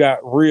 like you got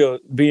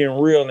being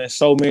real in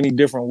so many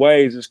different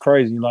ways. It's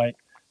crazy. Like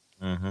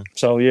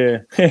So yeah,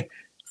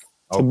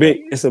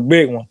 it's a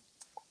big one.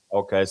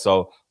 Okay,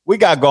 so we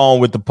got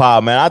going with the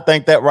pod, man. I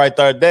think that right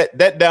there,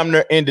 that damn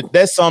near ended.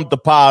 That summed the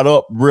pod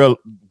up real.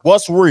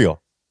 What's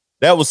real?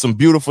 That was some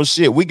beautiful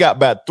shit. We got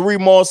about 3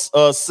 more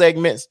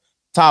segments,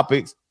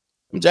 topics.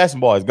 Them Jackson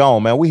boys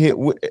gone, man. We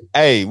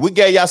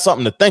gave y'all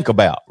something to think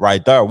about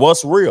right there.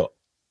 What's real?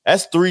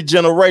 That's 3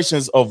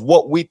 generations of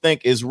what we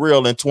think is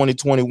real in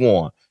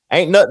 2021.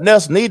 Ain't nothing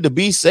else need to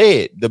be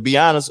said. To be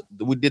honest,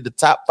 we did the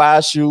top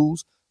 5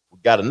 shoes. We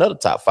got another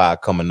top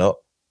 5 coming up.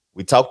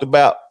 We talked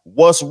about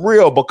what's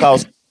real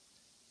because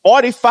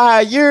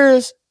 45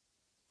 years,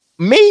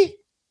 me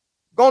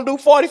gonna do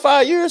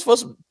 45 years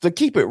to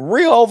keep it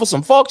real over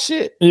some fuck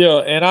shit. Yeah,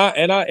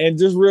 and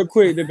just real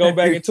quick to go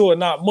back into it,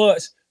 not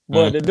much,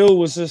 but the dude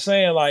was just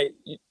saying like,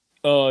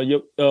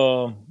 your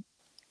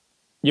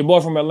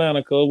boy from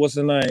Atlanta, what's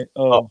his name?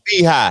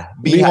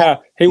 B-High.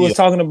 He was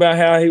talking about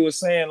how he was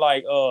saying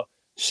like,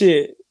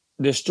 shit,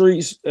 the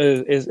streets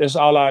is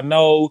all I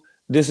know.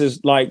 This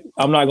is like,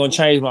 I'm not gonna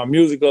change my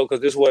music up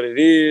because this is what it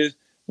is.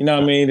 You know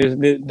what I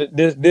mean?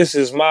 This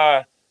is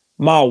my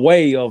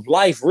way of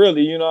life,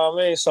 really. You know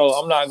what I mean? So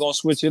I'm not gonna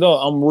switch it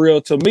up. I'm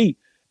real to me,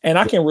 and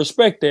I can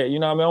respect that. You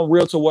know what I mean? I'm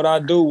real to what I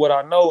do, what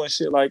I know, and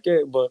shit like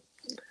that. But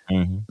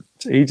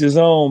to each his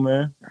own,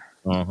 man.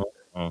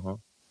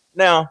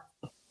 Now,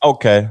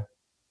 okay,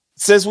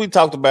 since we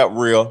talked about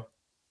real,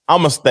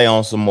 I'm gonna stay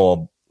on some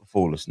more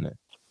foolishness.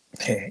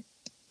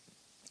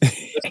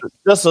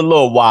 Just a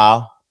little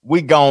while.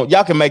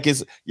 Y'all can make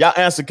it. Y'all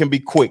answer can be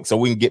quick, so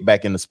we can get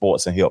back into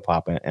sports and hip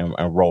hop and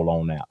roll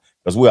on out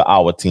because we're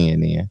hour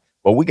 10 in,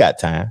 but we got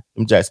time.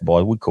 Them Jackson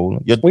boys, we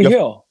cooling.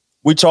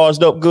 We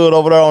charged up good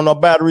over there on our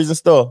batteries and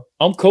stuff.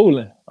 I'm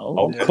cooling.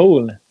 I'm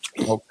cooling.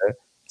 Okay.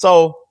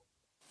 So,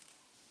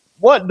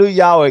 what do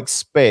y'all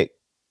expect?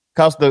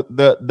 Because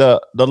the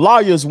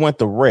lawyers went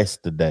to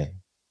rest today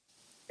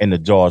in the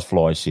George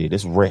Floyd shit.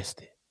 It's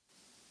rested.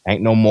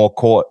 Ain't no more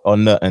court or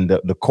nothing.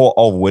 The court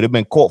over with. It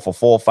been court for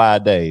 4 or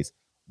 5 days.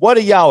 What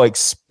do y'all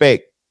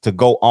expect to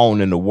go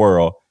on in the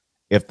world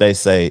if they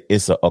say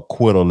it's an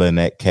acquittal in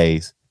that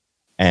case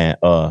and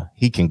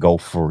he can go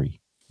free?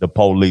 The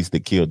police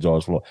that killed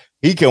George Floyd.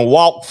 He can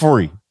walk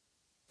free.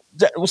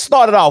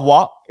 Start it off,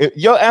 Walk.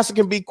 Your answer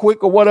can be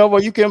quick or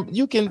whatever. You can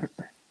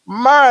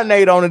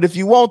marinate on it if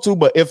you want to,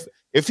 but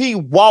if he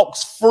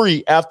walks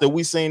free after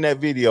we seen that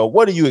video,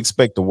 what do you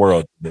expect the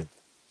world to do?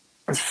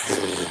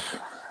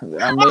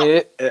 I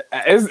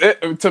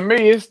mean, to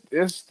me,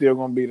 it's still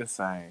gonna be the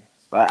same.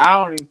 Like,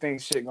 I don't even think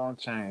shit gonna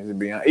change. To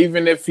be honest,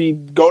 even if he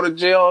go to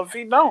jail, if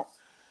he don't,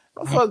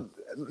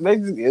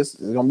 it's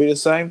gonna be the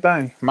same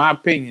thing. My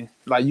opinion.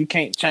 Like, you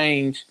can't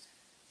change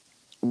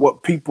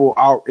what people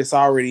are. It's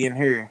already in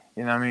here.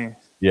 You know what I mean?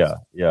 Yeah.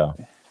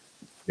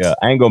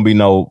 Ain't gonna be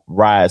no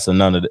riots or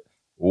none of that.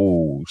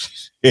 Oh,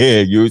 yeah.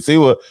 You see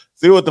what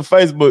the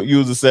Facebook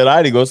user said.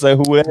 I ain't gonna say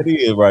who that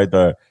is right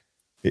there.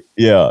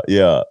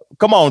 Yeah.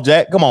 Come on,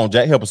 Jack.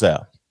 Help us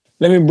out.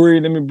 Let me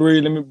breathe.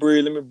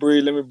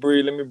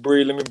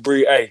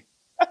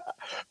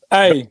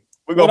 Hey.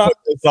 We're gonna put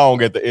this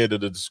song at the end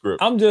of the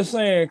description. I'm just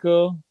saying,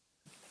 cuz.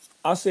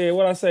 I said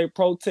what I say,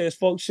 protest,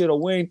 fuck shit or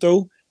wing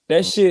through.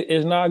 That shit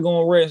is not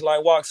gonna rest.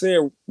 Like Walk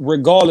said,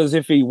 regardless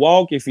if he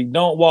walk, if he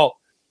don't walk,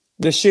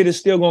 the shit is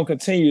still gonna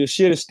continue. The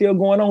shit is still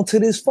going on to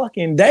this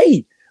fucking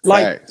day.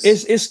 Like,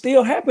 it's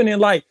still happening.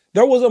 Like,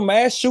 there was a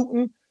mass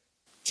shooting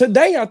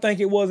today, I think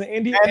it was in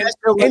Indiana.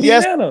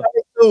 Indiana.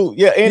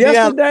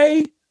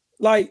 Yesterday,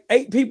 like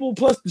 8 people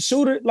plus the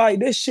shooter. Like,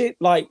 this shit,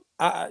 like,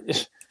 I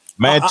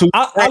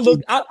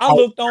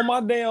looked on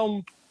my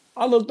damn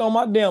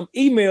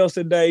emails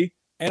today,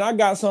 and I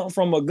got something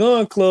from a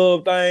gun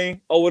club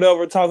thing or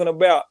whatever talking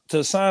about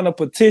to sign a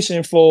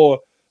petition for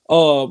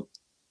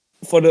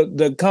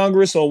the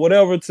Congress or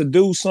whatever to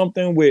do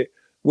something with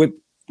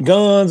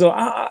guns or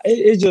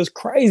it's just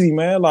crazy,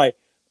 man. Like,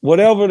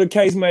 whatever the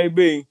case may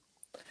be,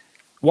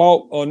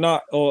 walk or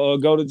not or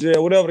go to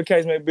jail, whatever the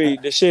case may be,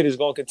 the shit is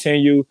gonna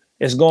continue.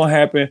 It's gonna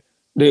happen.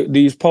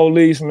 These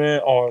policemen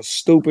are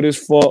stupid as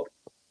fuck.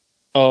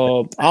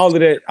 All of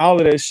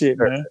that shit,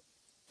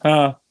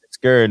 man.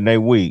 Scared and they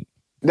weak.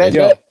 I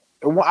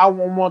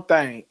want one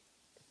thing.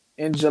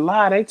 In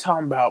July, they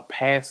talking about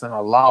passing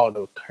a law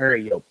to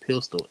carry your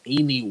pistol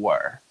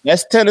anywhere.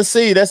 That's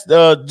Tennessee. That's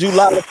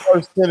July the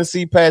 1st.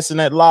 Tennessee passing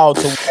that law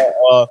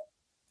to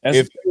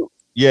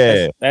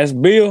that's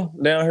Bill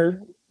down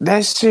here.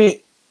 That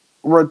shit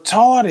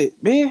retarded,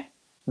 man.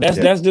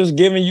 That's just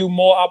giving you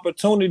more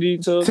opportunity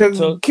to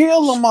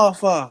kill a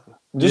motherfucker.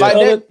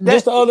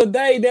 Just the other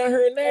day down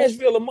here in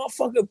Nashville, a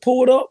motherfucker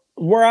pulled up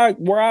where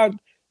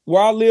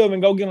I live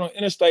and go get on the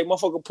interstate.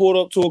 Motherfucker pulled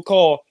up to a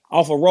car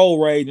off a road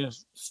rage and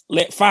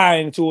let fire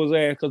into his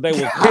ass because they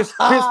were pissed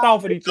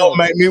off at each other. Don't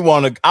make me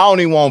I don't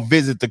even want to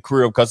visit the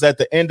crib because at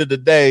the end of the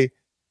day,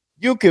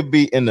 you could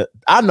be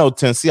I know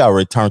Tennessee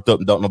already turned up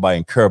and don't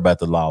nobody care about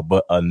the law,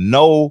 but a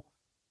no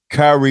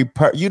carry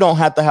you don't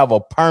have to have a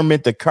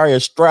permit to carry a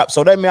strap.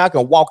 So that means I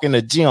can walk in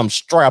the gym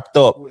strapped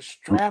up.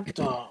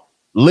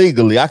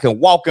 legally. I can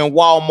walk in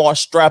Walmart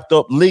strapped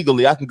up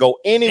legally. I can go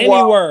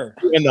anywhere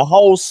in the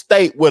whole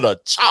state with a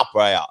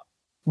chopper out.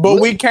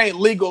 But we can't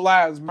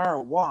legalize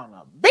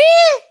marijuana.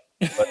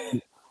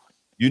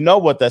 You know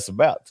what that's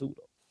about, too,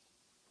 though.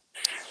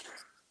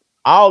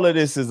 All of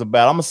this is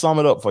about, I'm going to sum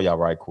it up for y'all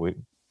right quick.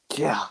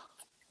 Yeah.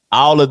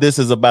 All of this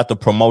is about the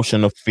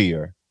promotion of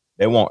fear.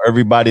 They want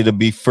everybody to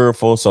be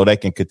fearful so they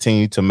can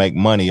continue to make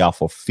money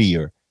off of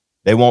fear.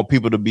 They want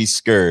people to be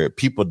scared,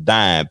 people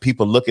dying,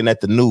 people looking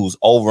at the news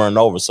over and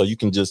over so you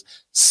can just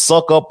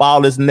suck up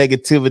all this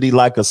negativity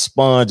like a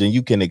sponge and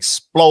you can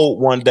explode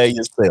one day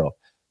yourself.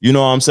 You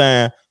know what I'm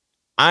saying?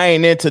 I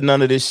ain't into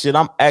none of this shit.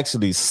 I'm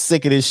actually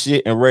sick of this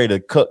shit and ready to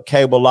cut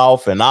cable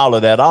off and all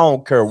of that. I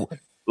don't care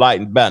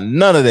like about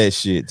none of that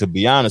shit, to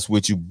be honest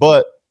with you.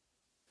 But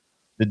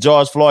the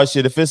George Floyd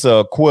shit, if it's a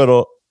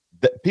acquittal,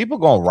 people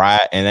gonna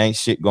riot and ain't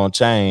shit gonna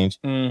change.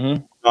 Mm-hmm. You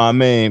know what I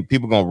mean?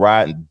 People gonna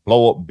riot and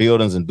blow up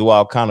buildings and do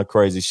all kind of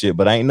crazy shit,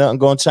 but ain't nothing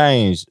gonna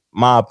change,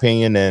 my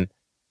opinion. And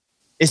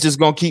it's just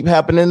gonna keep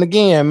happening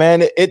again,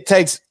 man. It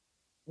takes,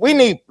 we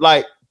need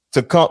like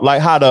to come,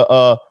 like how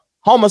the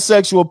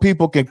homosexual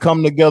people can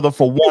come together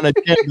for one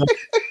agenda.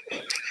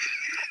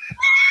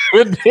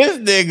 With this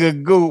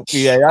nigga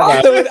goofy.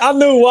 I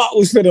knew what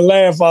was finna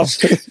laugh off.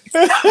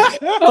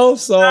 I'm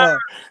sorry.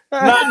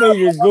 Not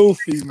nigga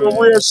goofy, man.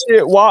 Real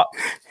shit. What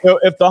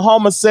if the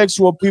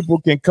homosexual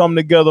people can come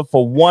together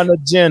for one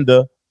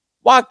agenda?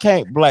 Why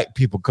can't black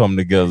people come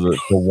together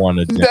for one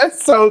agenda?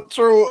 That's so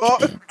true.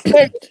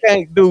 They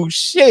can't do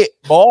shit,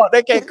 boy.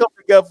 They can't come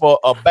together for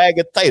a bag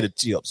of tater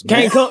chips.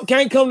 Can't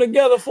come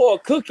together for a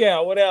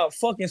cookout without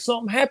fucking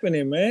something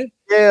happening, man.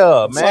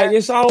 Yeah, It's man. like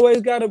it's always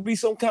got to be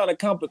some kind of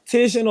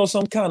competition or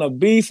some kind of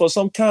beef or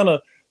some kind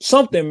of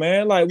something,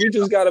 man. Like we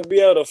just got to be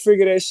able to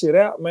figure that shit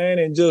out, man,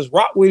 and just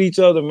rock with each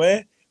other,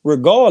 man,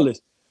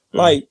 regardless.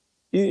 Like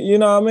you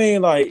know what I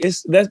mean? Like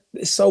it's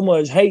so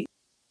much hate.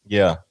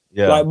 Yeah.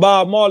 Yeah. Like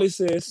Bob Marley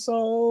said,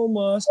 so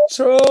much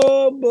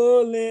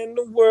trouble in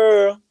the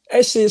world.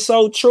 That shit's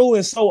so true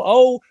and so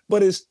old,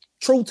 but it's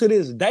true to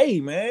this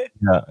day, man.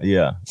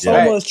 Yeah. So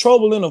much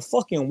trouble in the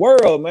fucking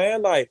world,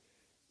 man. Like,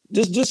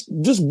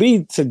 just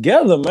be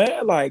together,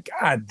 man. Like,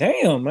 god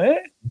damn, man.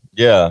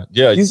 Yeah.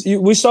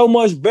 We're so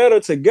much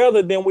better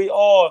together than we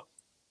are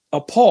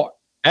apart.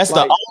 That's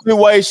like, the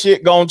only way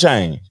shit gonna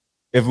change.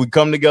 If we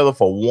come together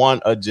for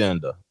one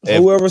agenda.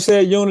 Whoever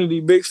said unity,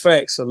 big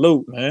facts,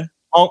 salute, man.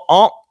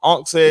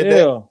 Unc said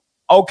that.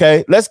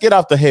 Okay, let's get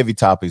off the heavy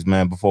topics,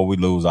 man, before we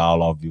lose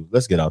all of you.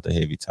 Let's get off the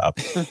heavy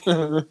topics.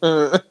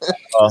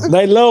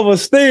 They love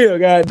us still,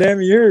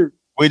 goddamn you.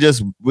 We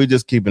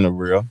just keeping it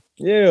real.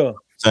 Yeah.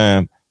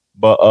 Sam,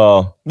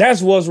 but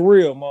that's what's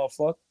real,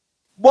 motherfucker.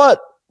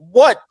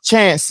 What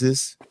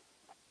chances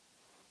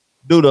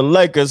do the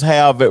Lakers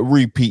have at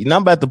repeating?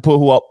 I'm about to put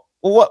who up.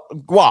 What?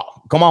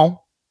 Come on.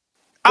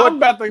 I'm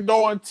about to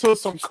go into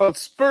some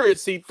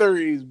conspiracy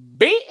theories,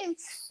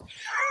 bitch.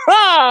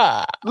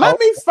 Let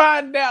me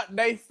find out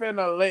they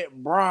finna let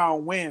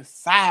Bron win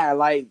 5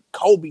 like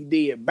Kobe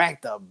did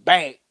back to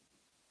back.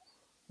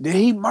 Did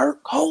he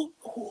murk Kobe?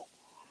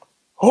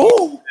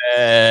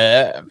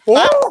 Yeah,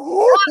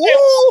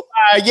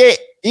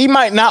 he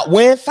might not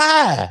win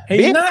 5.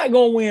 He's not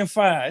gonna win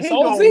 5. He's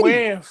gonna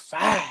win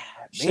 5.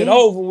 Shit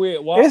over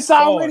with. It's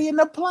already in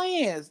the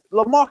plans.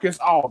 LaMarcus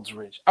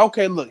Aldridge.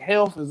 Okay, look,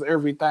 health is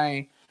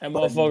everything. That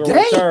motherfucker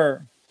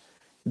return.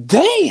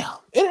 Damn,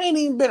 it ain't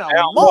even been a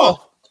month.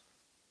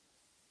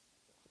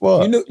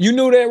 What? You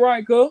knew that,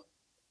 right, cuz?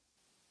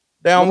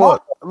 Damn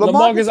what?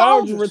 LaMarcus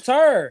Aldridge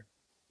returned.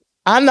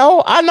 I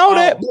know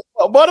that.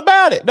 What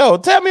about it? No,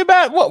 tell me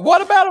about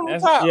what about him?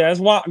 That's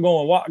Watt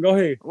going. Watt, go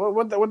ahead.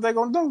 What they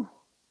gonna do?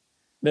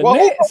 The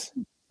Nets,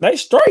 they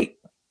straight.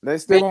 They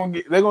still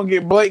gonna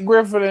get Blake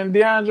Griffin and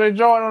DeAndre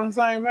Jordan on the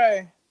same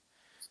page.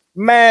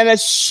 Man,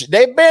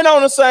 they been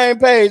on the same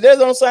page. They're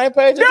on the same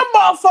page. Them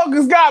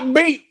motherfuckers got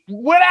beat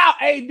without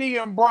AD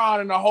and Bron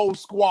and the whole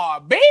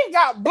squad. Ben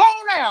got blown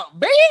out.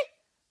 Ben,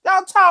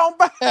 y'all talking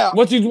about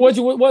what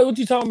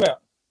you talking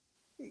about?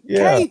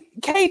 Yeah,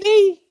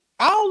 KD.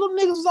 All them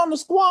niggas was on the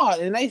squad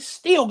and they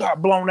still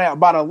got blown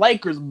out by the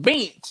Lakers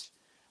bench.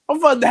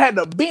 Motherfucker had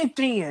the bench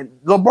in.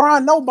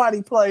 LeBron,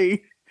 nobody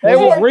played.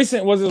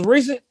 Was it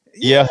recent?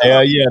 Yeah,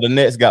 hell yeah. The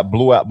Nets got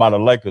blew out by the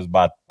Lakers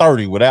by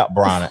 30 without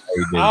Bron and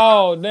AD.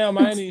 Oh, damn,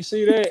 I didn't even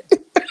see that.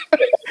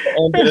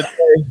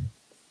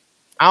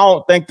 I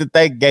don't think that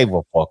they gave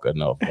a fuck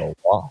enough though.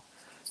 Wow.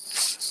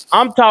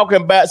 I'm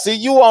talking about, see,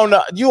 you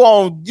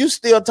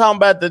still talking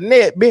about the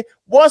net, bitch.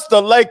 What's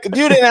the Lakers?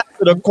 You didn't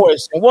answer the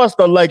question. What's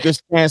the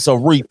Lakers' chance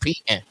of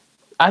repeating?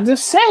 I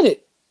just said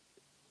it.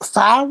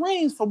 5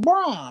 rings for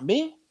Bron,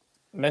 bitch.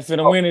 They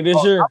finna win it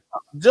this year.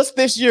 Just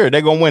this year.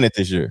 They're gonna win it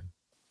this year.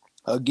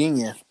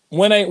 Again.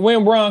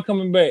 When Bron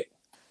coming back?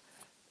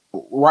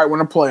 Right when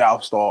the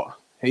playoffs start.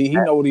 He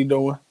know what he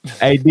doing.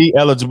 AD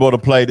eligible to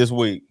play this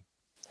week.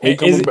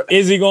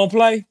 Is he gonna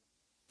play?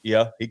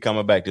 Yeah, he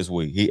coming back this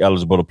week. He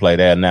eligible to play.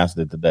 They announced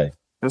it today.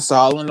 It's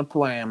all in the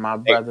plan, my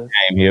brother.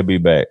 He'll be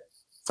back.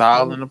 It's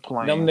all in the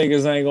plan. Them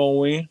niggas ain't gonna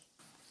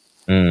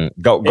win.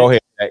 Go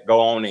ahead.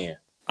 Go on in.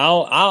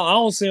 I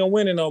don't see him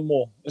winning no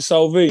more. It's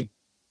OV. It's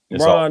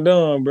Brian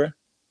done, bro.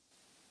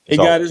 He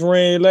So- got his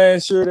ring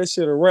last year. That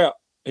shit a wrap.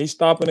 He's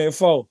stopping at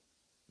 4.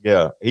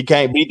 Yeah, he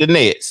can't beat the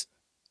Nets.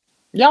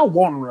 Y'all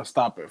want him to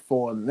stop at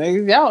 4,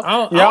 nigga. Y'all, I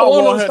don't y'all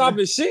want him him to stop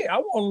his shit. I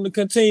want him to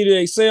continue to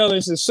excel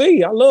and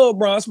succeed. I love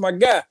Brian. That's my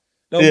guy.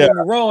 Don't get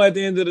me wrong at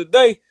the end of the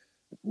day.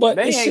 But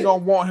They this ain't shit,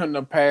 gonna want him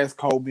to pass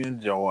Kobe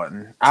and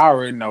Jordan. I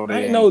already know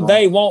that. ain't no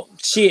they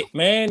won't shit,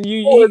 man.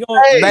 You he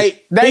gonna,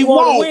 They he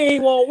won't win. He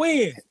won't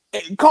win.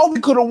 Kobe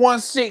could have won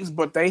 6,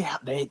 but they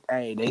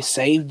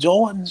saved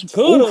Jordan's.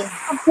 Could Oof.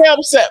 have. I'm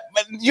upset.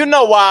 But you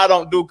know why I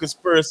don't do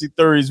conspiracy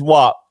theories,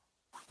 WAP?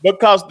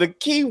 Because the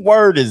key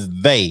word is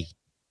they.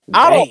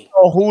 I don't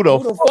know who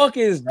the fuck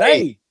is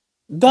they.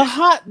 The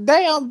hot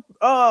damn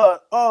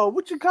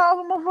what you call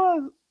them of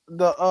us?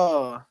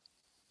 The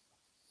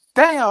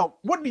damn,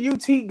 what the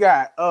UT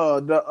got?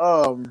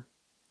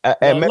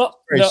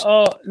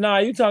 Nah,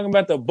 you talking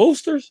about the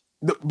boosters?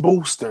 The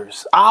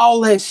boosters.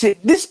 All that shit.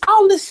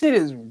 All this shit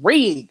is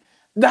rigged.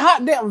 The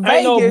hot damn Vegas.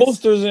 Ain't no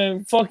boosters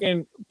in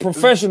fucking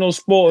professional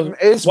sports.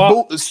 It's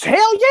hell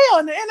yeah,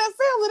 in the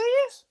NFL it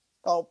is.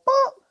 Oh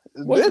fuck.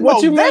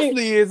 What you mean?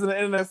 Definitely is in the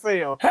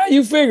NFL. How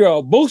you figure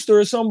a booster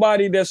is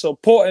somebody that's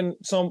supporting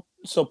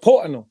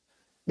them?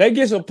 They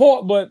get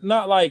support, but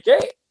not like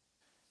that.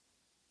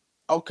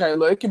 Okay,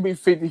 look, it can be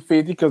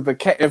 50-50 because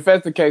if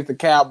that's the case, the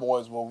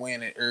Cowboys will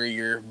win it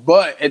earlier.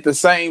 But at the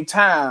same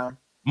time,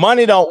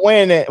 money don't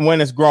win it when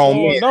it's grown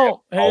men.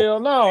 No, hell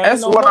no.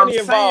 That's no what I'm money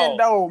saying, involved.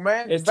 though,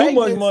 man. It's too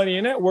much money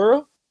in that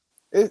world.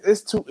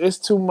 It's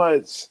too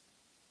much.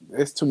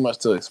 It's too much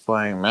to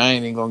explain, man. I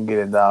ain't even gonna get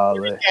it all.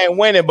 You can't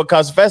win it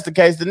because if that's the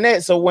case, the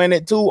Nets will win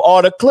it too,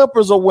 or the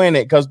Clippers will win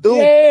it. Because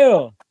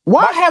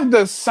why have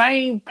the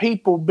same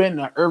people been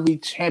to every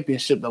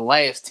championship the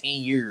last 10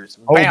 years?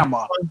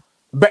 Bama.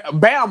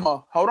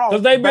 Bama. Hold on.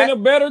 Because they've been a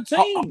better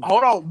team.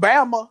 Hold on.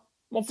 Bama.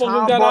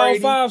 Motherfuckers got all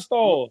 5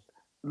 stars.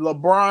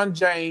 LeBron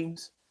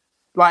James.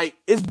 Like,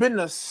 it's been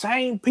the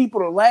same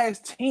people the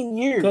last 10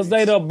 years. Because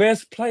they the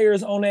best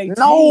players on a team.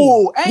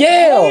 No.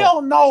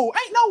 Hell no.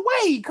 Ain't no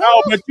way.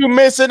 No, but you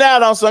missing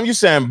out on something. You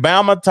saying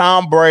Bama,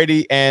 Tom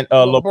Brady, and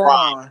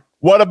LeBron.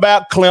 What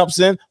about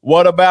Clemson?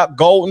 What about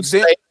Golden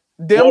State?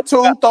 Them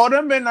two, throw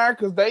them in there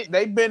because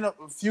they been a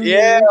few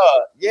years.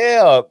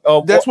 Yeah.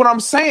 That's what I'm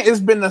saying. It's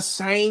been the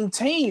same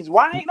teams.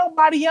 Why ain't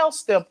nobody else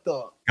stepped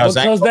up?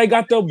 Because they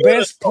got the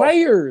best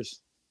players.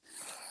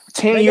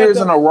 10 years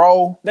in a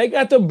row. They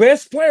got the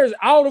best players.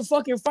 All the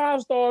fucking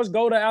 5 stars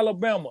go to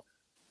Alabama.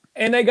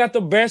 And they got the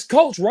best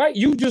coach, right?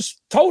 You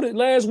just told it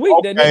last week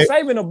that Nick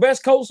Saban the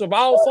best coach of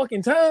all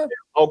fucking time.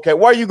 Okay,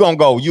 where you gonna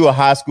go? You a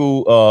high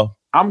school?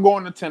 I'm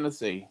going to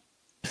Tennessee.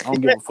 I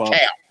don't give a fuck.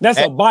 That's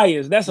a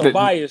bias. That's a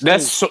bias.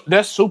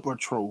 That's super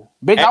true,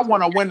 bitch. I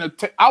want to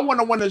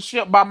win the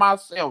ship by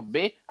myself,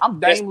 bitch.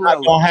 I'm Dame Lillard. That's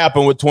not gonna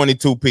happen with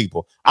 22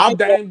 people. I'm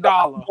Dame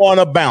Dollar. Going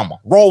to Bama.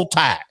 Roll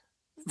Tide.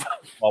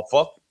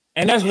 Motherfucker.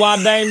 And that's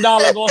why Dame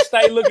Dollar gonna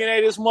stay looking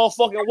at his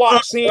motherfucking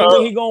watch, seeing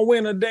when he gonna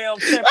win a damn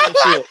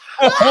championship.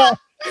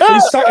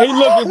 He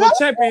looking for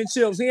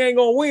championships. He ain't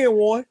gonna win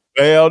one.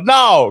 Hell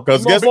no,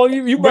 because guess what he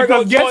is.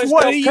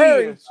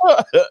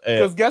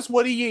 Because guess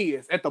what he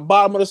is at the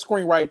bottom of the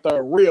screen right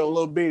there, real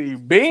little bitty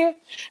bitch.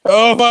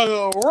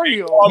 Oh,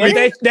 real.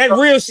 But that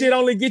real shit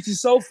only gets you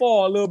so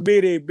far, a little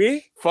bitty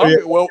bitch. Fuck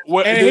it. Well,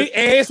 and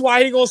that's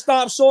why he gonna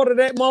stop short of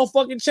that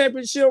motherfucking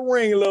championship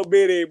ring, a little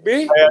bitty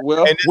bitch.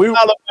 Well, and it's all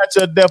about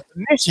your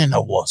definition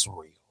of what's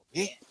real.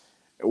 Yeah.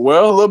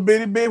 Well, little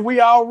bitty bitch, we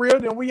all real,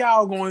 then we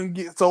all going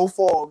to get so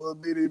far, little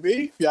bitty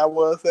bitch. If y'all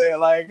want to say it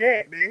like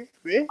that,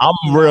 bitch.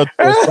 I'm real.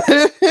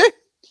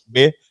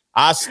 Bitch.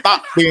 I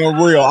stopped being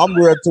real. I'm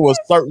real to a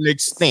certain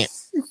extent.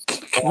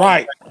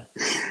 Right.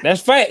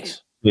 That's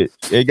facts.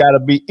 It got to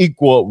be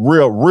equal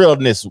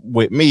realness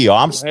with me, or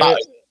I'm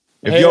stopping.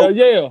 Hell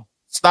yeah.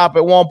 Stop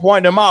at one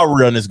point, then my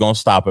realness gonna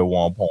stop at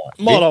one point.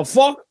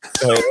 Motherfucker.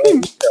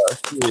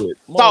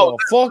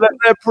 Motherfucker. Let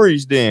that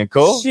preach then,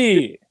 cuz.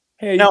 Shit.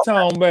 Hey, you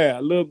talking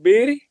about little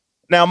bitty?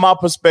 Now, my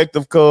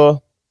perspective, cuz,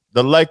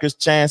 the Lakers'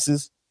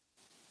 chances,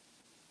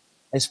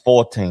 it's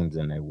 4 teams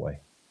in their way.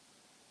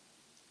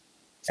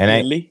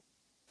 And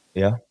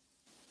yeah.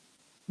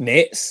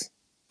 Nets.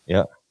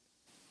 Yeah.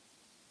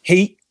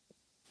 Heat.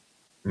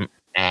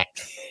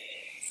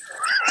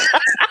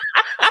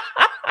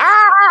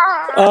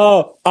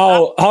 Hold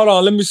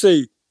on. Let me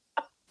see.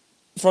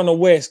 From the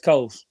West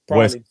Coast,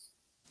 probably.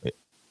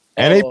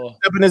 And he's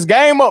stepping his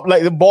game up.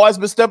 Like the boys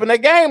been stepping their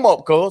game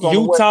up, cuz.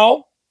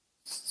 Utah.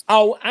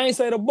 Oh, I ain't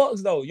say the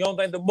Bucks though. You don't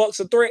think the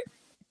Bucks a threat?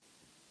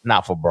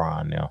 Not for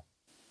Brian now.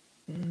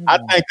 I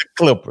think the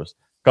Clippers.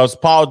 Because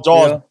Paul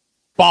George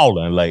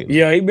balling lately.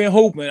 Yeah, he been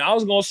hooping. I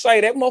was gonna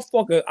say that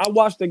motherfucker. I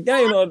watched the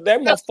game.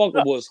 That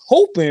motherfucker was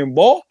hooping,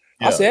 boy.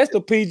 Yeah. I said that's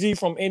the PG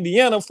from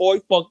Indiana before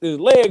he fucked his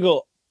leg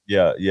up.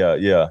 Yeah.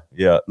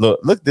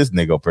 Look this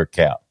nigga per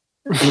cap.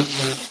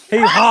 He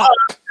hot.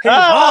 He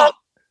hot.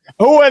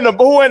 Who in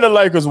the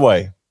Lakers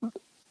way?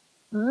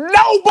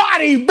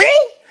 Nobody, B.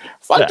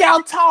 Fuck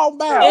y'all talking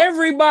about.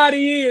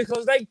 Everybody is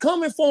because they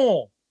coming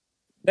for him.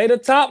 They the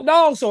top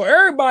dog, so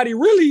everybody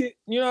really,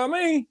 you know what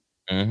I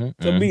mean?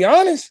 To be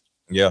honest.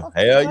 Yeah,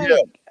 hell yeah.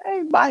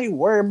 Everybody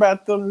worry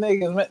about them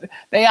niggas, man.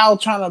 They all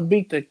trying to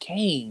beat the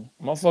king.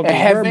 Motherfuckers And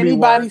have better be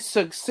anybody worried.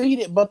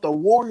 succeeded but the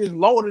Warriors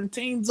loading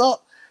teams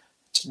up?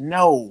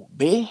 No,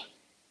 B.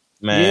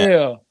 Man.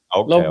 Yeah.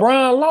 Okay.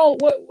 LeBron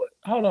lost. What?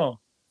 Hold on.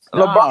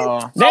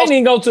 LeBron They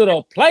didn't go to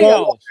the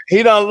playoffs.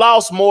 He done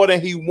lost more than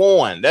he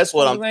won. That's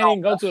what I'm They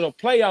talking didn't go to the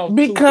playoffs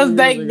Because 2-3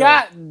 they years ago.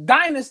 got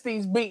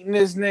dynasties beating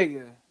this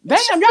nigga. Damn,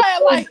 y'all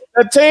act like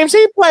the teams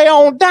he play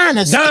on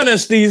dynasty.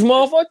 Dynasties,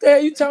 motherfucker. What the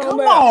hell you talking come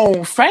about?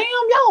 on, fam.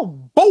 Y'all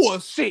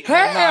bullshit.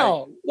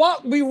 Hell,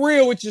 what? Be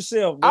real with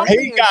yourself, bro. I'm He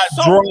being got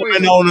so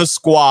Drummond real. on the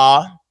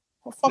squad.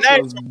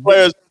 Name some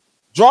players.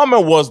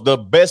 Drummond was the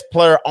best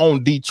player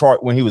on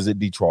Detroit when he was at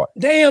Detroit.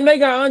 Damn, they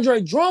got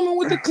Andre Drummond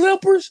with the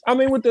Clippers. I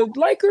mean, with the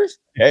Lakers.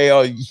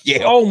 Hell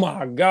yeah. Oh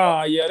my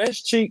God, yeah,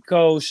 that's cheat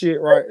code shit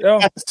right there.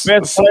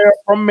 Best player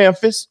from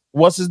Memphis.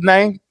 What's his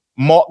name?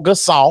 Mark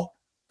Gasol.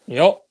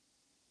 Yep.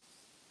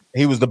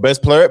 He was the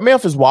best player at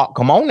Memphis. Walk.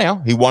 Come on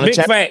now. He won a Big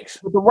championship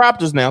facts. with the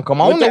Raptors now. Come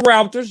on With now. the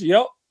Raptors.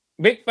 Yep.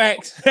 Big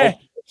facts.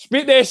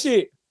 Spit that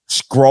shit.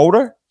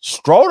 Schroeder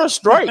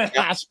straight.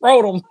 I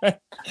scrotum.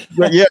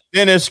 Yeah,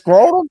 Dennis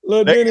Schroeder.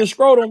 Little Dennis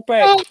scrotum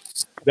pack.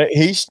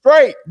 He's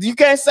straight. You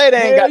can't say they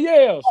ain't Hell got.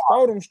 yeah,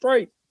 scrotum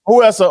straight.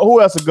 Who else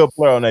a good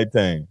player on their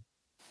team?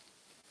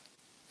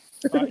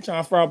 Right, you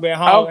trying to fire back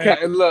home.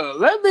 Okay, look,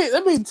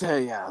 let me tell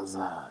y'all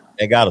something.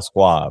 They got a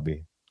squad,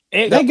 B.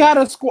 They got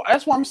a score.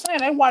 That's what I'm saying.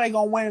 That's why they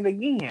gonna win it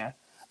again.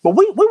 But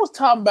we was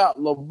talking about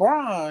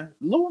LeBron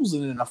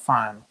losing in the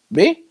final.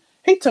 B.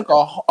 He took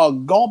a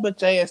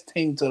garbage ass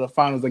team to the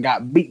finals and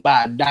got beat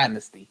by a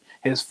dynasty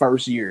his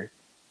first year.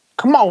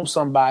 Come on,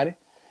 somebody.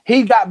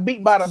 He got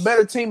beat by the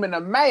better team in the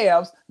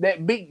Mavs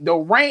that beat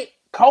Durant,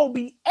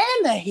 Kobe,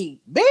 and the Heat.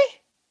 B.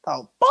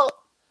 The fuck.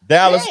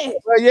 Dallas. Yeah.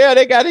 Well,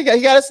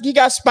 yeah, he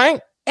got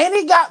spanked. And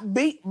he got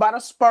beat by the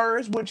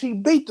Spurs, which he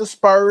beat the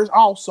Spurs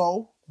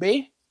also.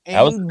 B. And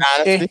That was a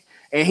dynasty.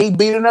 And he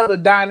beat another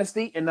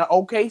dynasty in the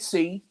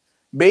OKC,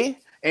 B.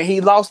 And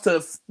he lost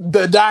to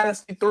the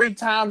dynasty 3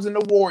 times in the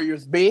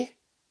Warriors, B.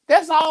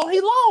 That's all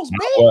he lost,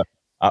 B.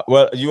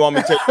 Well, you want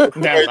me to tell you?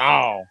 That's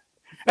all.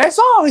 That's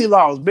all he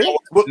lost, B.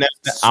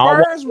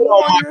 Spurs,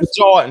 Warriors,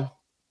 Jordan.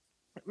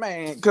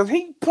 man, because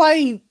he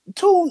played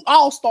 2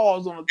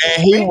 All-Stars on the team.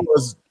 And he B.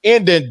 was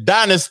ending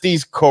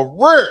dynasties'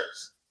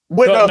 careers.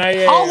 With Cutting a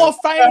their Hall ass.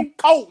 of Fame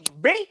coach,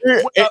 B.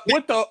 Yeah.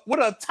 With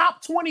a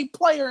top 20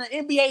 player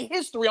in NBA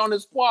history on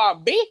his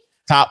squad, B.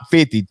 Top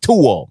 50,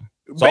 2 of them.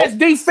 So, Best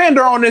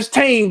defender on this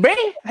team, B.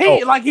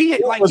 He was did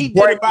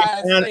it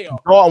by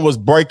himself. Jordan was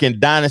breaking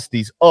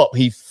dynasties up.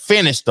 He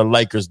finished the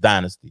Lakers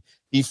dynasty.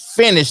 He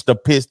finished the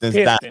Pistons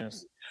dynasty.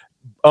 Pistons.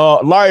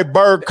 Larry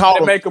Bird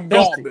called They make him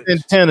garbage. in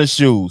tennis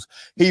shoes.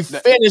 He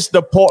finished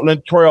the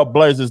Portland Trail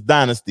Blazers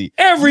dynasty.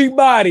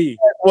 Everybody.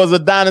 Was a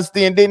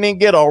dynasty and didn't even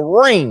get a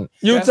ring.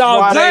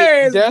 Utah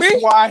Jazz, That's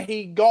bitch. why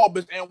he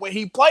garbage. And when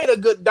he played a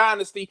good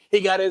dynasty, he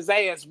got his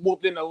ass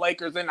whooped in the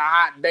Lakers in the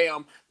hot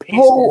damn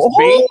Pistons,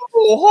 B.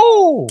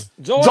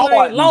 Jordan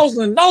ain't lost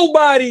to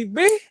nobody,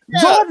 bitch.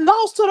 Jordan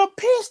lost to the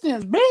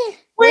Pistons, B.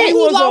 When he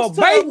was lost a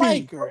to baby. the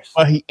Lakers.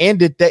 But he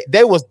ended that.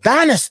 They was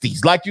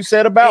dynasties, like you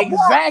said about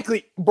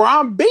Exactly.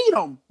 Brown beat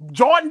him.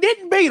 Jordan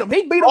didn't beat him.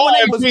 He beat him when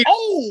they was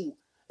old.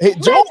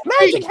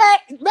 Magic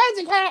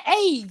had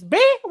AIDS, B.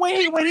 When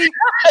he come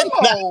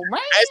on,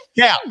 man.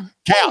 That's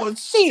cap. Oh,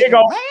 shit,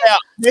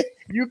 man.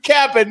 You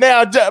capping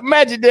now.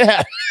 Imagine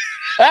that.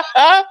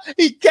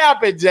 He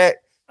capping, Jack.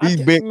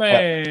 He big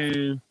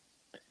Man.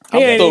 I'm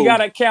He ain't through. even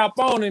got a cap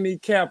on and he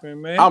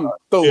capping, man. I'm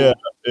through.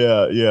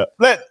 Yeah.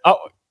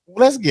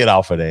 Let's get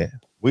off of that.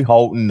 We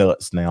holding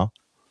nuts now,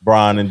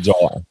 Brian and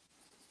Jordan.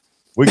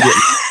 We get.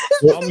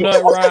 I'm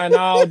nut riding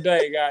all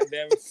day,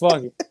 goddamn it.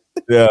 Fuck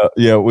it.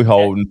 Yeah. We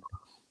holding.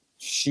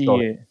 Shit.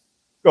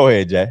 Go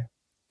ahead, Jay.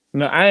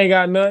 No, I ain't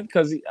got nothing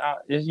because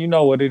you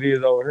know what it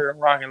is over here.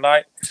 Rocking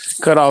light,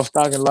 cut off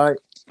stocking light.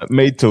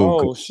 Me too.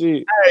 Oh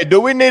shit. Hey, do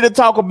we need to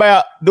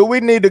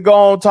go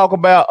on and talk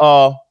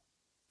about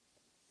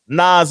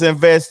Nas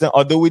investing,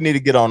 or do we need to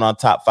get on our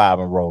top 5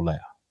 and roll out?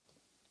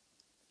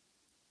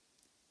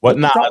 What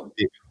Nas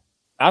did?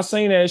 I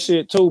seen that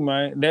shit too,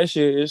 man. That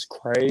shit is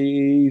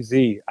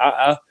crazy.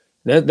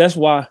 That's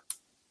why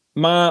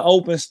mine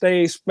open,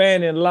 stay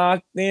expanding,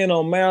 locked in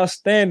on Miles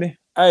Standing.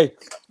 Hey,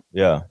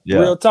 Yeah.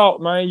 real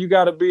talk, man. You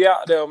got to be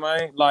out there,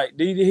 man. Like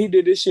he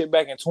did this shit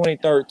back in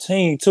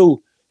 2013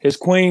 too. His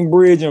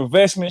Queenbridge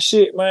investment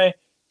shit, man.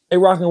 They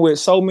rocking with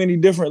so many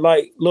different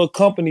like little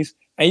companies,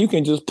 and you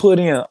can just put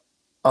in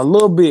a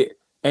little bit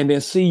and then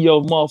see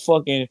your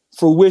motherfucking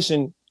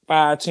fruition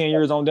 5-10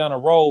 years on down the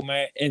road,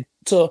 man. And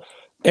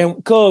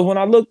cause when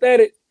I looked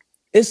at it,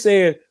 it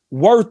said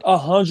worth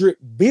 $100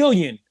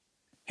 billion.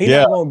 He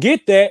not gonna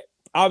get that,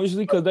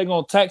 obviously, because they're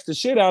gonna tax the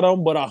shit out of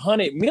him, but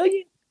 $100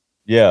 million?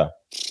 Yeah.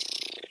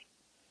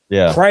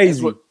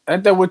 Crazy.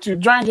 Ain't that what you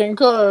drinking,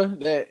 cuz?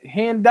 That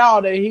hen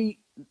dog that he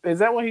is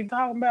that what he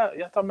talking about?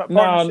 Y'all talking about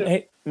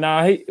partnership?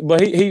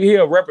 He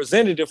a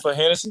representative for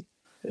Hennessy.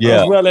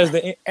 Yeah.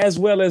 As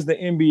well as the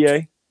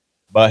NBA.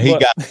 But he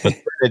got the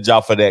percentage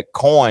off of that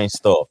coin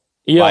stuff.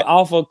 Yeah, like,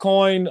 off a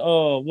coin.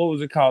 What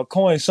was it called?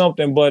 Coin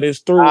something, but it's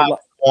through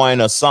coin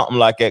or something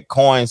like that.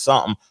 Coin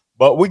something.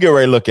 But we get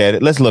ready to look at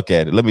it. Let's look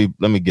at it. Let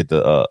me get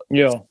the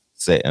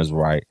settings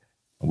right.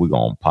 We're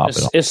gonna pop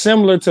it on. It's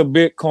similar to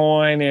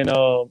Bitcoin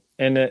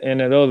and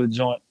that other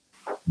joint.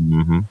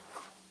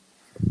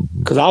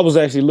 Because I was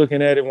actually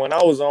looking at it when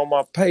I was on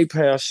my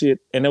PayPal shit,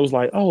 and it was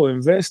like, oh,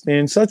 invest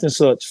in such and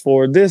such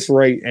for this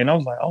rate. And I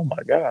was like, oh my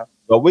God.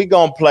 But we're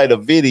gonna play the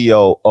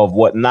video of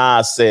what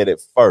Nas said at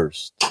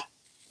first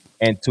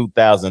in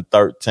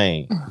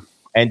 2013.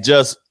 And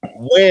just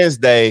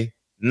Wednesday,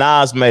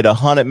 Nas made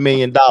 $100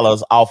 million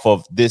off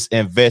of this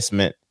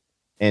investment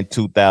in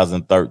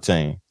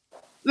 2013.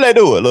 Let's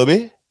do it a little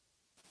bit.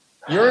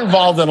 You're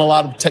involved in a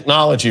lot of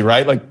technology,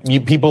 right? Like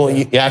people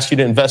ask you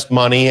to invest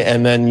money,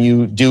 and then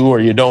you do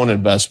or you don't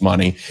invest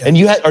money. Yeah. And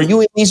are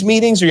you in these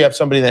meetings, or you have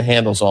somebody that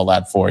handles all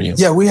that for you?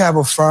 Yeah, we have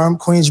a firm,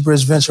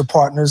 Queensbridge Venture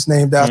Partners,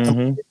 named after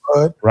my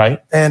neighborhood.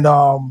 Right. And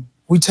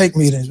we take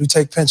meetings. We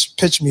take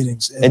pitch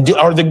meetings. And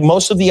are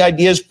most of the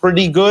ideas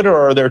pretty good,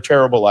 or are there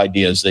terrible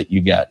ideas that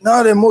you get?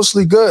 No, they're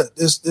mostly good.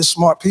 They're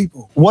smart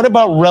people. What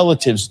about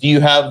relatives? Do you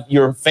have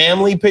your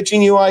family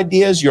pitching you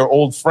ideas, your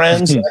old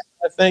friends, that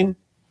kind of thing?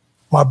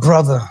 My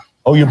brother.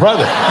 Oh, your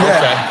brother.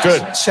 Yeah. Okay,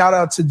 good. Shout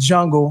out to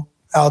Jungle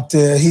out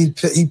there. He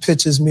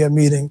pitches me a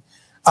meeting.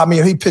 I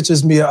mean, he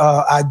pitches me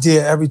an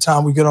idea every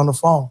time we get on the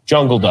phone.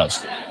 Jungle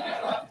does.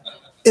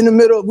 In the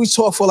middle, we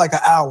talk for like an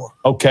hour.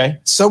 Okay.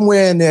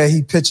 Somewhere in there,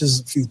 he pitches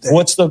a few things.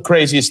 What's the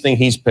craziest thing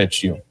he's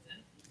pitched you?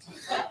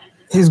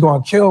 He's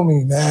going to kill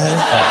me,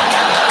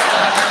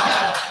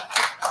 man.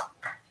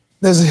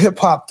 There's a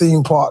hip-hop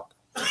theme park.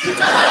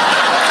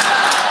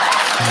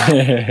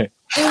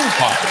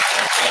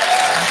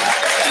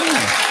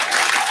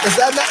 Is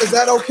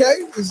that okay?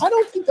 I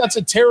don't think that's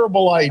a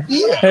terrible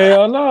idea.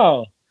 Hell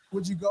no.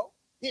 Would you go?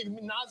 Yeah,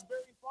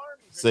 Nosberry Farm.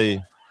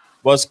 See,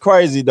 what's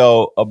crazy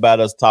though about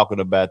us talking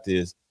about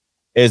this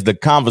is the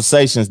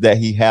conversations that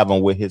he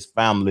having with his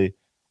family,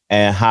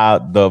 and how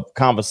the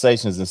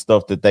conversations and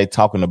stuff that they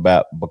talking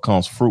about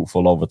becomes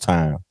fruitful over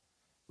time.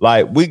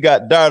 Like we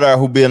got Dardar,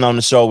 who been on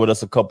the show with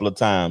us a couple of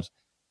times.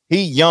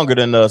 He younger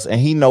than us, and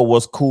he know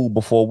what's cool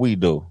before we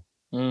do.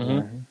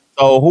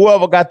 So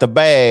whoever got the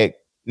bag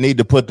need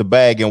to put the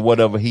bag in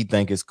whatever he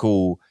think is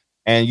cool.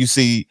 And you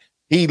see,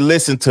 he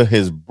listened to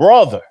his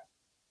brother.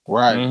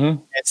 Right.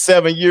 And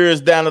 7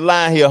 years down the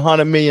line, he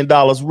 $100 million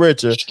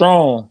richer.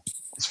 Strong.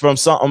 It's from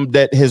something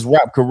that his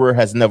rap career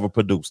has never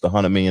produced.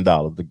 $100 million.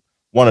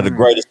 One of the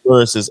greatest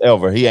lyricists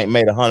ever. He ain't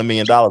made $100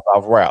 million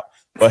off rap.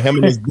 But him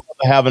and his brother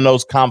having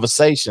those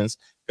conversations,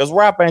 because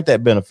rap ain't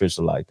that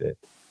beneficial like that.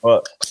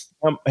 But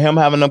him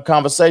having them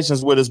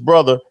conversations with his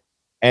brother,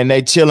 and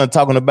they chilling,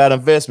 talking about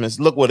investments.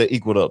 Look what it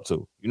equaled up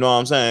to. You know what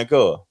I'm saying,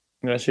 cuz?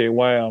 That shit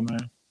wild,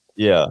 man.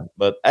 Yeah,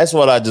 but that's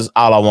what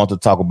all I want to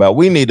talk about.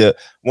 We need to,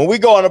 when we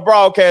go in the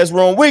broadcast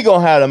room, we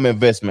gonna have them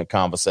investment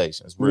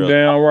conversations. Real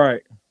damn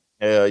right.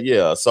 Hell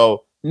yeah.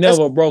 So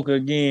never broke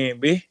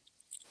again, B.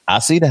 I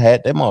see the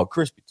hat. That more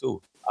crispy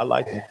too. I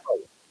like it.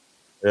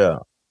 Yeah.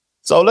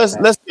 So let's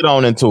get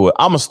on into it.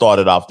 I'm gonna start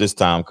it off this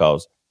time,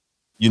 cause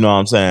you know what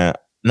I'm saying.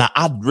 Now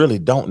I really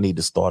don't need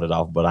to start it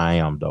off, but I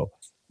am though.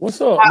 What's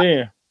up,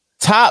 man?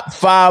 Top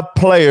 5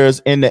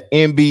 players in the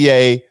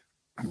NBA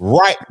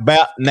right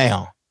about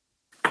now.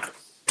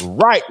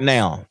 Right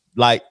now.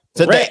 Like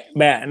today. Right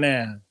about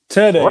now.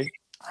 Today.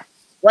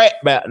 Right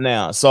about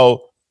now.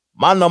 So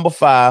my number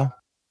 5,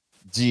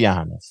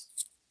 Giannis.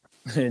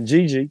 And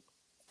Gigi.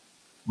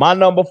 My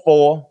number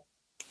 4,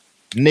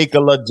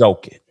 Nikola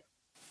Jokic.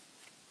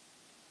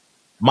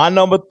 My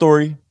number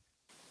 3,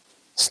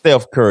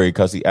 Steph Curry,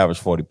 because he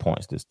averaged 40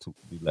 points the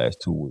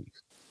last 2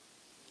 weeks.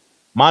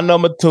 My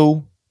number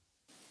 2,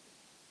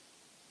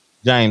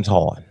 James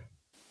Harden.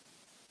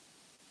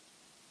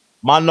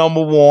 My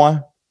number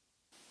 1,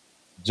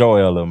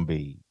 Joel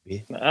Embiid.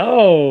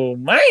 Oh,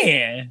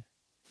 man.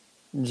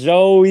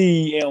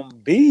 Joey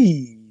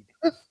Embiid.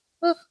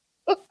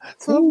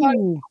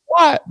 Somebody,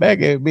 what?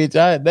 Back at bitch.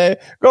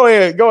 Go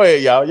ahead,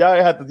 y'all.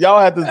 Y'all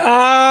have to.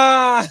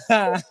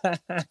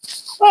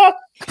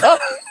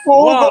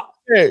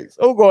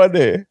 Who going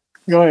there?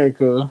 Go ahead,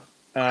 cuz.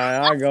 All right,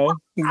 I'll go.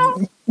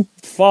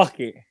 Fuck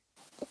it.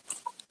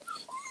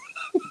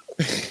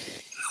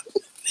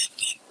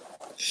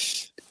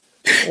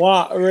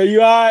 What, bro?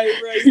 You all right,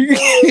 bro? You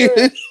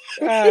good?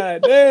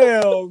 God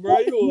damn, bro.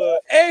 You were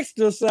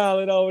extra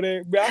solid over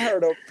there, bro. I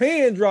heard a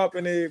pin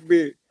dropping there,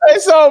 bitch. Hey,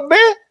 so,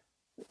 man.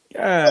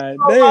 God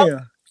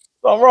damn.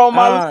 Something wrong,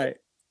 my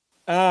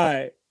All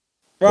right.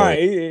 Right.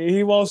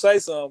 He won't say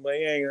something, but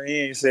he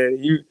ain't said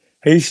it.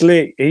 He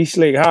slick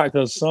hot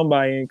because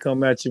somebody ain't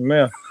come at your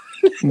mouth.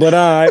 But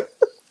all right,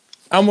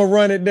 I'm gonna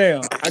run it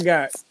down. I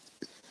got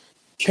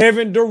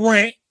Kevin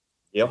Durant.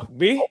 Yep.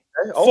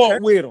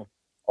 Fuck with him.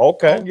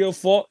 Okay. Don't give a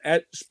fuck.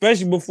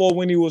 Especially before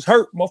when he was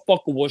hurt,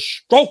 motherfucker was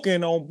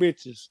stroking on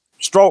bitches.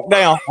 Stroke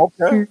down.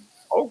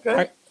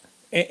 Okay.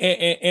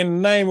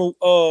 In the name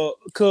of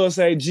cuz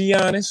say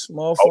Giannis,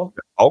 motherfucker.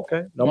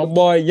 Okay. My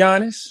boy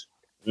Giannis.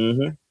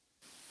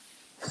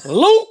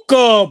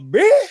 Luka,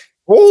 bitch.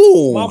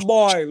 Ooh, My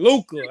boy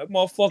Luka. That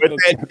motherfucker. with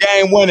that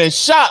game-winning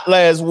shot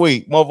last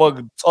week,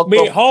 motherfucker.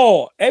 Big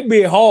hard. That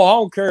big hard. I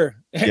don't care.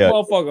 That Yeah.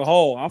 motherfucker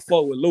hard. I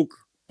fuck with Luka.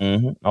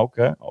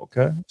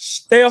 Okay.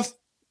 Steph,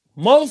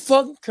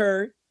 motherfucking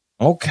Curry.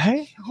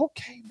 Okay.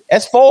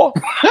 S4.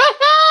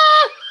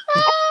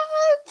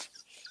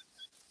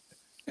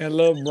 And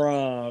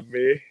LeBron,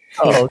 bitch.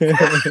 Oh,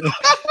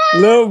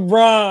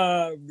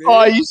 LeBron, bitch.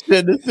 oh, you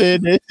shouldn't have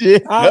said that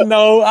shit. I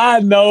know. I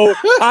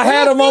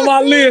had him on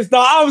my list, though.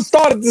 I was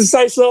starting to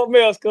say something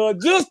else, cause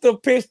just to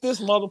piss this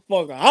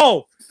motherfucker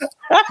off.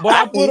 But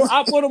I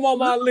put him on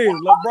my list.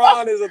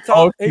 LeBron is a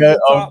top. He's a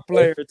top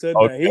player today.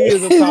 Okay. He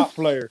is a top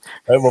player.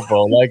 That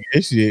motherfucker like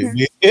this shit.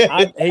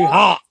 He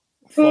hot,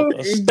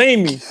 fucking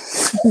steamy.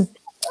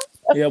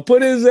 Yeah,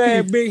 put his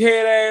big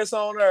head ass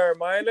on there,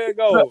 man. Let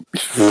go.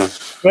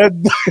 Let's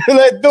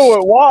do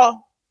it.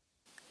 Wow.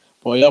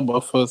 Boy, y'all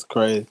motherfuckers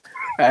crazy.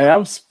 Hey,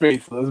 I'm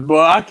speechless,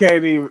 boy. I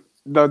can't even.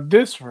 The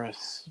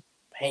disrespect.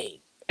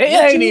 It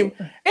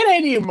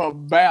ain't even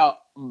about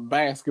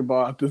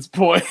basketball at this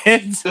point.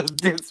 It's just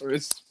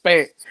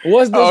disrespect.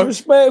 What's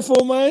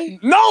disrespectful, man?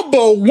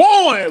 Number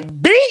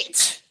one,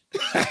 bitch.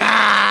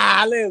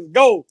 Let's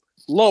go.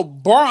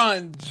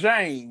 LeBron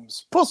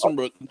James. Put some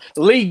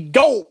league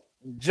GOAT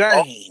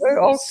James.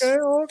 Okay.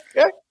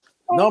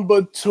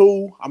 Number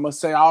two, I'm gonna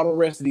say all the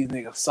rest of these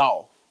niggas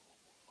soft.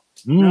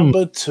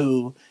 Number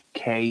two,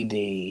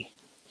 KD.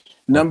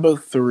 Number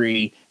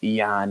three,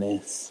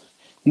 Giannis.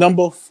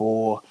 Number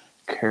four,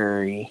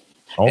 Curry.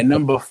 And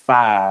number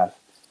five,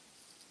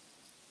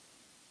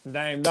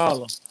 Dame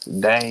Dollar.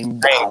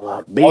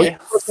 Bitch.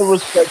 Put some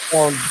respect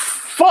on.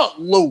 Fuck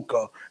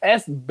Luka.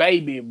 That's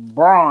baby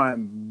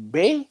Bron,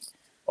 bitch.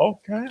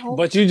 Okay.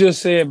 But you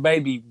just said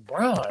baby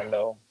Bron,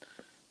 though.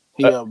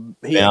 He a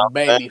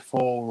baby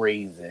for a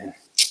reason.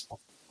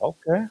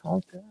 Okay.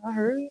 I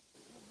heard it.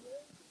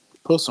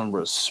 Put some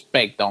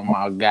respect on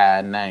my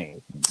guy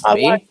name. I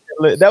like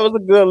that. That was a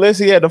good list.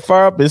 He had to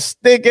fire up his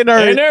stick and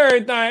And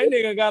everything. That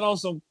nigga got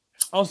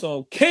on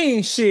some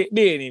king shit,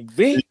 didn't he,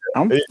 bitch?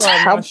 I'm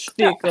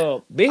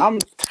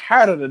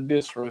tired of the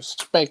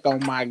disrespect on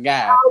my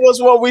guy. That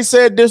was what we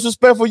said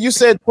disrespectful. You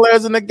said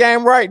players in the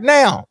game right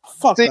now.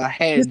 Fuck, I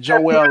had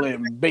Joel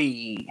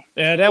Embiid.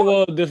 Yeah, that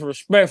was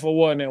disrespectful,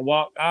 wasn't it?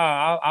 Walk.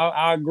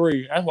 I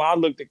agree. That's why I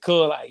looked at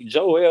Cuz like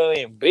Joel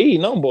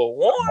Embiid, number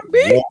one,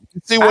 bitch.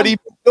 You see what he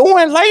been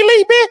doing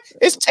lately, bitch?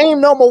 It's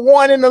team number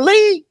one in the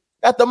league.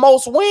 Got the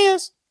most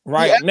wins.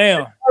 Right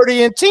now.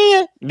 30 and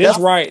 10. This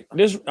right.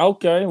 This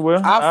okay.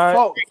 Well,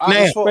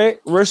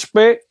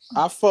 respect.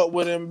 I fuck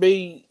with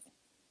Embiid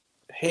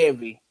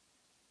heavy.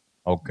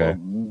 Okay.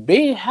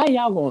 B, how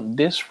y'all gonna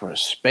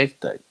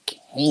disrespect the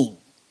king?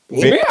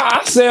 B,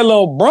 I said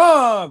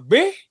LeBron,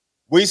 B.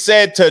 We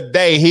said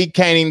today he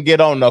can't even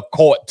get on the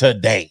court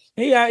today.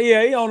 He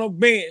on the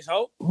bench,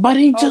 but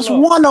he just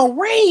won a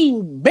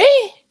ring, B.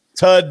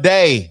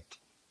 Today.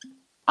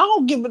 I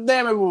don't give a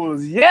damn if it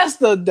was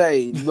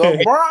yesterday.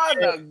 LeBron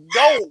the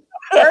GOAT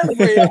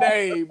every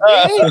day,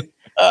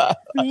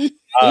 B.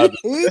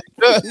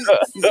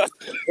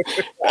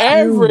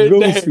 Every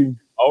day.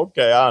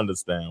 Okay, I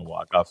understand,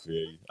 Walk. I feel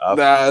you.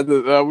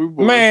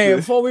 Man,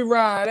 before we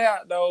ride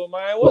out though,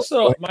 man, what's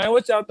up, man?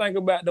 What y'all think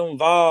about them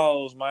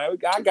Vols, man? We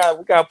got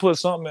to put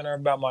something in there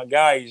about my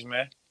guys,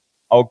 man.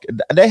 Okay,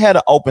 they had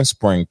an open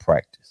spring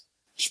practice.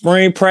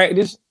 Spring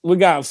practice. We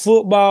got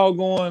football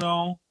going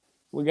on.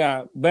 We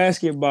got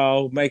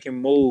basketball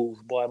making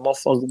moves, boy.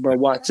 Motherfucker, bro,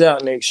 watch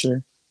out next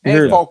year.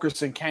 And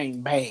Fulkerson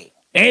came back.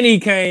 And he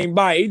came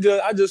by.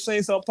 I just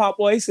seen something pop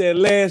up. He said,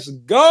 "Let's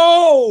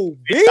go."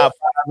 He got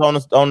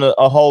 5 on the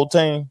whole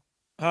team.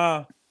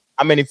 Huh?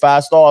 How many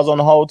 5 stars on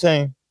the whole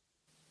team?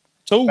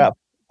 2. Got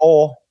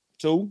 4.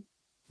 2.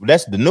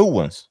 That's the new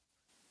ones.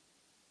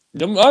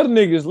 Them other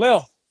niggas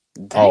left.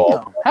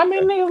 Damn. How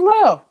many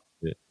niggas left?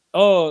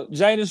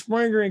 Jaden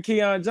Springer and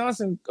Keon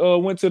Johnson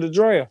went to the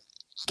draft.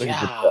 Look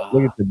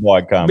at the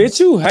boy comment. Bitch,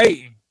 you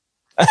hating.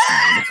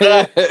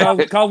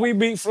 Cause we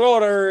beat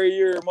Florida every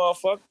year,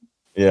 motherfucker.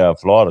 Yeah,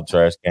 Florida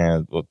trash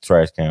can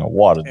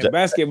water. And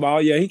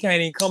basketball, yeah, he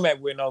can't even come back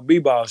with no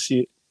b-ball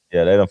shit.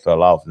 Yeah, they done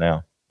fell off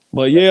now.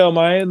 But yeah,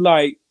 man,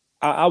 like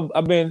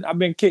I've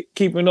been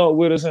keeping up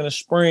with us in the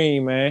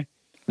spring, man.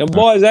 The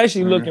boys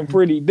actually looking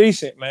pretty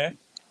decent, man.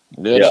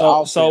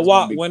 Yeah. So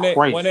when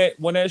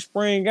that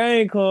spring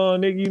game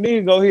come, nigga, you need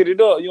to go hit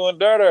it up. You and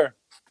Dirter.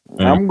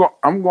 I'm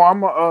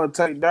gonna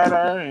take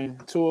Dirter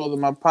and 2 of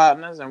my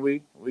partners, and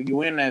we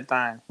win that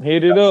thing.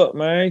 Hit it up,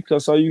 man,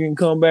 so you can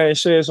come back and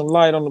shed some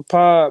light on the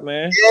pod,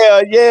 man.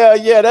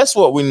 Yeah. That's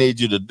what we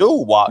need you to do.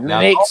 Walk now.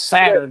 Next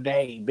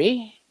Saturday,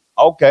 B.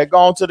 Okay, go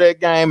on to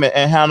that game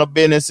and handle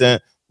business, and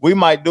we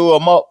might do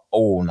them up.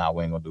 Oh, no,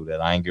 we ain't gonna do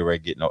that. I ain't get ready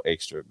to get no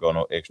extra.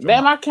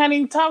 Damn, I can't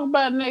even talk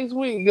about it next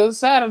week. It's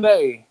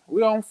Saturday.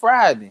 We on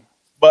Friday.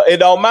 But it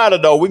don't matter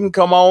though. We can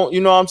come on.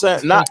 You know what I'm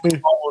saying? Not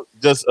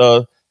just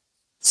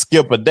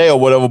skip a day or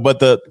whatever.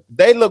 But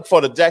they look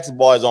for the Jackson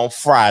boys on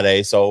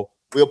Friday, so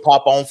we'll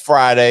pop on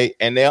Friday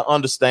and they'll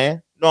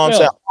understand. You know what I'm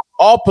saying?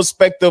 All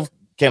perspective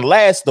can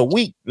last the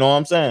week. You know what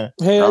I'm saying?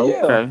 Hell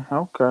yeah.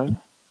 Okay.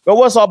 But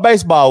what's our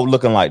baseball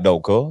looking like though,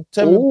 cuz?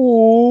 Tell me.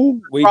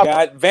 Ooh, we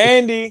got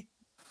Vandy.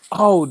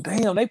 Oh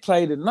damn, they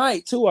played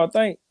tonight too. I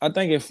think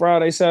it's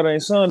Friday, Saturday,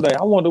 and Sunday.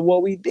 I wonder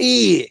what we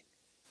did.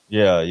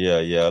 Yeah.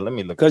 Let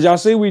me look. Cause y'all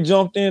see, we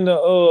jumped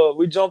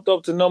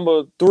up to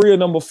number 3 or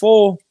number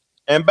 4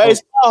 in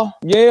baseball.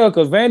 Yeah,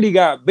 cause Vandy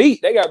got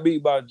beat. They got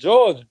beat by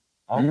Georgia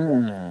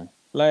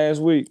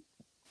last week,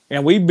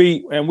 and we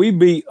beat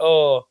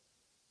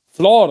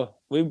Florida.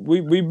 We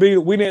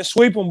didn't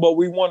sweep them, but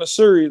we won a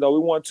series though. We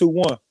won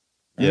 2-1.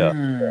 Yeah,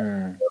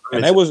 and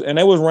they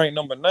was ranked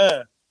number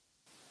 9.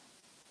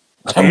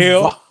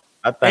 Hell,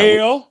 I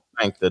think we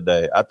spanked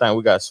today. I think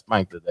we got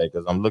spanked today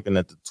because I'm looking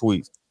at the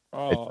tweets.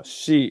 Oh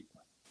shit.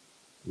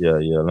 Yeah.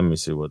 Let me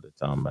see what they're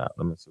talking about.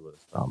 Them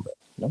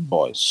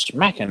boys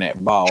smacking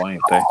that ball,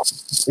 ain't they?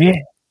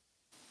 Yeah.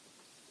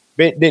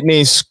 Didn't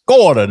even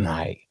score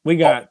tonight. We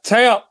got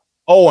tapped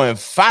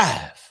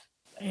 0-5.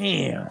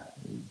 Damn.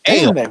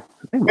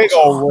 Big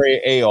old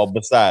red L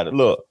beside it.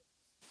 Look.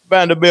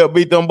 Vanderbilt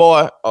beat them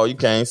boy. Oh, you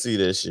can't see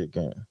that shit,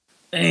 can you?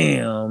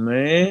 Damn,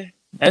 man.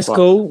 That's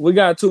cool. We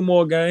got 2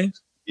 more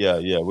games. Yeah,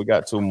 we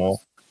got 2 more.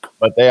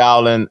 But they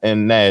all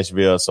in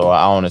Nashville, so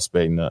I don't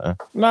expect nothing.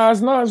 Nah,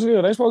 it's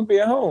Knoxville. They supposed to be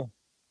at home.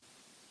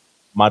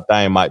 My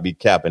thing might be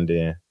capping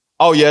then.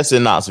 Oh, yeah, it's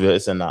in Knoxville.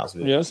 Yes, in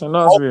Knoxville.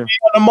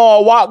 Oh,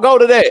 tomorrow, walk, go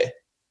to that.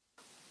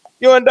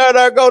 You and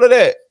there, go to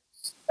that.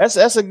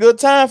 That's a good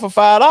time for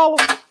 $5.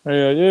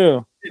 Hell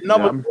yeah.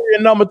 Number 3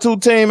 and number 2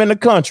 team in the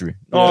country.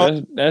 Yeah,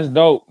 that's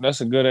dope.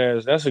 That's a good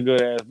ass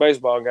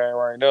baseball game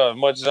right there. As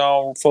much as I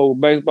don't fuck with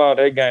baseball,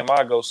 that game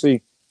I go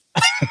see.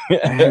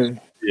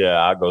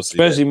 Yeah, I go see.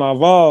 Especially my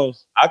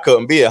Vols. I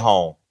couldn't be at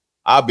home.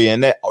 I'll be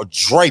in that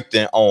draped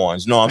in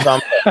orange. You know what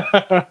I'm talking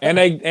about?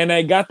 and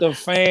they got the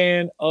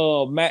fan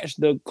match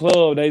the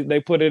club. They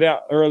put it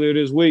out earlier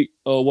this week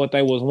what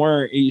they was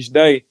wearing each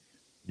day.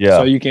 Yeah.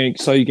 So you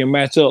can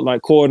match up,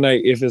 like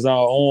coordinate if it's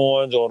all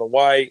orange or the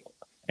white.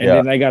 And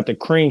then they got the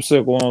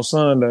creamsicle on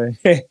Sunday.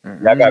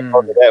 Y'all got to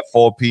go to that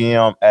 4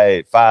 p.m.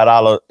 a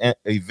 $5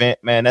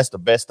 event, man. That's the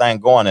best thing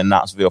going in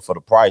Knoxville for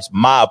the price.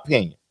 My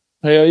opinion.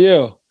 Hell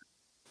yeah.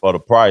 For the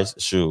price,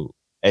 shoot.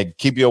 And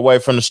keep you away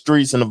from the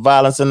streets and the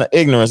violence and the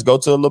ignorance. Go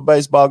to a little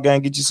baseball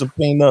game, get you some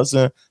peanuts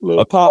and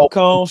little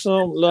popcorn,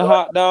 some little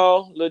hot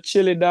dog, little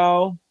chili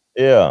dog.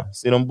 Yeah.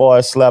 See them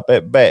boys slap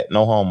at bat.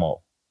 No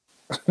homo.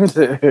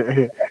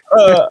 Hey,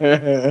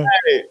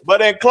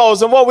 but in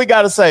closing, what we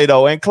got to say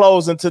though? In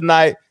closing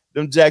tonight,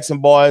 them Jackson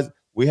boys,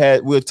 we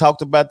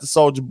talked about the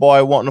Soldier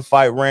Boy wanting to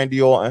fight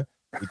Randy Orton.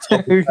 We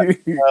talked about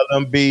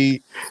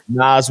LMB.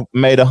 Nas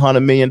made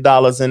 $100 million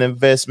in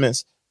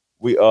investments.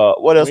 We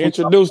what else? We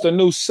introduced a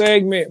new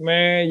segment,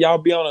 man. Y'all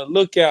be on the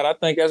lookout. I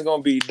think that's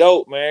gonna be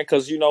dope, man.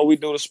 Because we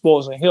do the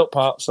sports and hip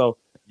hop, so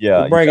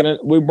yeah,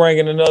 we're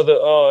bringing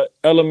another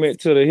element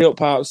to the hip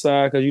hop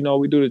side. Because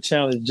we do the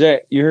challenge,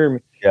 Jack. You hear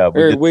me? Yeah,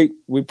 every week.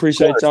 We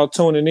appreciate y'all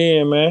tuning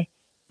in, man.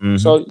 Mm-hmm.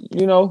 So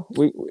we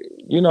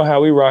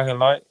how we rocking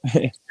like.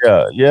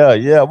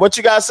 yeah. What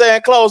you guys say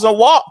in closing?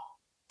 Walk.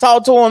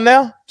 Talk to him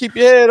now. Keep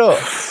your head up.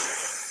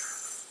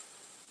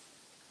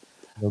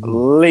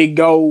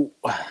 Lego.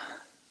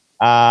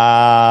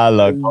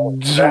 Look.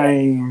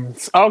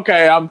 James.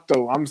 Okay, I'm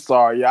through. I'm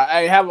sorry, y'all.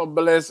 Hey, have a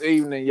blessed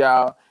evening,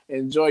 y'all.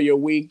 Enjoy your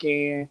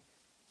weekend.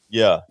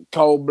 Yeah.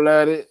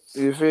 Cold-blooded.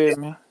 You feel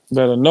me?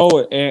 Better know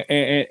it.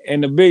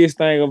 And the biggest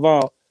thing of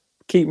all,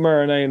 keep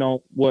marinating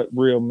on what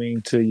real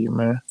mean to you,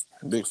 man.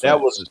 That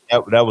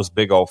was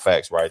big old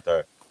facts right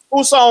there.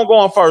 Whose song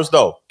going first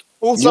though?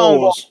 Whose song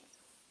going?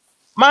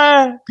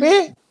 Mine,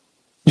 bitch.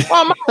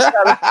 Why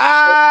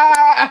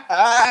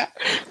mine?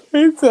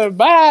 He said,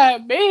 bye,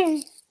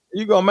 bitch.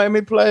 You gonna make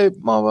me play,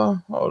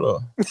 mother? Hold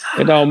up.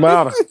 It don't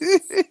matter.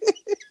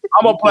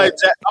 I'm gonna play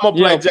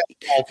Jack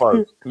on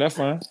first. That's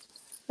fine.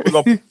 We're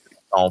gonna play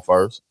on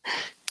first.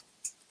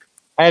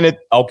 And it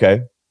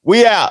okay.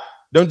 We out.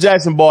 Them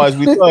Jackson boys,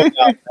 we love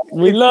y'all.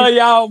 We love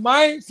y'all,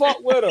 man. Fuck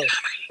with them.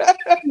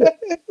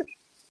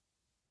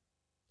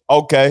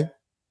 Okay.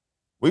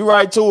 We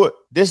right to it.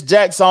 This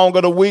Jack song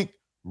of the week,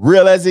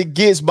 Real As It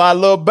Gets by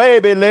Lil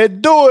Baby. Let's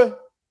do it.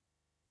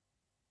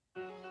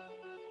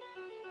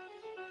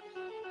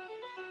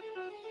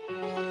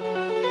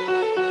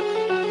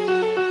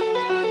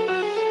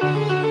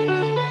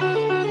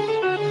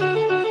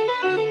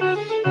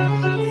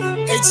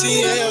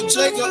 ATL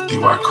Jacob.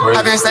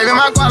 I've been saving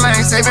my guap, I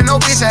ain't saving no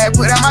bitch. I had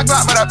put out my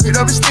Glock, but I picked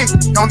up a stick.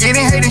 Don't get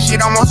any hating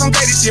shit, don't want some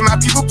gated shit. My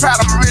people proud,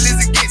 I'm real as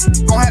it gets.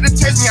 Gon' have to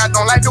taste me, I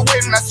don't like the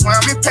waiting. I swear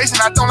I'm impatient,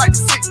 I don't like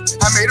to sit.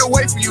 I made a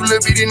way for you little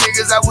bitty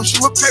niggas. I wish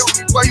you would play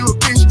with me, boy, you a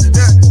bitch.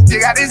 They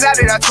got this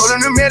out it, I told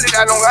them to mail it.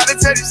 I don't gotta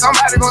tell it,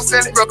 somebody gon'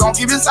 sell it. Bro, gon'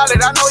 keep it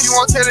solid, I know you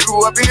won't tell it.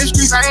 Grew up in the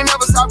streets, I ain't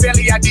never saw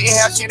belly. I didn't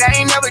have shit, I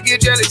ain't never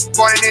get jealous.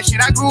 Born in that shit,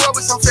 I grew up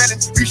with some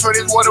felons. Reach for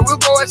this water, we'll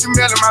go at your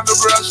melon. My little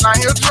girl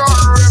shine here, throwing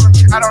the river.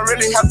 I don't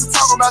really have to to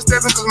talk about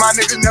stepping, cause my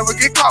niggas never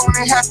get caught when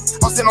they happen.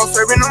 I'm still on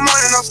serve in the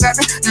morning, I'm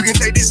snapping. You can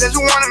take this as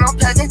you want and I'm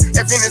packing.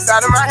 Effing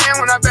inside of my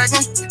hand when I back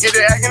in. Get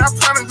the acting, I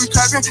promise we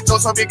clapping.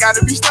 Those hope it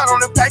gotta be stuck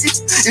on the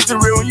package. It's the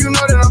real one, you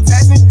know that I'm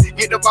passing.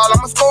 Get the ball,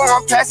 I'ma score,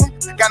 I'm passing.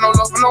 Got no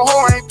love for no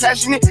hoe, I ain't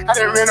passionate. I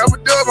done ran up a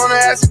dub on an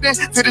accident.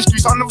 To the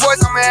streets on the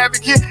voice, I'm an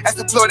advocate. As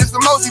the plug, it's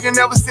the most you can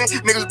never send.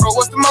 Niggas broke,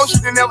 what's the most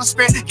you can never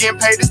spend? Getting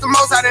paid, it's the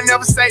most I done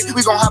never say.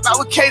 We gon' hop out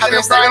with K's. I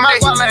been saving my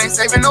guap, I ain't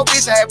saving no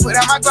bitch. I had put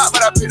out my guap,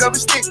 but I put up a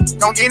stick.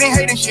 Don't get in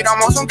hating shit,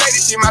 I'm on some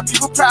greatest shit. My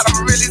people proud,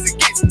 I'm real as it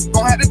gets.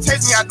 Don't have to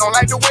taste me, I don't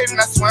like the wait, and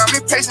I swear I'm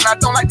impatient, I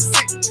don't like to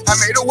sit. I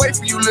made a way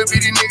for you little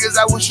bitty niggas,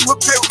 I wish you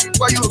would play with me,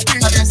 boy, you a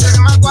bitch. I been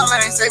saving my guap,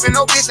 I ain't saving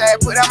no bitch. I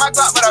had put out my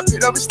guap, but I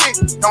put up a stick.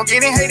 Don't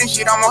get in hating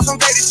shit, I'm on some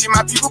greatest shit.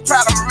 My people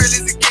proud, I'm real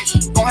as it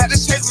gets. Don't have to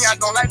chase me, I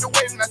don't like the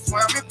wait, and I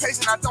swear I'm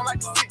impatient, I don't like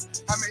to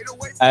sit. I made a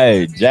way.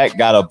 Hey, Jack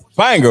got a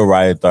banger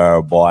right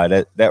there, boy.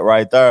 That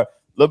right there.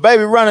 Lil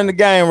Baby running the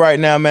game right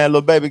now, man.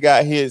 Lil Baby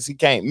got his. He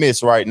can't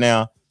miss right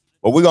now.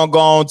 But we're going to go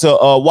on to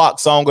WAP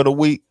Song of the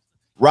Week.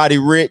 Roddy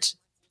Ricch,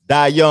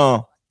 Die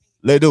Young.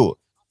 Let's do it.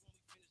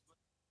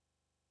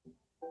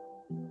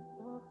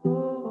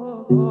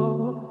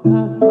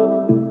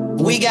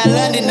 We got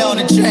London on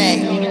the track.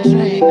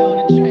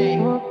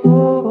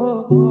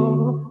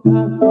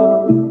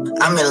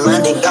 I'm in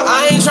London.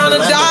 I ain't tryna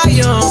die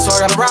young, so I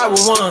gotta ride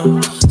with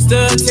one.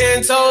 Stood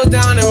 10 toes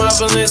down in my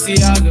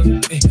Balenciaga.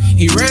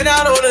 He ran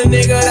out on a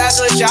nigga, that's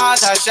a shot.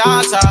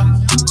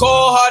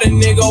 Cold-hearted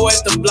nigga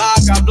with the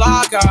block.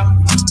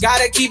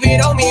 Gotta keep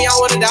it on me, I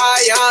wanna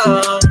die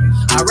young.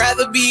 I'd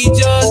rather be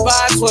judged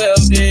by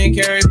 12 than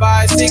carried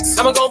by 6.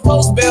 I'ma gon'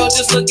 post bail,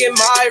 just look at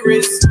my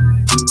wrist.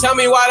 Tell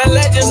me why the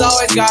legends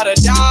always gotta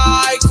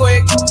die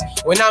quick.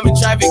 When I'm in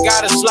traffic,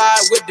 gotta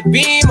slide with the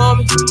beam on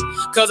me.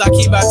 Cause I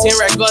keep out 10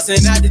 racks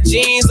bustin' out the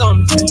jeans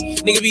on me.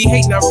 Nigga be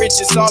hating, I'm rich,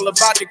 it's all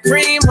about the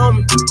cream,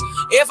 homie.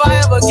 If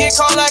I ever get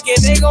caught like it,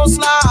 they gon'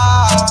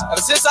 slide.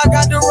 Ever since I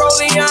got the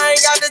rolling, I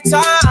ain't got the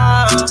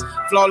time.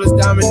 Flawless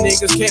diamond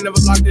niggas can't never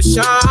block the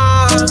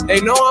shine. They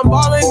know I'm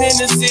ballin' in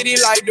the city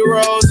like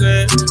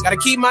DeRozan. Gotta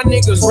keep my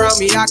niggas around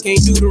me, I can't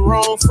do the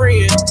wrong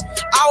friend.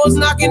 I was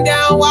knocking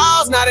down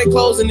walls, now they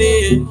closing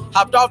in.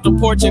 Hopped off the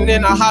porch and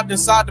then I hopped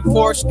inside the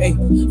Porsche. Ay,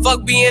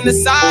 fuck being the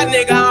side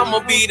nigga, I'ma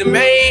be the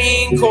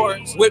main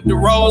course. Whip the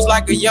rolls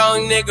like a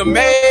young nigga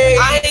made.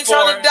 I ain't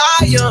tryna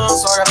die young,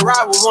 so I gotta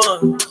ride with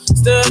one.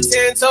 Stood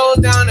 10 toes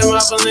down in my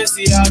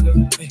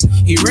Balenciaga.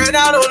 He ran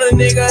out on a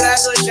nigga,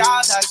 that's a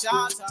shot.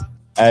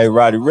 Hey,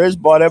 Roddy Ricch,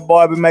 boy, that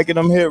boy been making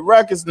them hit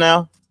records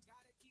now.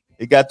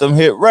 He got them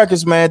hit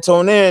records, man.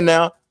 Tune in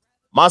now.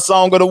 My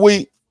song of the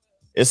week,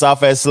 it's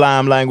off at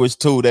Slime Language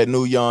 2, that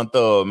new Young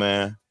Thug,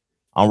 man.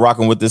 I'm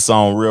rocking with this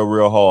song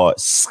real hard.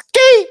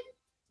 Ski!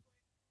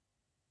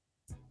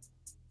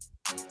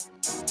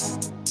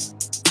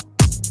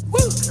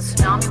 Woo!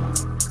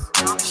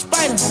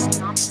 Spider,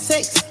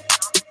 sex.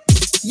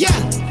 Yeah.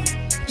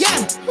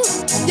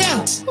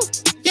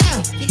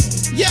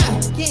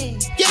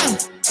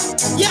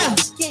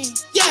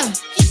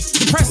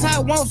 The price I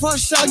want for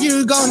sure,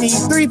 you gon' need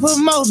 3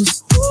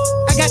 promoters.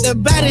 I got the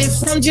body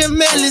from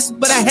Jim Ellis,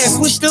 but I had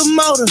switched the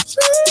motor.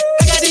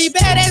 I got these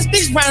badass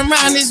bitches riding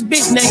around this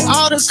bitch named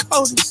all the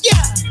coders. Yeah,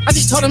 I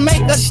just told her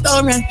make a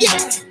story. Yeah,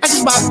 I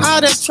just bought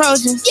all the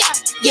Trojans. Yeah.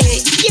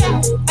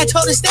 I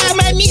told her style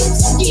my music.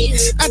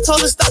 Yeah, I told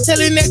her stop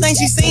telling everything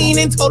she seen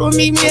and told her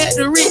meet me at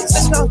the Ritz.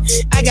 Let's go.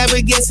 I got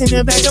baguettes in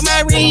the back of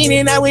my ring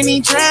and I went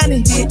in trying to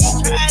hit.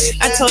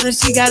 I told her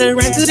she gotta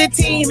run through the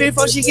team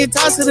before she can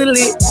talk to the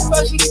lid.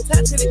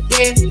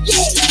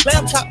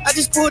 Laptop, I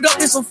just pulled up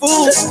with some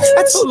food.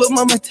 I told her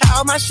mama tie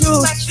all my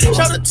shoes.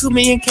 Showed her 2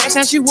 million cash,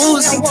 now she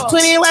woozing.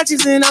 20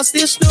 watches and I'm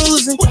still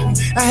snoozing.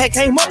 I had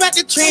came up out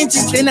the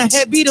trenches, then I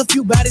had beat a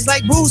few bodies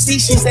like Boosie.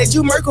 She said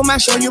you Merkle, I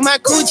show you my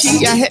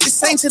coochie. I had to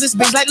sing to this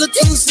bitch like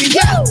Latusi.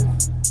 Yeah.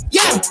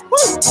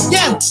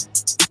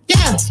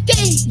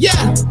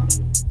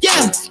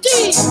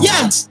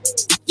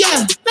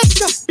 Let's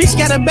go. Bitch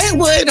got a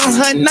backwood on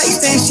her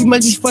nightstand. She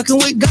must be fucking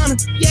with Ghana.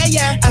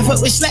 Yeah. I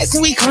fuck with slacks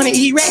and we gonna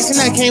eat rats and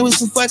I came with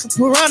some fucking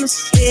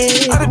piranhas.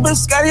 Yeah. I done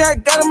Scotty, I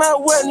got him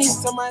out well. Need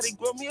somebody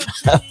grow me a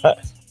tree.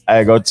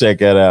 Hey, go check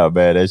that out,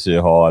 man. That shit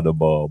hard to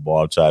ball,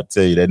 boy. I'm trying to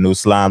tell you, that new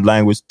Slime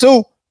Language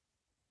 2.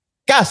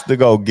 Got to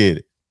go get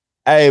it.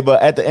 Hey,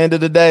 but at the end of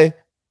the day,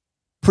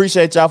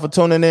 appreciate y'all for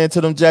tuning in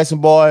to them Jackson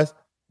boys.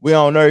 We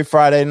on every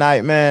Friday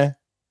night, man.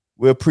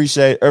 We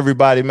appreciate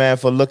everybody, man,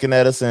 for looking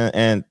at us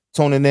and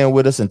tuning in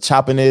with us and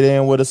chopping it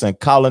in with us and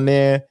calling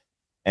in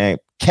and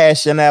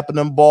cashing apping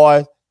them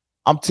boys.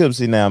 I'm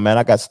tipsy now, man.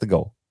 I got to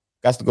go.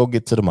 Got to go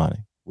get to the money.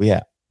 We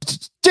have.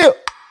 Chill.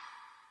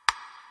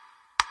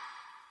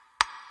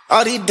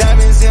 All these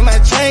diamonds in my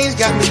chains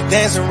got me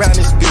dancing around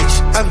this bitch.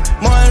 I'm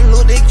Martin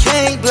Luther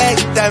King, black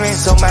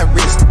diamonds on my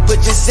wrist. Put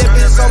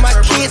Giuseppe's on my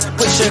kids,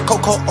 put your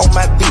Coco on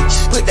my beach.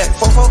 Put that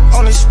fofo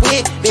on the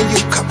squid, then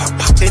you pop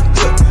that dip.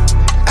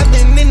 I've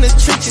been in the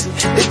trenches,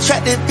 they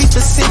tried to be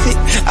specific.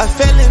 I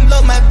fell in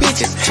love my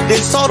bitches, they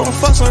sold them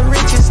for some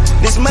riches.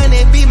 This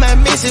money be my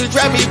missus,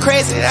 drive me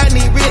crazy, I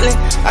need really.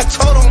 I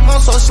told him I'm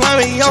so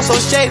slimy, I'm so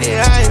shady,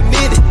 I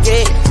admit it,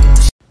 yeah.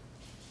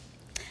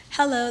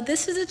 Hello,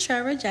 this is the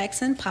Trevor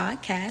Jackson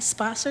podcast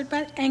sponsored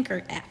by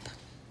Anchor app.